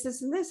say this,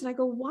 this, and this. And I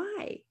go,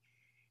 why?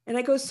 And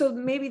I go, so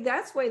maybe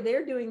that's why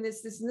they're doing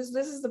this, this, and this.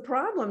 This is the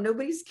problem.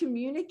 Nobody's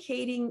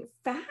communicating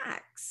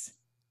facts.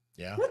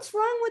 Yeah. What's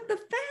wrong with the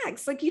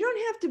facts? Like, you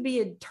don't have to be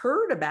a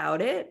turd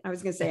about it. I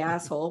was going to say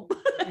asshole.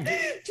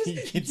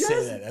 You can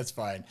say that. That's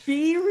fine.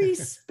 Be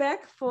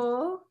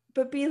respectful,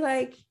 but be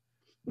like,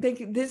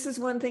 this is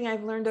one thing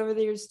I've learned over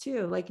the years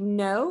too. Like,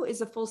 no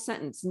is a full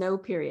sentence. No,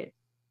 period.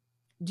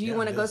 Do you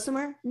want to go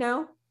somewhere?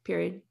 No,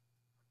 period.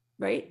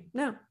 Right?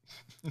 No.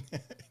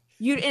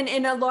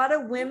 And a lot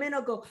of women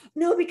will go,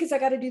 no, because I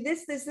got to do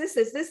this.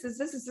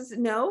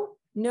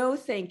 No,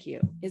 thank you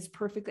is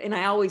perfect. And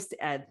I always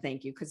add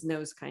thank you, because no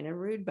is kind of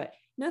rude, but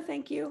no,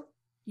 thank you.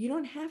 You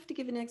don't have to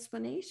give an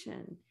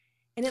explanation,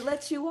 and it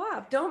lets you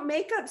off. Don't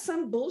make up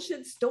some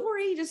bullshit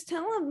story. Just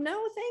tell them, no,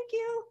 thank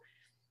you.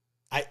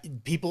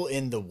 People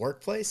in the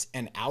workplace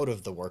and out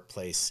of the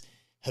workplace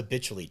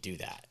habitually do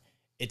that.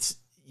 It's,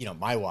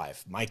 my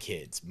wife, my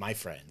kids, my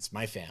friends,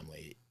 my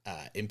family,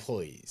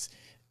 employees,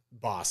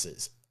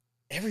 bosses,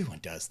 everyone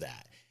does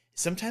that.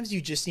 Sometimes you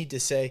just need to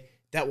say,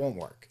 that won't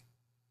work.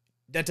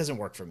 That doesn't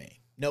work for me.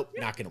 Nope,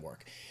 not going to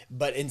work.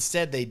 But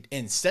instead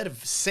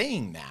of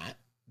saying that,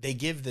 they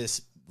give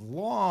this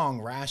long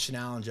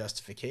rationale and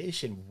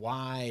justification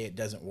why it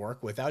doesn't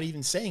work without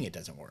even saying it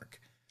doesn't work.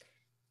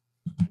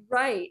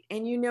 Right.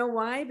 And you know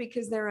why?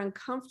 Because they're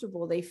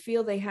uncomfortable. They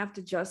feel they have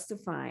to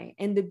justify.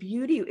 And the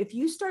beauty, if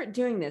you start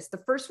doing this,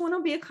 the first one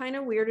will be a kind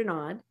of weird and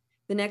odd.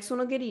 The next one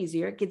will get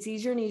easier. It gets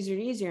easier and easier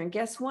and easier. And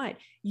guess what?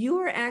 You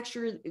are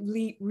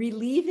actually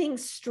relieving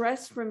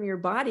stress from your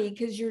body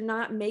because you're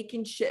not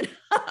making shit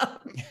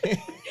up.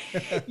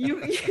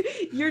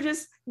 You're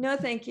just, no,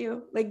 thank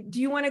you. Like, do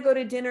you want to go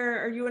to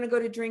dinner or you want to go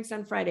to drinks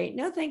on Friday?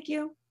 No, thank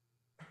you.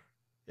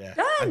 Yeah.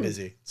 Done. I'm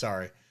busy.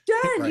 Sorry.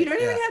 Done. Right, you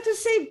don't even have to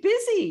say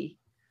busy.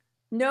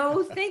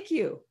 No, thank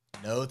you.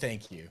 No,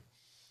 thank you.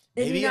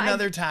 Maybe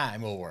another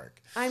time will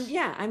work.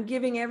 I'm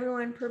giving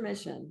everyone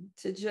permission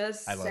to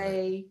just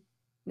say,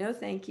 no,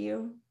 thank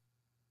you.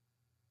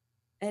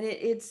 And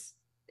it's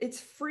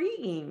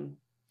freeing.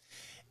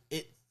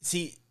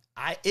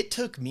 It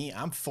took me,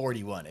 I'm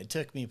 41. It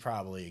took me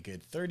probably a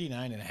good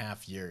 39 and a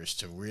half years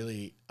to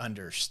really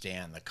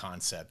understand the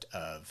concept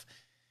of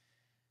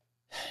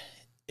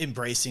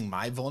embracing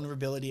my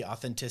vulnerability,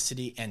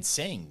 authenticity, and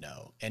saying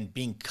no, and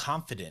being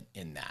confident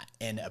in that,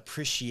 and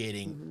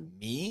appreciating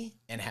me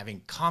and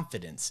having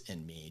confidence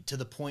in me to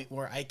the point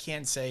where I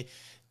can say,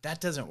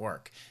 that doesn't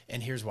work,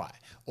 and here's why,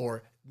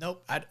 or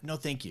nope, no,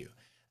 thank you.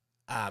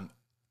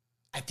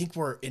 I think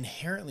we're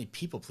inherently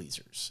people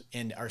pleasers,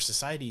 and our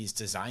society is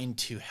designed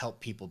to help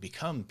people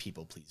become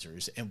people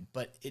pleasers.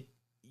 But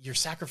you're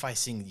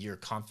sacrificing your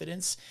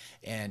confidence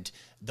and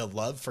the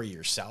love for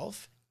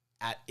yourself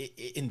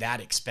in that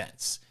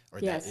expense, or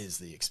Yes. that is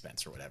the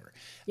expense or whatever.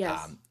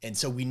 Yes. And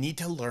so we need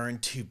to learn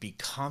to be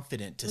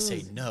confident to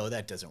say, no,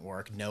 that doesn't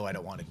work. No, I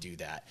don't want to do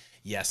that.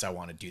 Yes, I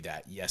want to do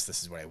that. Yes,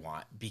 this is what I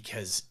want,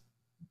 because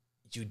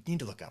you need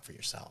to look out for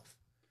yourself.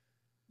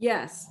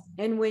 Yes.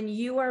 And when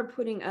you are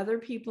putting other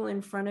people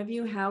in front of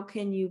you, how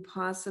can you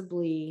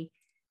possibly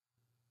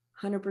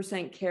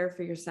 100% care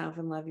for yourself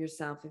and love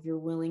yourself if you're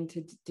willing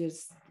to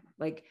just,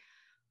 like,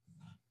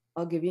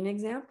 I'll give you an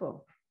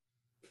example.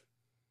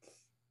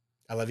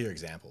 I love your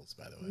examples,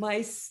 by the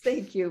way.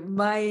 Thank you.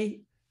 My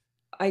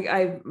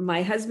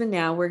husband,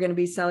 now we're going to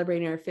be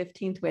celebrating our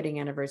 15th wedding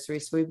anniversary.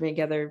 So we've been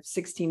together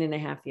 16 and a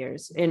half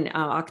years. In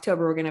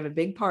October, we're going to have a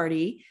big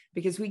party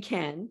because we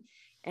can.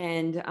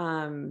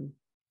 And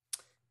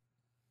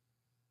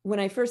when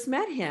I first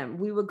met him,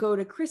 we would go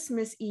to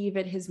Christmas Eve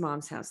at his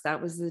mom's house.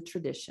 That was the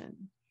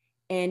tradition.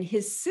 And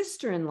his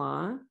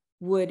sister-in-law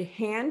would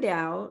hand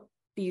out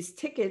these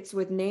tickets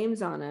with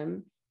names on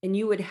them, and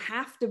you would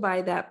have to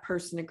buy that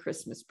person a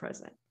Christmas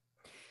present.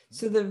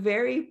 So the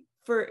very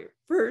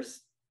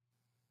first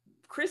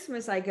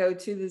Christmas I go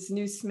to, this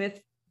new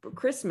Smith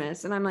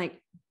Christmas, and I'm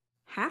like,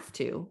 have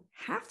to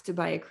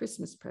buy a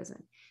Christmas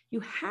present.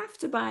 You have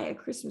to buy a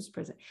Christmas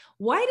present.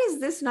 Why does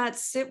this not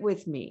sit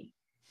with me?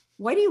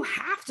 Why do you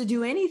have to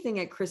do anything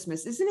at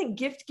Christmas? Isn't it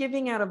gift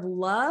giving out of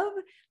love?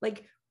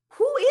 Like,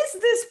 who is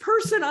this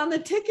person on the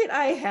ticket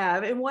I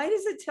have? And why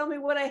does it tell me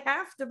what I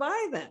have to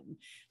buy them?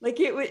 Like,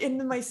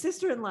 and my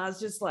sister-in-law is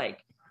just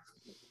like,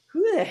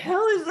 who the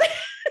hell is that?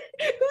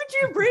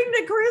 Who'd you bring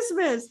to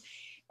Christmas?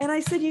 And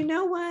I said, you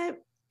know what?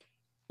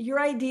 Your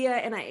idea,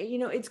 and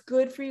it's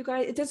good for you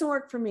guys. It doesn't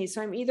work for me.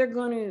 So I'm either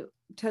going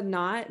to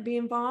not be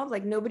involved.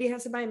 Like, nobody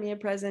has to buy me a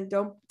present.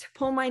 Don't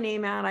pull my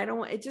name out. I don't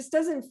want, it just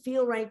doesn't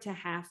feel right to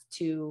have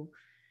to.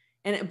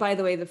 And by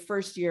the way, the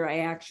first year I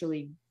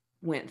actually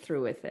went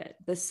through with it.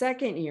 The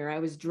second year I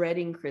was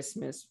dreading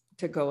Christmas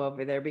to go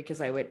over there,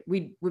 because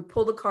we would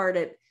pull the card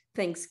at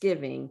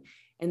Thanksgiving,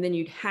 and then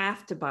you'd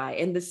have to buy.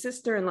 And the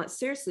sister-in-law,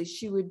 seriously,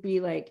 she would be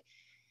like,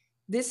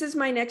 this is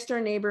my next door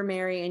neighbor,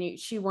 Mary, and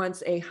she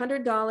wants a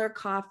 $100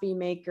 coffee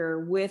maker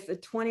with a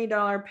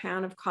 $20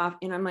 pound of coffee.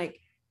 And I'm like,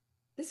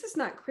 this is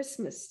not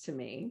Christmas to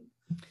me.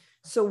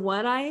 So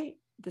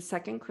the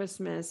second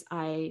Christmas,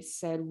 I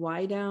said,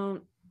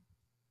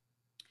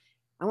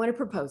 I want to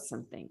propose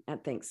something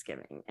at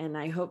Thanksgiving, and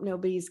I hope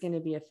nobody's going to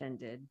be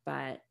offended,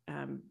 but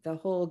the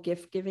whole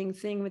gift giving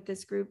thing with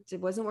this group, it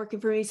wasn't working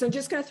for me. So I'm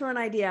just going to throw an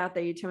idea out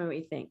there. You tell me what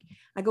you think.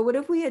 I go, what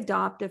if we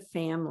adopt a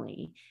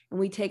family and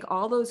we take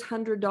all those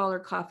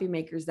 $100 coffee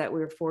makers that we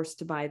were forced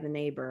to buy the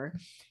neighbor,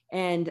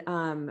 and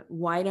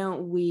why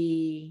don't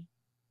we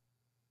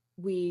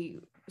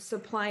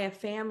supply a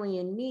family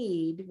in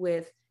need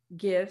with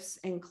gifts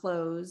and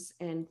clothes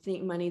and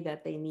money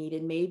that they need,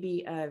 and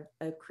maybe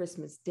a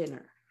Christmas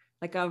dinner.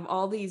 Like, of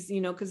all these,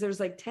 because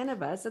there's like 10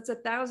 of us, that's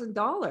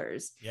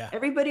 $1,000. Yeah.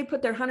 Everybody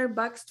put their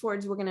 $100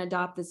 towards, we're going to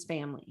adopt this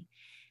family.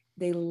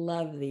 They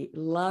love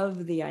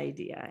the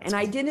idea. And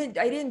I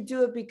didn't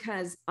do it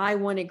because I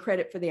wanted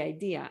credit for the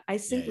idea. I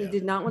simply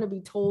did not want to be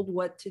told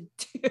what to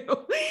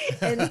do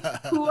and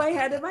who I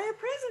had to buy a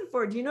present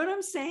for. Do you know what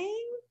I'm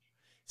saying?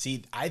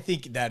 See, I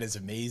think that is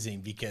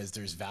amazing, because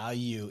there's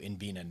value in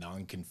being a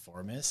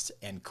nonconformist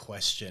and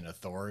question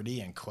authority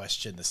and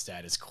question the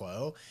status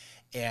quo.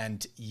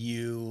 And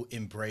you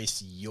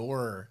embrace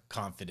your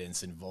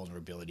confidence and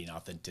vulnerability and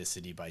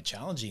authenticity by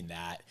challenging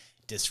that,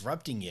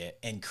 disrupting it,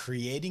 and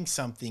creating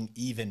something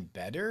even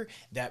better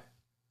that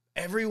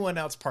everyone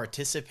else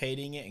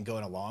participating in it and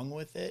going along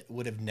with it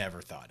would have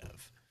never thought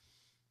of.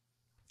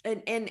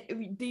 And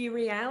the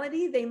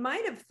reality, they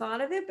might have thought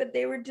of it, but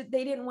they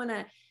didn't want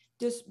to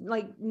just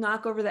like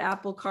knock over the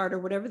apple cart, or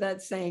whatever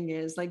that saying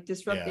is, like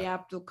disrupt the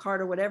apple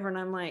cart or whatever. And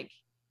I'm like,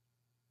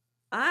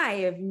 I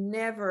have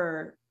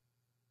never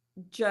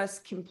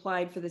just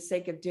complied for the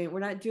sake of doing it. We're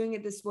not doing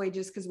it this way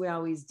just because we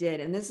always did.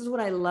 And this is what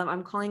I love.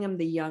 I'm calling them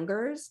the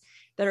youngers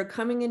that are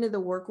coming into the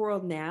work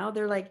world now.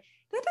 They're like,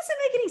 that doesn't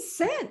make any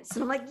sense.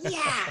 And I'm like,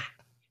 yeah,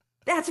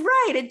 that's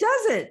right. It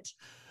doesn't.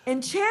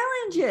 And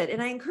challenge it.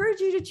 And I encourage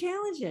you to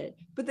challenge it.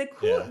 But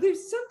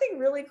there's something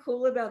really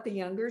cool about the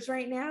youngers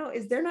right now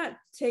is they're not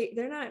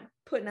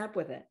putting up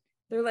with it.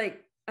 They're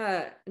like,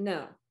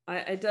 no.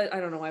 I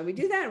don't know why we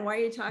do that, and why are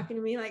you talking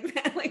to me like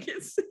that? Like,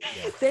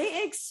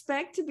 they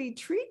expect to be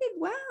treated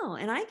well,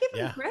 and I give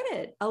them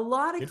credit, a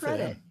lot of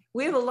credit.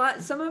 We have a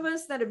lot. Some of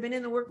us that have been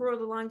in the work world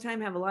a long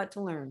time have a lot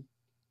to learn.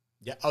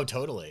 Yeah. Oh,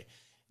 totally.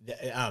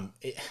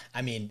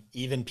 I mean,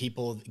 even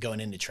people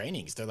going into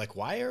trainings, they're like,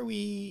 why are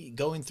we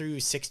going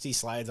through 60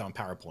 slides on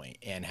PowerPoint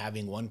and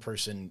having one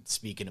person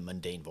speak in a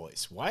mundane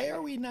voice? Why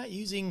are we not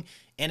using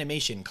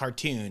animation,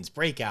 cartoons,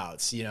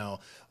 breakouts?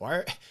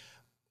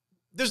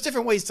 There's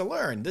different ways to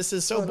learn. This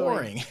is so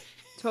boring.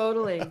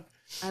 Totally.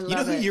 I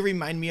love it. Who you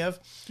remind me of?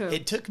 Who?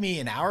 It took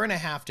me an hour and a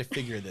half to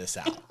figure this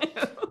out.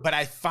 but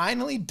I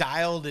finally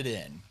dialed it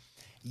in.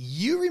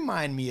 You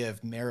remind me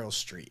of Meryl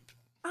Streep.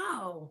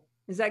 Oh,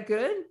 is that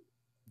good?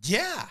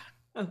 Yeah.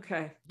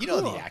 Okay. You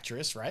know the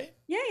actress, right?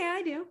 Yeah,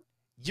 I do.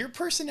 Your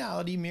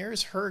personality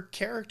mirrors her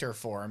character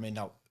form in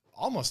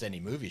almost any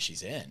movie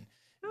she's in.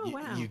 Oh,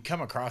 wow. You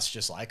come across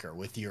just like her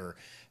with your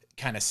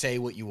kind of say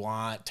what you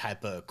want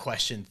type of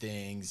question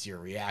things, your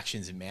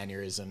reactions and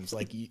mannerisms.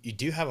 Like you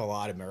do have a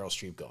lot of Meryl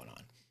Streep going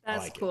on.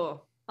 That's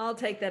cool. I'll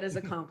take that as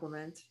a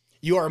compliment.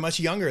 You are much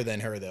younger than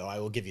her, though. I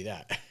will give you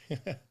that.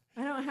 I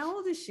don't know. How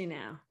old is she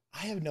now?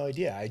 I have no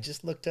idea. I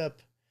just looked up.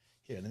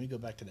 Here, let me go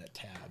back to that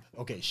tab.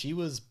 Okay, she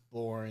was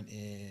born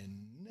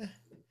in...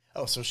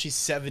 Oh, so she's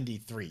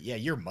 73. Yeah,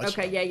 you're much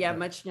younger. Yeah,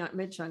 much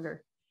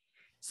younger.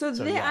 So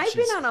yeah, I've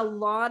been on a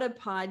lot of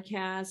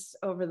podcasts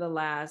over the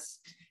last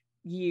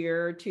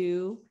year or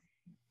two.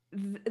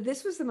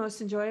 This was the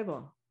most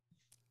enjoyable.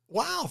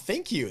 Wow,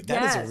 thank you.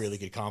 That is a really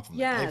good compliment.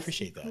 Yes. I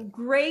appreciate that.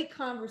 Great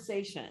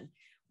conversation.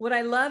 What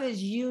I love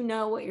is you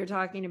know what you're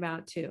talking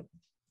about too.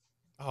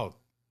 Oh,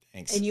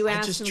 thanks. And you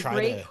asked some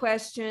great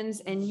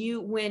questions. And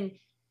you,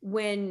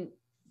 when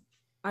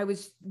I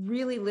was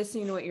really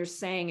listening to what you're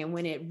saying, and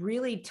when it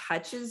really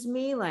touches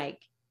me, like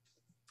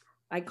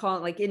I call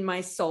it like in my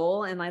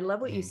soul. And I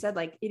love what you said,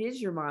 like it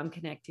is your mom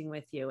connecting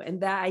with you.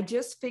 And that I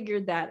just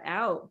figured that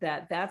out,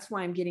 that's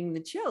why I'm getting the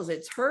chills.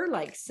 It's her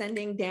like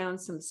sending down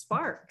some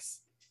sparks.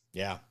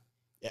 Yeah,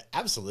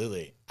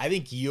 absolutely. I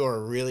think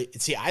you're really,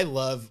 I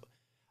love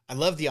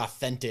the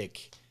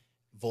authentic,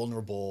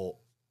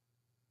 vulnerable,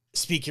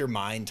 speak your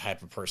mind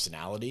type of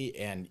personality,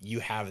 and you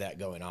have that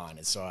going on.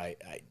 And so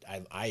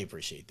I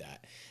appreciate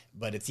that,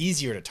 but it's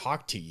easier to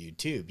talk to you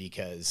too,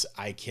 because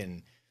I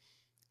can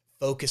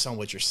focus on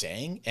what you're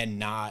saying and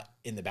not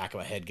in the back of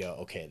my head go,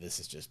 okay, this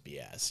is just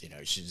BS.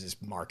 She's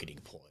just marketing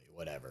ploy,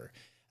 whatever.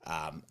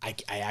 I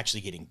actually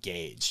get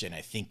engaged and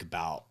I think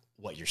about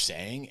what you're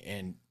saying,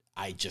 and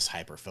I just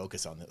hyper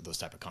focus on those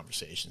type of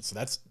conversations. So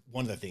that's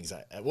one of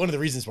the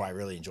reasons why I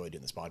really enjoy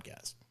doing this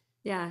podcast.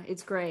 Yeah,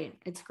 it's great.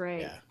 It's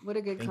great. Yeah. What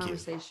a good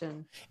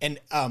conversation. And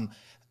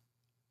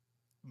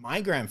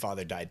my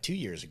grandfather died 2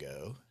 years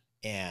ago.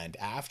 And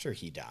after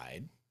he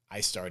died,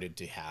 I started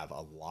to have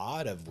a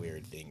lot of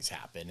weird things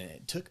happen. And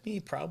it took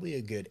me probably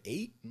a good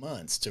 8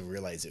 months to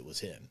realize it was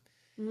him.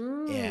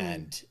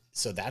 And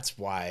so that's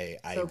why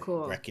I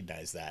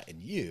recognize that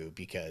in you,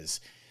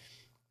 because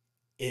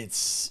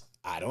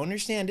I don't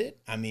understand it.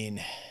 I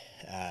mean,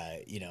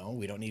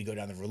 we don't need to go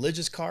down the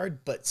religious card,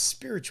 but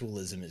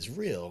spiritualism is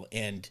real.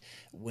 And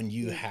when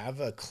you have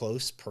a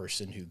close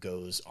person who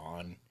goes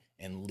on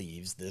and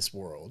leaves this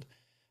world,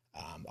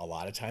 a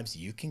lot of times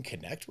you can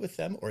connect with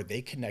them, or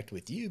they connect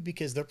with you,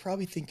 because they're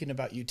probably thinking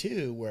about you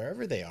too,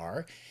 wherever they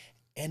are.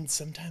 And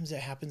sometimes it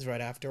happens right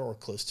after or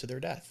close to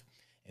their death.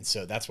 And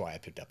so that's why I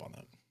picked up on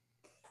that.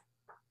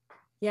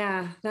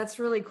 Yeah, that's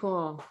really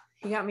cool.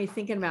 You got me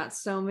thinking about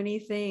so many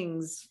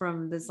things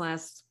from this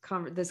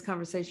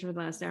conversation for the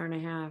last hour and a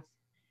half.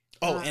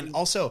 Oh, and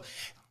also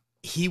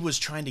he was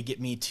trying to get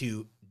me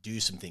to do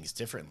some things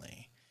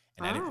differently,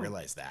 and I didn't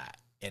realize that.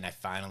 And I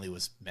finally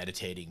was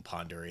meditating,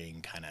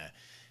 pondering, kind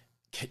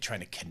of trying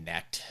to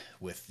connect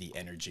with the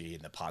energy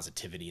and the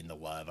positivity and the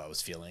love I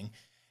was feeling.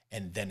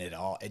 And then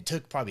it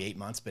took probably 8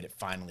 months, but it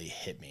finally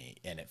hit me,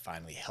 and it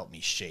finally helped me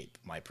shape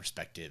my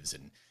perspectives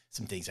and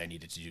some things I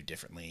needed to do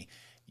differently.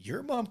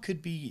 Your mom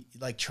could be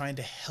like trying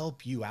to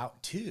help you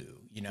out too,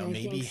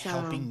 maybe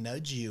helping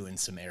nudge you in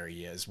some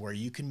areas where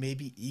you can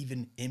maybe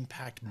even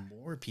impact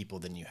more people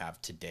than you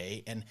have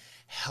today, and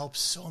help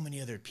so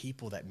many other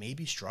people that may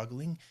be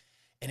struggling.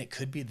 And it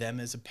could be them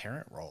as a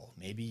parent role.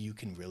 Maybe you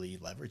can really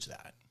leverage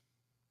that.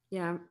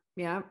 Yeah.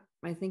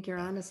 I think you're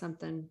onto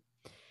something.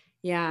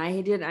 Yeah,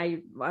 I did. I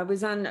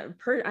was on,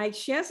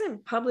 she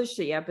hasn't published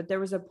it yet, but there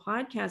was a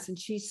podcast, and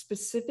she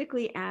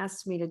specifically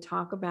asked me to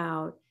talk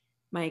about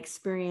my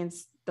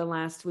experience the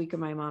last week of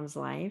my mom's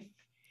life.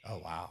 Oh,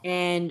 wow.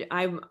 And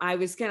I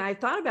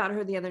thought about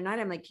her the other night.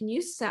 I'm like,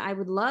 I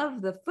would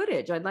love the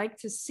footage. I'd like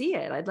to see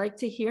it. I'd like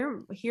to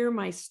hear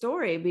my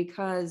story,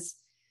 because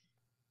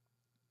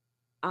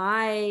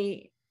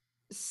I've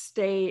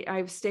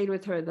stayed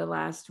with her the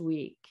last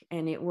week,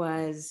 and it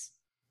was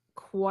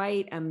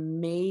quite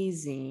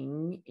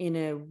amazing in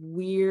a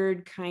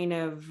weird kind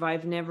of,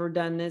 I've never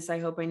done this, I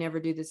hope I never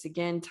do this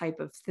again type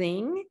of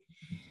thing.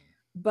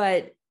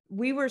 But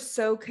we were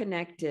so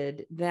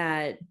connected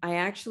that I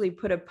actually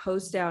put a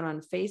post out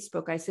on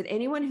Facebook. I said,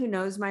 anyone who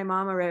knows my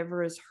mom or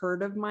ever has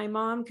heard of my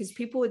mom, because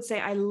people would say,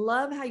 I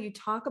love how you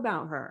talk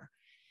about her.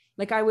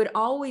 Like I would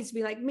always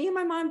be like, me and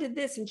my mom did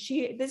this, and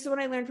this is what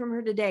I learned from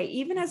her today,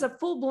 even as a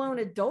full-blown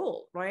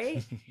adult,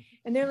 right?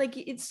 And they're like,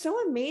 it's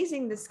so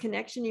amazing, this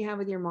connection you have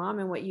with your mom,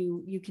 and what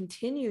you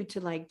continue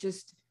to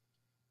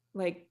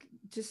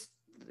just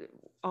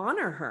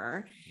honor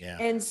her. Yeah.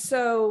 And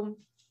so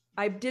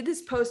I did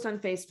this post on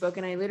Facebook,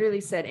 and I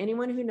literally said,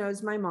 anyone who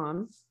knows my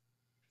mom,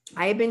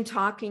 I had been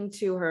talking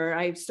to her.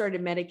 I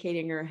started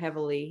medicating her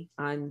heavily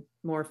on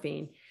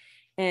morphine,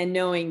 and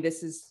knowing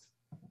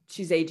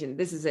she's aging.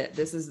 This is it.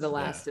 This is the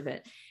last of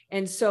it.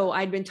 And so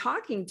I'd been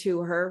talking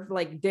to her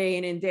like day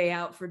in and day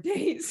out for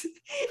days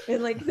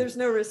and like, there's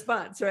no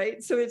response.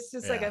 Right. So it's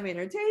just like, I'm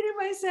entertaining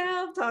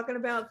myself, talking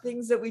about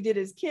things that we did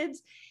as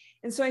kids.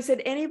 And so I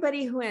said,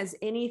 anybody who has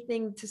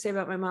anything to say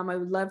about my mom, I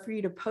would love for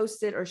you to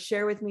post it or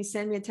share with me,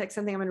 send me a text,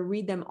 something. I'm going to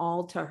read them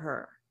all to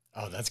her.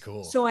 Oh, that's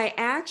cool. So I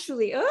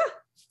actually,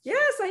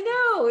 yes, I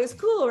know. It's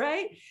cool.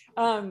 Right.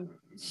 I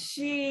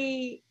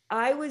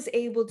was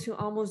able to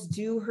almost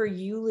do her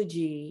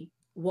eulogy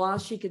while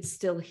she could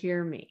still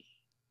hear me.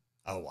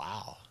 Oh,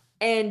 wow.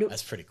 And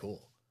that's pretty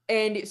cool.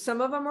 And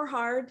some of them were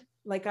hard.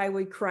 Like I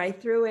would cry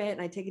through it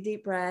and I take a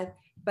deep breath,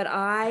 but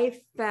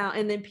I found,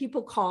 and then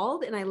people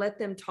called and I let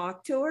them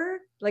talk to her,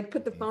 like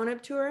put the phone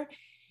up to her.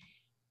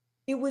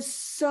 It was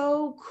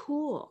so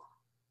cool.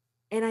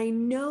 And I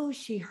know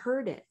she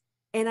heard it.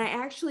 And I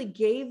actually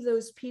gave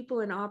those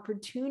people an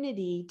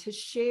opportunity to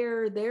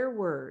share their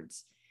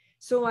words.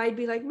 So I'd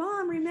be like,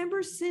 Mom,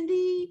 remember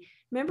Cindy?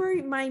 Remember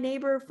my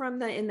neighbor from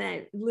in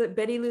that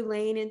Betty Lou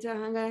Lane in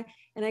Tahunga?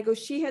 And I go,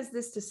 she has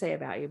this to say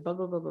about you, blah,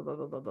 blah, blah, blah, blah,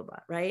 blah, blah, blah, blah.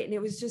 Right. And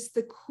it was just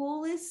the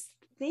coolest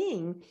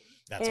thing.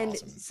 That's and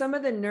awesome. Some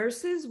of the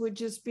nurses would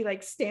just be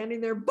like standing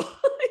there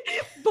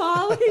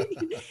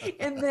bawling.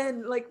 And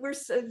then like, we're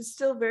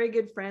still very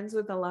good friends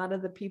with a lot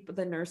of the people,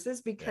 the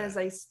nurses, because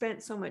I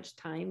spent so much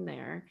time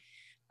there.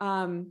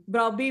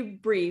 But I'll be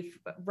brief.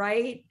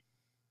 Right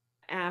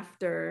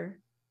after,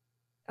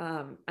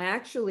 I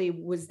actually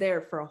was there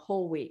for a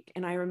whole week.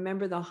 And I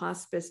remember the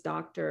hospice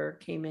doctor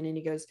came in and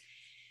he goes,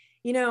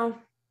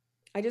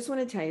 I just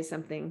want to tell you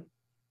something.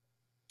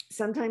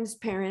 Sometimes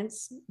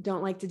parents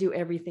don't like to do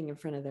everything in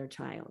front of their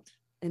child.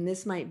 And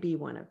this might be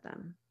one of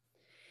them.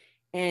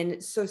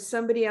 And so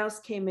somebody else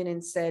came in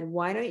and said,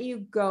 why don't you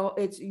go?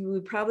 You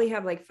would probably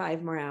have like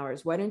 5 more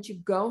hours. Why don't you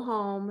go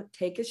home,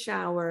 take a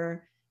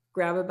shower,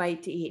 grab a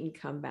bite to eat and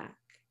come back?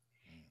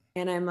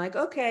 And I'm like,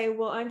 okay,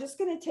 well, I'm just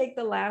going to take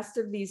the last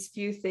of these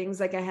few things.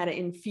 Like I had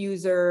an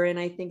infuser and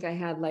I think I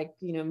had like,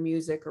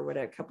 music or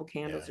whatever, a couple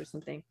candles or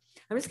something.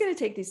 I'm just going to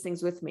take these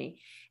things with me.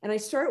 And I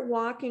start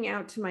walking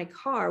out to my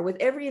car with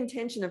every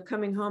intention of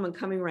coming home and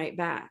coming right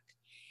back.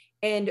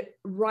 And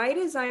right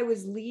as I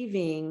was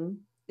leaving,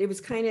 it was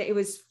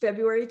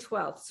February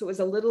 12th. So it was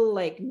a little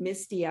like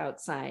misty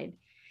outside.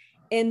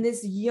 And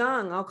this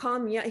young, I'll call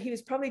him young, he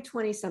was probably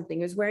 20 something.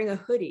 He was wearing a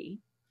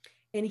hoodie.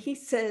 And he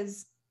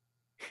says,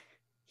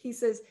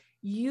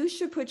 you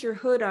should put your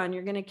hood on.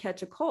 You're going to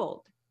catch a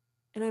cold.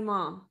 And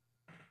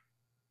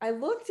I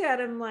looked at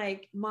him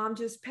like, Mom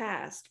just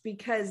passed,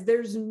 because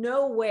there's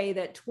no way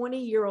that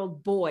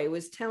 20-year-old boy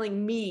was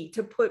telling me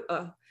to put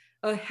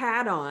a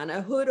hat on,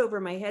 a hood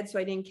over my head so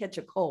I didn't catch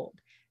a cold.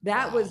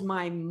 That was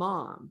my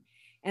mom.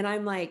 And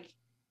I'm like,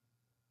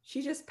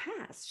 she just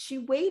passed. She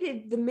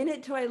waited the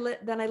minute till I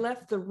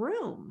left the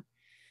room.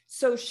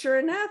 So sure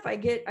enough,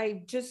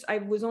 I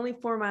was only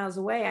 4 miles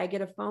away. I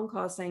get a phone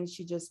call saying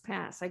she just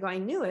passed. I go, I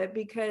knew it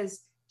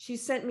because she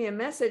sent me a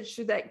message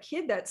to that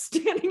kid that's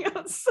standing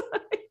outside.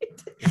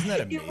 Isn't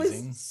that amazing? It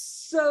was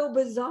so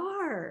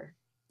bizarre.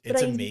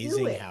 It's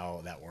amazing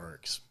how that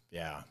works.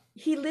 Yeah.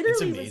 He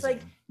literally was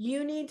like,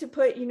 you need to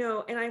put, and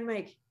I'm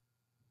like,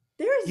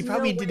 he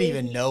probably didn't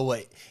even know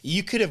what,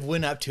 you could have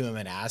went up to him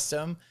and asked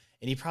him,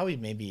 and he probably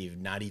maybe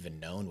not even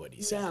known what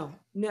he said.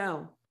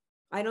 No,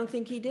 I don't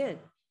think he did.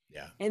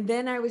 Yeah. And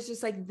then I was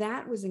just like,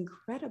 that was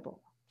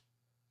incredible.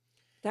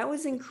 That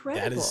was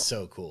incredible. That is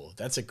so cool.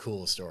 That's a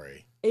cool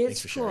story.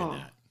 Thanks for sharing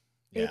that.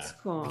 Yeah. It's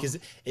cool. Because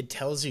it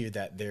tells you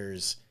that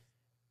there's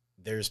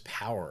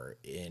power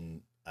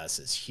in us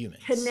as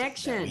humans.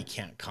 Connection. That we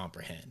can't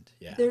comprehend.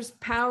 Yeah. There's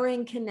power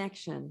in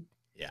connection.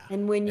 Yeah.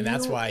 And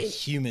that's why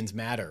humans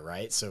matter,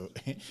 right? So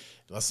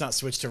let's not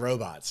switch to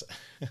robots.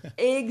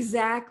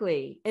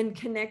 Exactly. And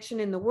connection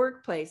in the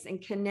workplace and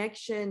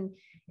connection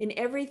in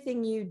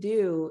everything you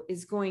do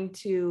is going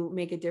to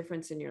make a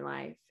difference in your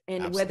life.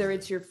 And Absolutely. Whether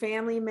it's your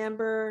family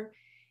member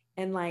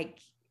and like,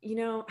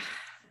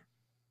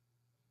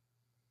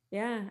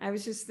 yeah, I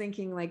was just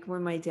thinking like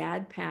when my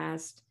dad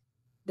passed,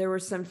 there were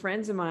some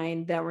friends of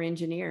mine that were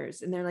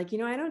engineers and they're like,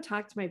 I don't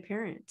talk to my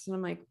parents. And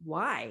I'm like,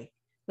 why?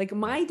 Like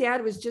my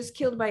dad was just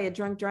killed by a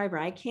drunk driver.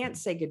 I can't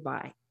say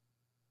goodbye.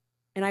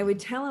 And I would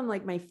tell him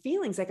like my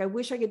feelings. Like, I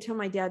wish I could tell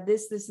my dad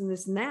this, this, and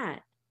this, and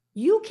that.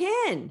 You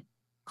can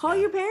call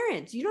your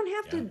parents. You don't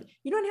have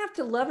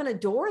to love and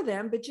adore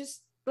them, but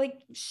just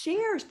like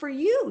share for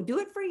you, do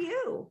it for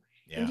you.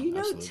 Yeah, and do you know,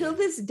 absolutely. Till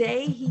this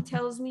day, he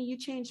tells me you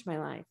changed my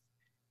life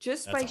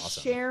just That's by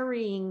awesome.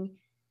 Sharing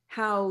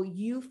how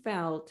you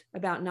felt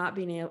about not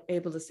being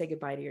able to say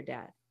goodbye to your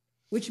dad,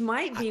 which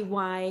might be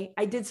why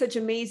I did such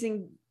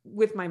amazing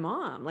with my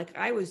mom. Like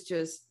I was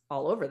just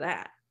all over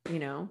that,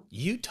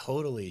 You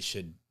totally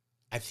should.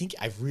 I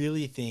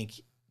really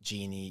think,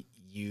 Jeannie,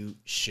 you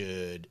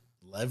should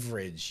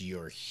leverage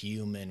your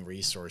human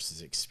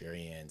resources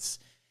experience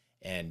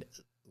and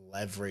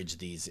leverage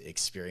these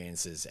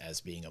experiences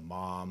as being a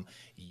mom,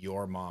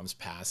 your mom's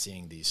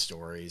passing, these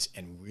stories,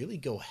 and really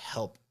go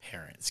help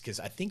parents. Because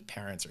I think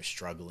parents are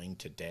struggling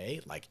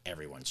today, like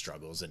everyone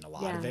struggles in a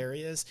lot of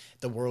areas.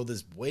 The world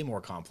is way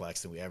more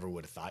complex than we ever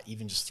would have thought,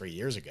 even just 3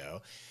 years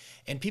ago.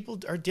 And people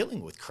are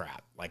dealing with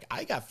crap. Like,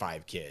 I got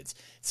 5 kids.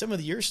 Some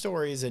of your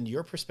stories and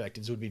your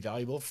perspectives would be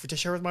valuable to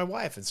share with my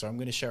wife. And so I'm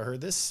going to show her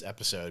this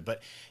episode.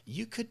 But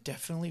you could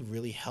definitely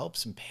really help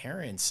some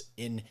parents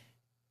in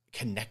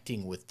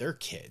connecting with their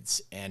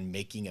kids and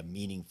making a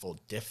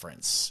meaningful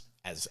difference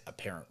as a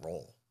parent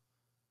role.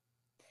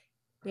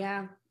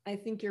 Yeah, I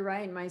think you're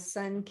right. My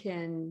son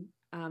can,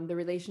 the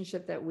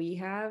relationship that we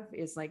have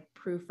is like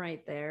proof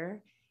right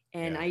there.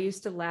 And I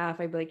used to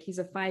laugh. I'd be like, he's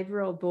a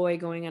 5-year-old boy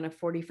going on a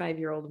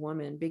 45-year-old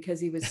woman, because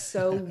he was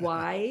so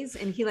wise.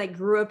 And he like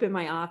grew up in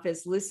my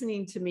office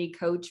listening to me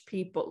coach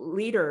people,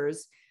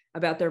 leaders,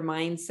 about their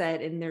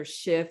mindset and their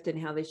shift and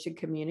how they should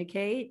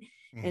communicate.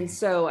 And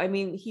so, I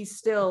mean,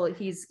 he's going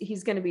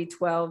to be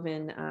 12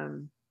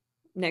 in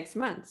next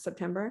month,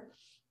 September,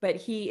 but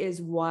he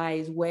is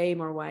wise, way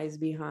more wise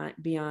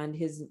beyond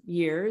his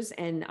years.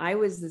 And I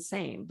was the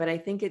same, but I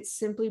think it's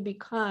simply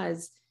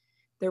because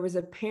there was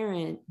a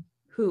parent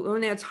who,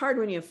 now it's hard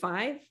when you have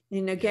 5.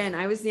 And again,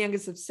 I was the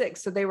youngest of 6.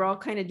 So they were all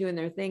kind of doing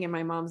their thing. And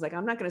my mom's like,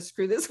 I'm not going to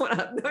screw this one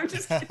up. No, I'm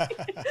just kidding.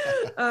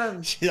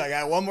 She's like, I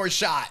got one more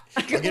shot.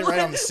 I'll get right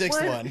on the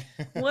 6th one.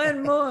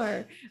 One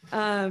more.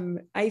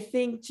 I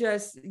think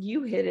just,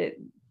 you hit it.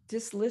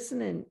 Just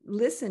listen,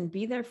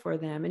 be there for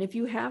them. And if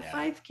you have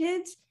 5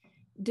 kids,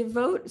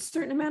 devote a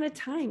certain amount of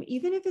time,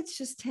 even if it's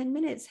just 10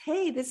 minutes.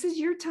 Hey, this is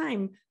your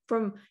time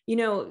from,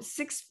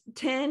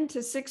 6:10 to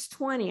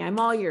 6:20. I'm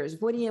all yours.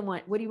 What do you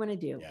want? What do you want to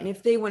do? And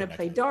if they want to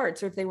play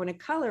darts, or if they want to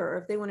color, or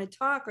if they want to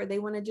talk, or they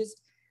want to just,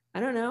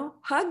 I don't know,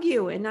 hug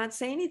you and not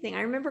say anything.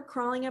 I remember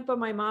crawling up on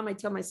my mom. I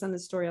tell my son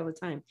this story all the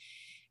time,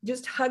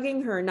 just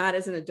hugging her, not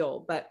as an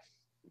adult, but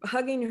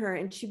hugging her.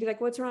 And she'd be like,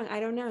 what's wrong? I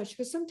don't know. She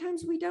goes,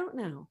 sometimes we don't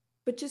know,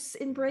 but just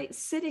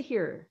sit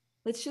here.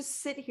 Let's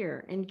just sit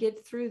here and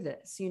get through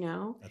this,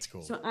 That's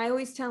cool. So I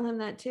always tell him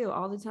that too,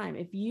 all the time.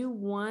 If you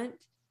want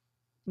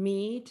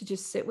me to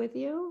just sit with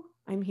you,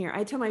 I'm here.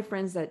 I tell my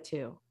friends that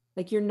too.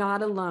 Like, you're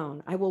not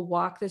alone. I will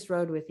walk this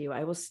road with you.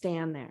 I will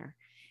stand there.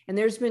 And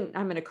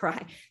I'm going to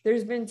cry.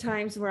 There's been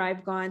times where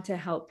I've gone to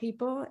help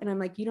people and I'm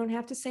like, you don't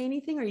have to say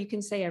anything, or you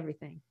can say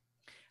everything.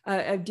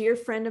 A dear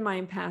friend of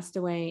mine passed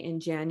away in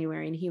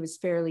January, and he was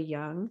fairly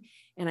young.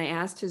 And I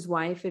asked his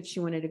wife if she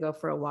wanted to go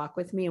for a walk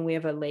with me. And we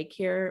have a lake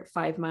here,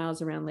 5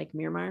 miles around Lake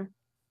Miramar.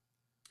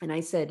 And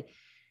I said,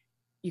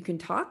 you can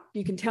talk,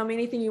 you can tell me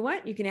anything you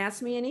want, you can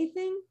ask me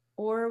anything,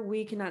 or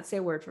we cannot say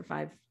a word for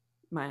 5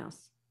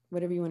 miles,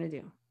 whatever you want to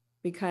do,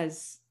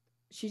 because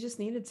she just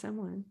needed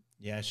someone.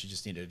 Yeah, she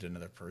just needed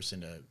another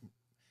person to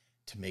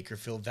make her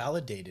feel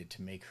validated,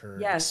 to make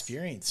her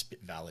experience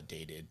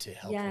validated, to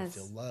help her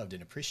feel loved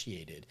and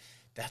appreciated.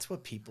 That's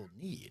what people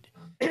need.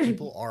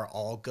 People are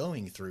all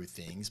going through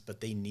things,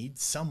 but they need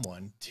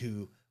someone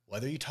to,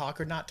 whether you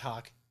talk or not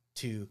talk,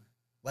 to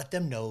let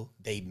them know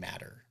they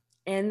matter.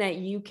 And that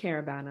you care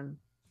about them.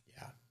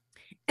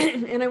 Yeah.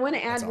 And I want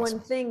to add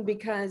one thing,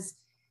 because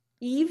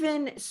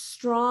even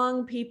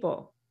strong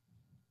people,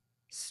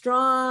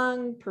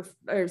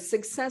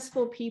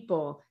 successful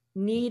people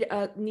need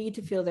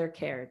to feel they're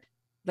cared.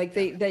 Like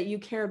that you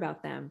care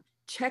about them,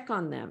 check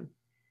on them.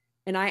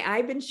 And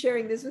I've been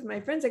sharing this with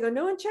my friends. I go,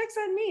 no one checks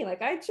on me.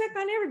 Like, I check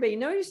on everybody.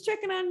 Nobody's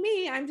checking on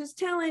me. I'm just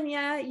telling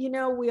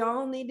you, we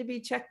all need to be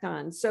checked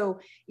on. So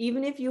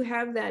even if you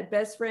have that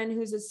best friend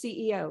who's a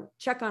CEO,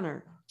 check on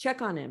her,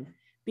 check on him,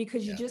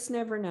 because you just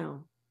never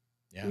know,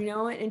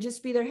 and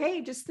just be there.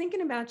 Hey, just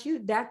thinking about you.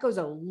 That goes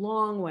a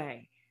long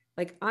way.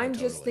 Like, I'm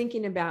just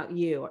thinking about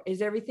you.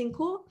 Is everything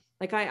cool?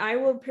 Like, I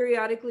will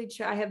periodically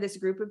check. I have this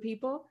group of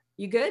people.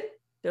 You good?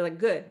 They're like,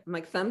 good. I'm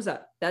like, thumbs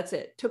up. That's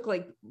it. Took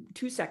like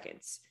 2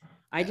 seconds.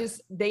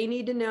 They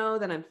need to know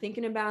that I'm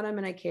thinking about them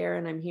and I care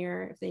and I'm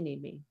here if they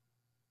need me.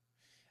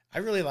 I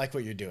really like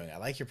what you're doing. I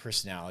like your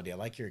personality. I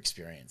like your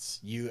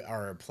experience. You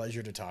are a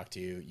pleasure to talk to.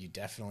 You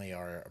definitely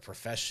are a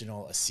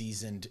professional, a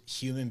seasoned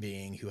human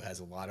being who has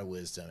a lot of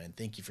wisdom. And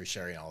thank you for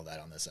sharing all of that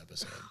on this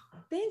episode.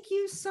 Thank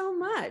you so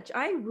much.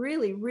 I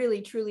really,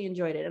 really, truly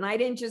enjoyed it. And I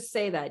didn't just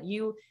say that.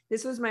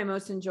 This was my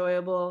most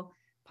enjoyable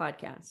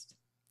podcast.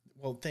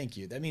 Well, thank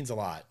you. That means a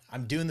lot.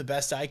 I'm doing the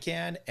best I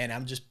can, and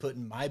I'm just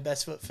putting my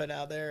best foot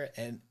out there,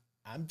 and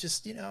I'm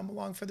just, I'm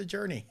along for the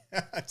journey.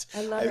 I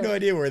have no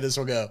idea where this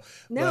will go.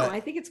 No, I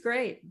think it's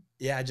great.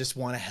 Yeah, I just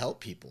want to help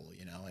people,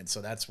 and so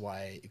that's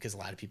why, because a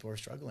lot of people are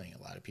struggling.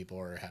 A lot of people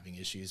are having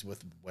issues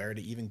with where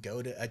to even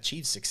go to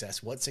achieve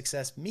success, what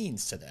success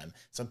means to them.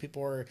 Some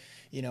people are,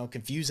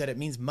 confused that it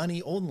means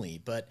money only,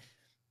 but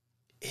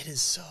it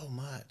is so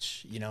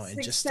much,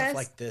 and just stuff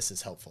like this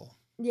is helpful.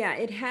 Yeah,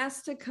 it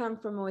has to come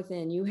from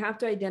within. You have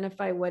to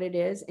identify what it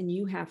is and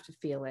you have to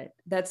feel it.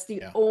 That's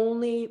the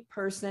only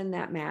person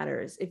that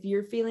matters. If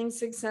you're feeling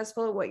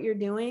successful at what you're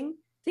doing,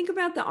 think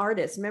about the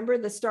artists. Remember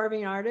the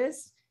starving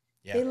artists?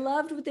 Yeah. They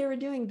loved what they were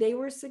doing. They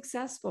were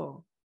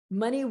successful.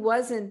 Money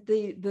wasn't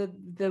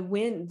the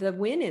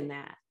win in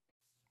that.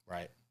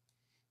 Right.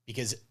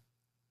 Because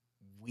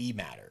we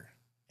matter,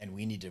 and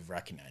we need to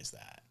recognize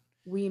that.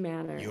 We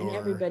matter, and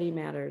everybody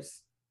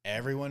matters.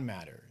 Everyone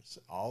matters.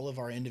 All of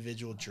our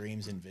individual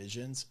dreams and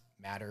visions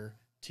matter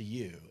to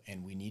you,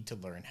 and we need to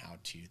learn how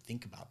to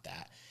think about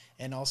that.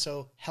 And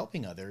also,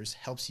 helping others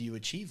helps you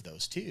achieve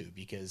those too,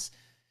 because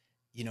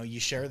you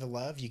share the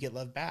love, you get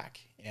love back,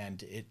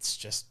 and it's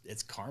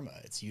karma.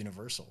 It's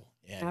universal.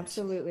 And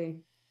absolutely.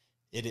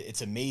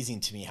 It's amazing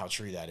to me how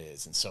true that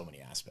is in so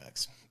many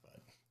aspects. But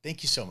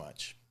thank you so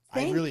much.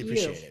 I really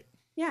appreciate it.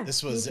 Yeah.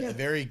 This was a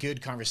very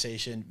good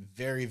conversation.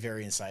 Very,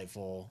 very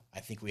insightful.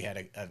 I think we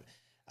had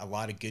a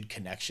lot of good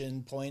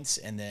connection points,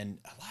 and then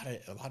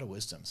a lot of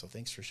wisdom. So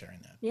thanks for sharing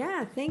that.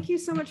 Yeah. Thank you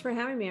so much for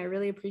having me. I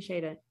really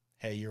appreciate it.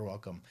 Hey, you're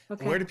welcome.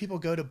 Okay. Where do people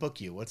go to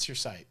book you? What's your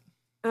site?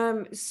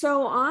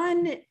 So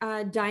on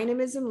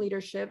Dynamism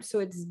Leadership, so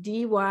it's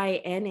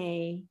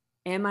DYNAMISM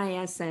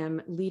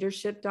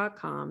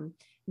leadership.com.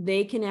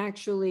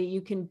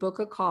 You can book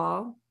a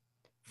call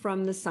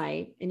from the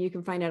site, and you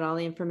can find out all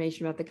the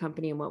information about the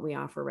company and what we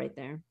offer right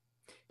there.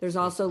 There's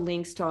also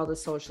links to all the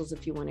socials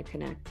if you want to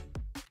connect.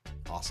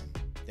 Awesome.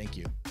 Thank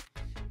you.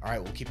 All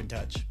right, we'll keep in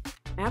touch.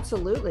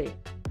 Absolutely.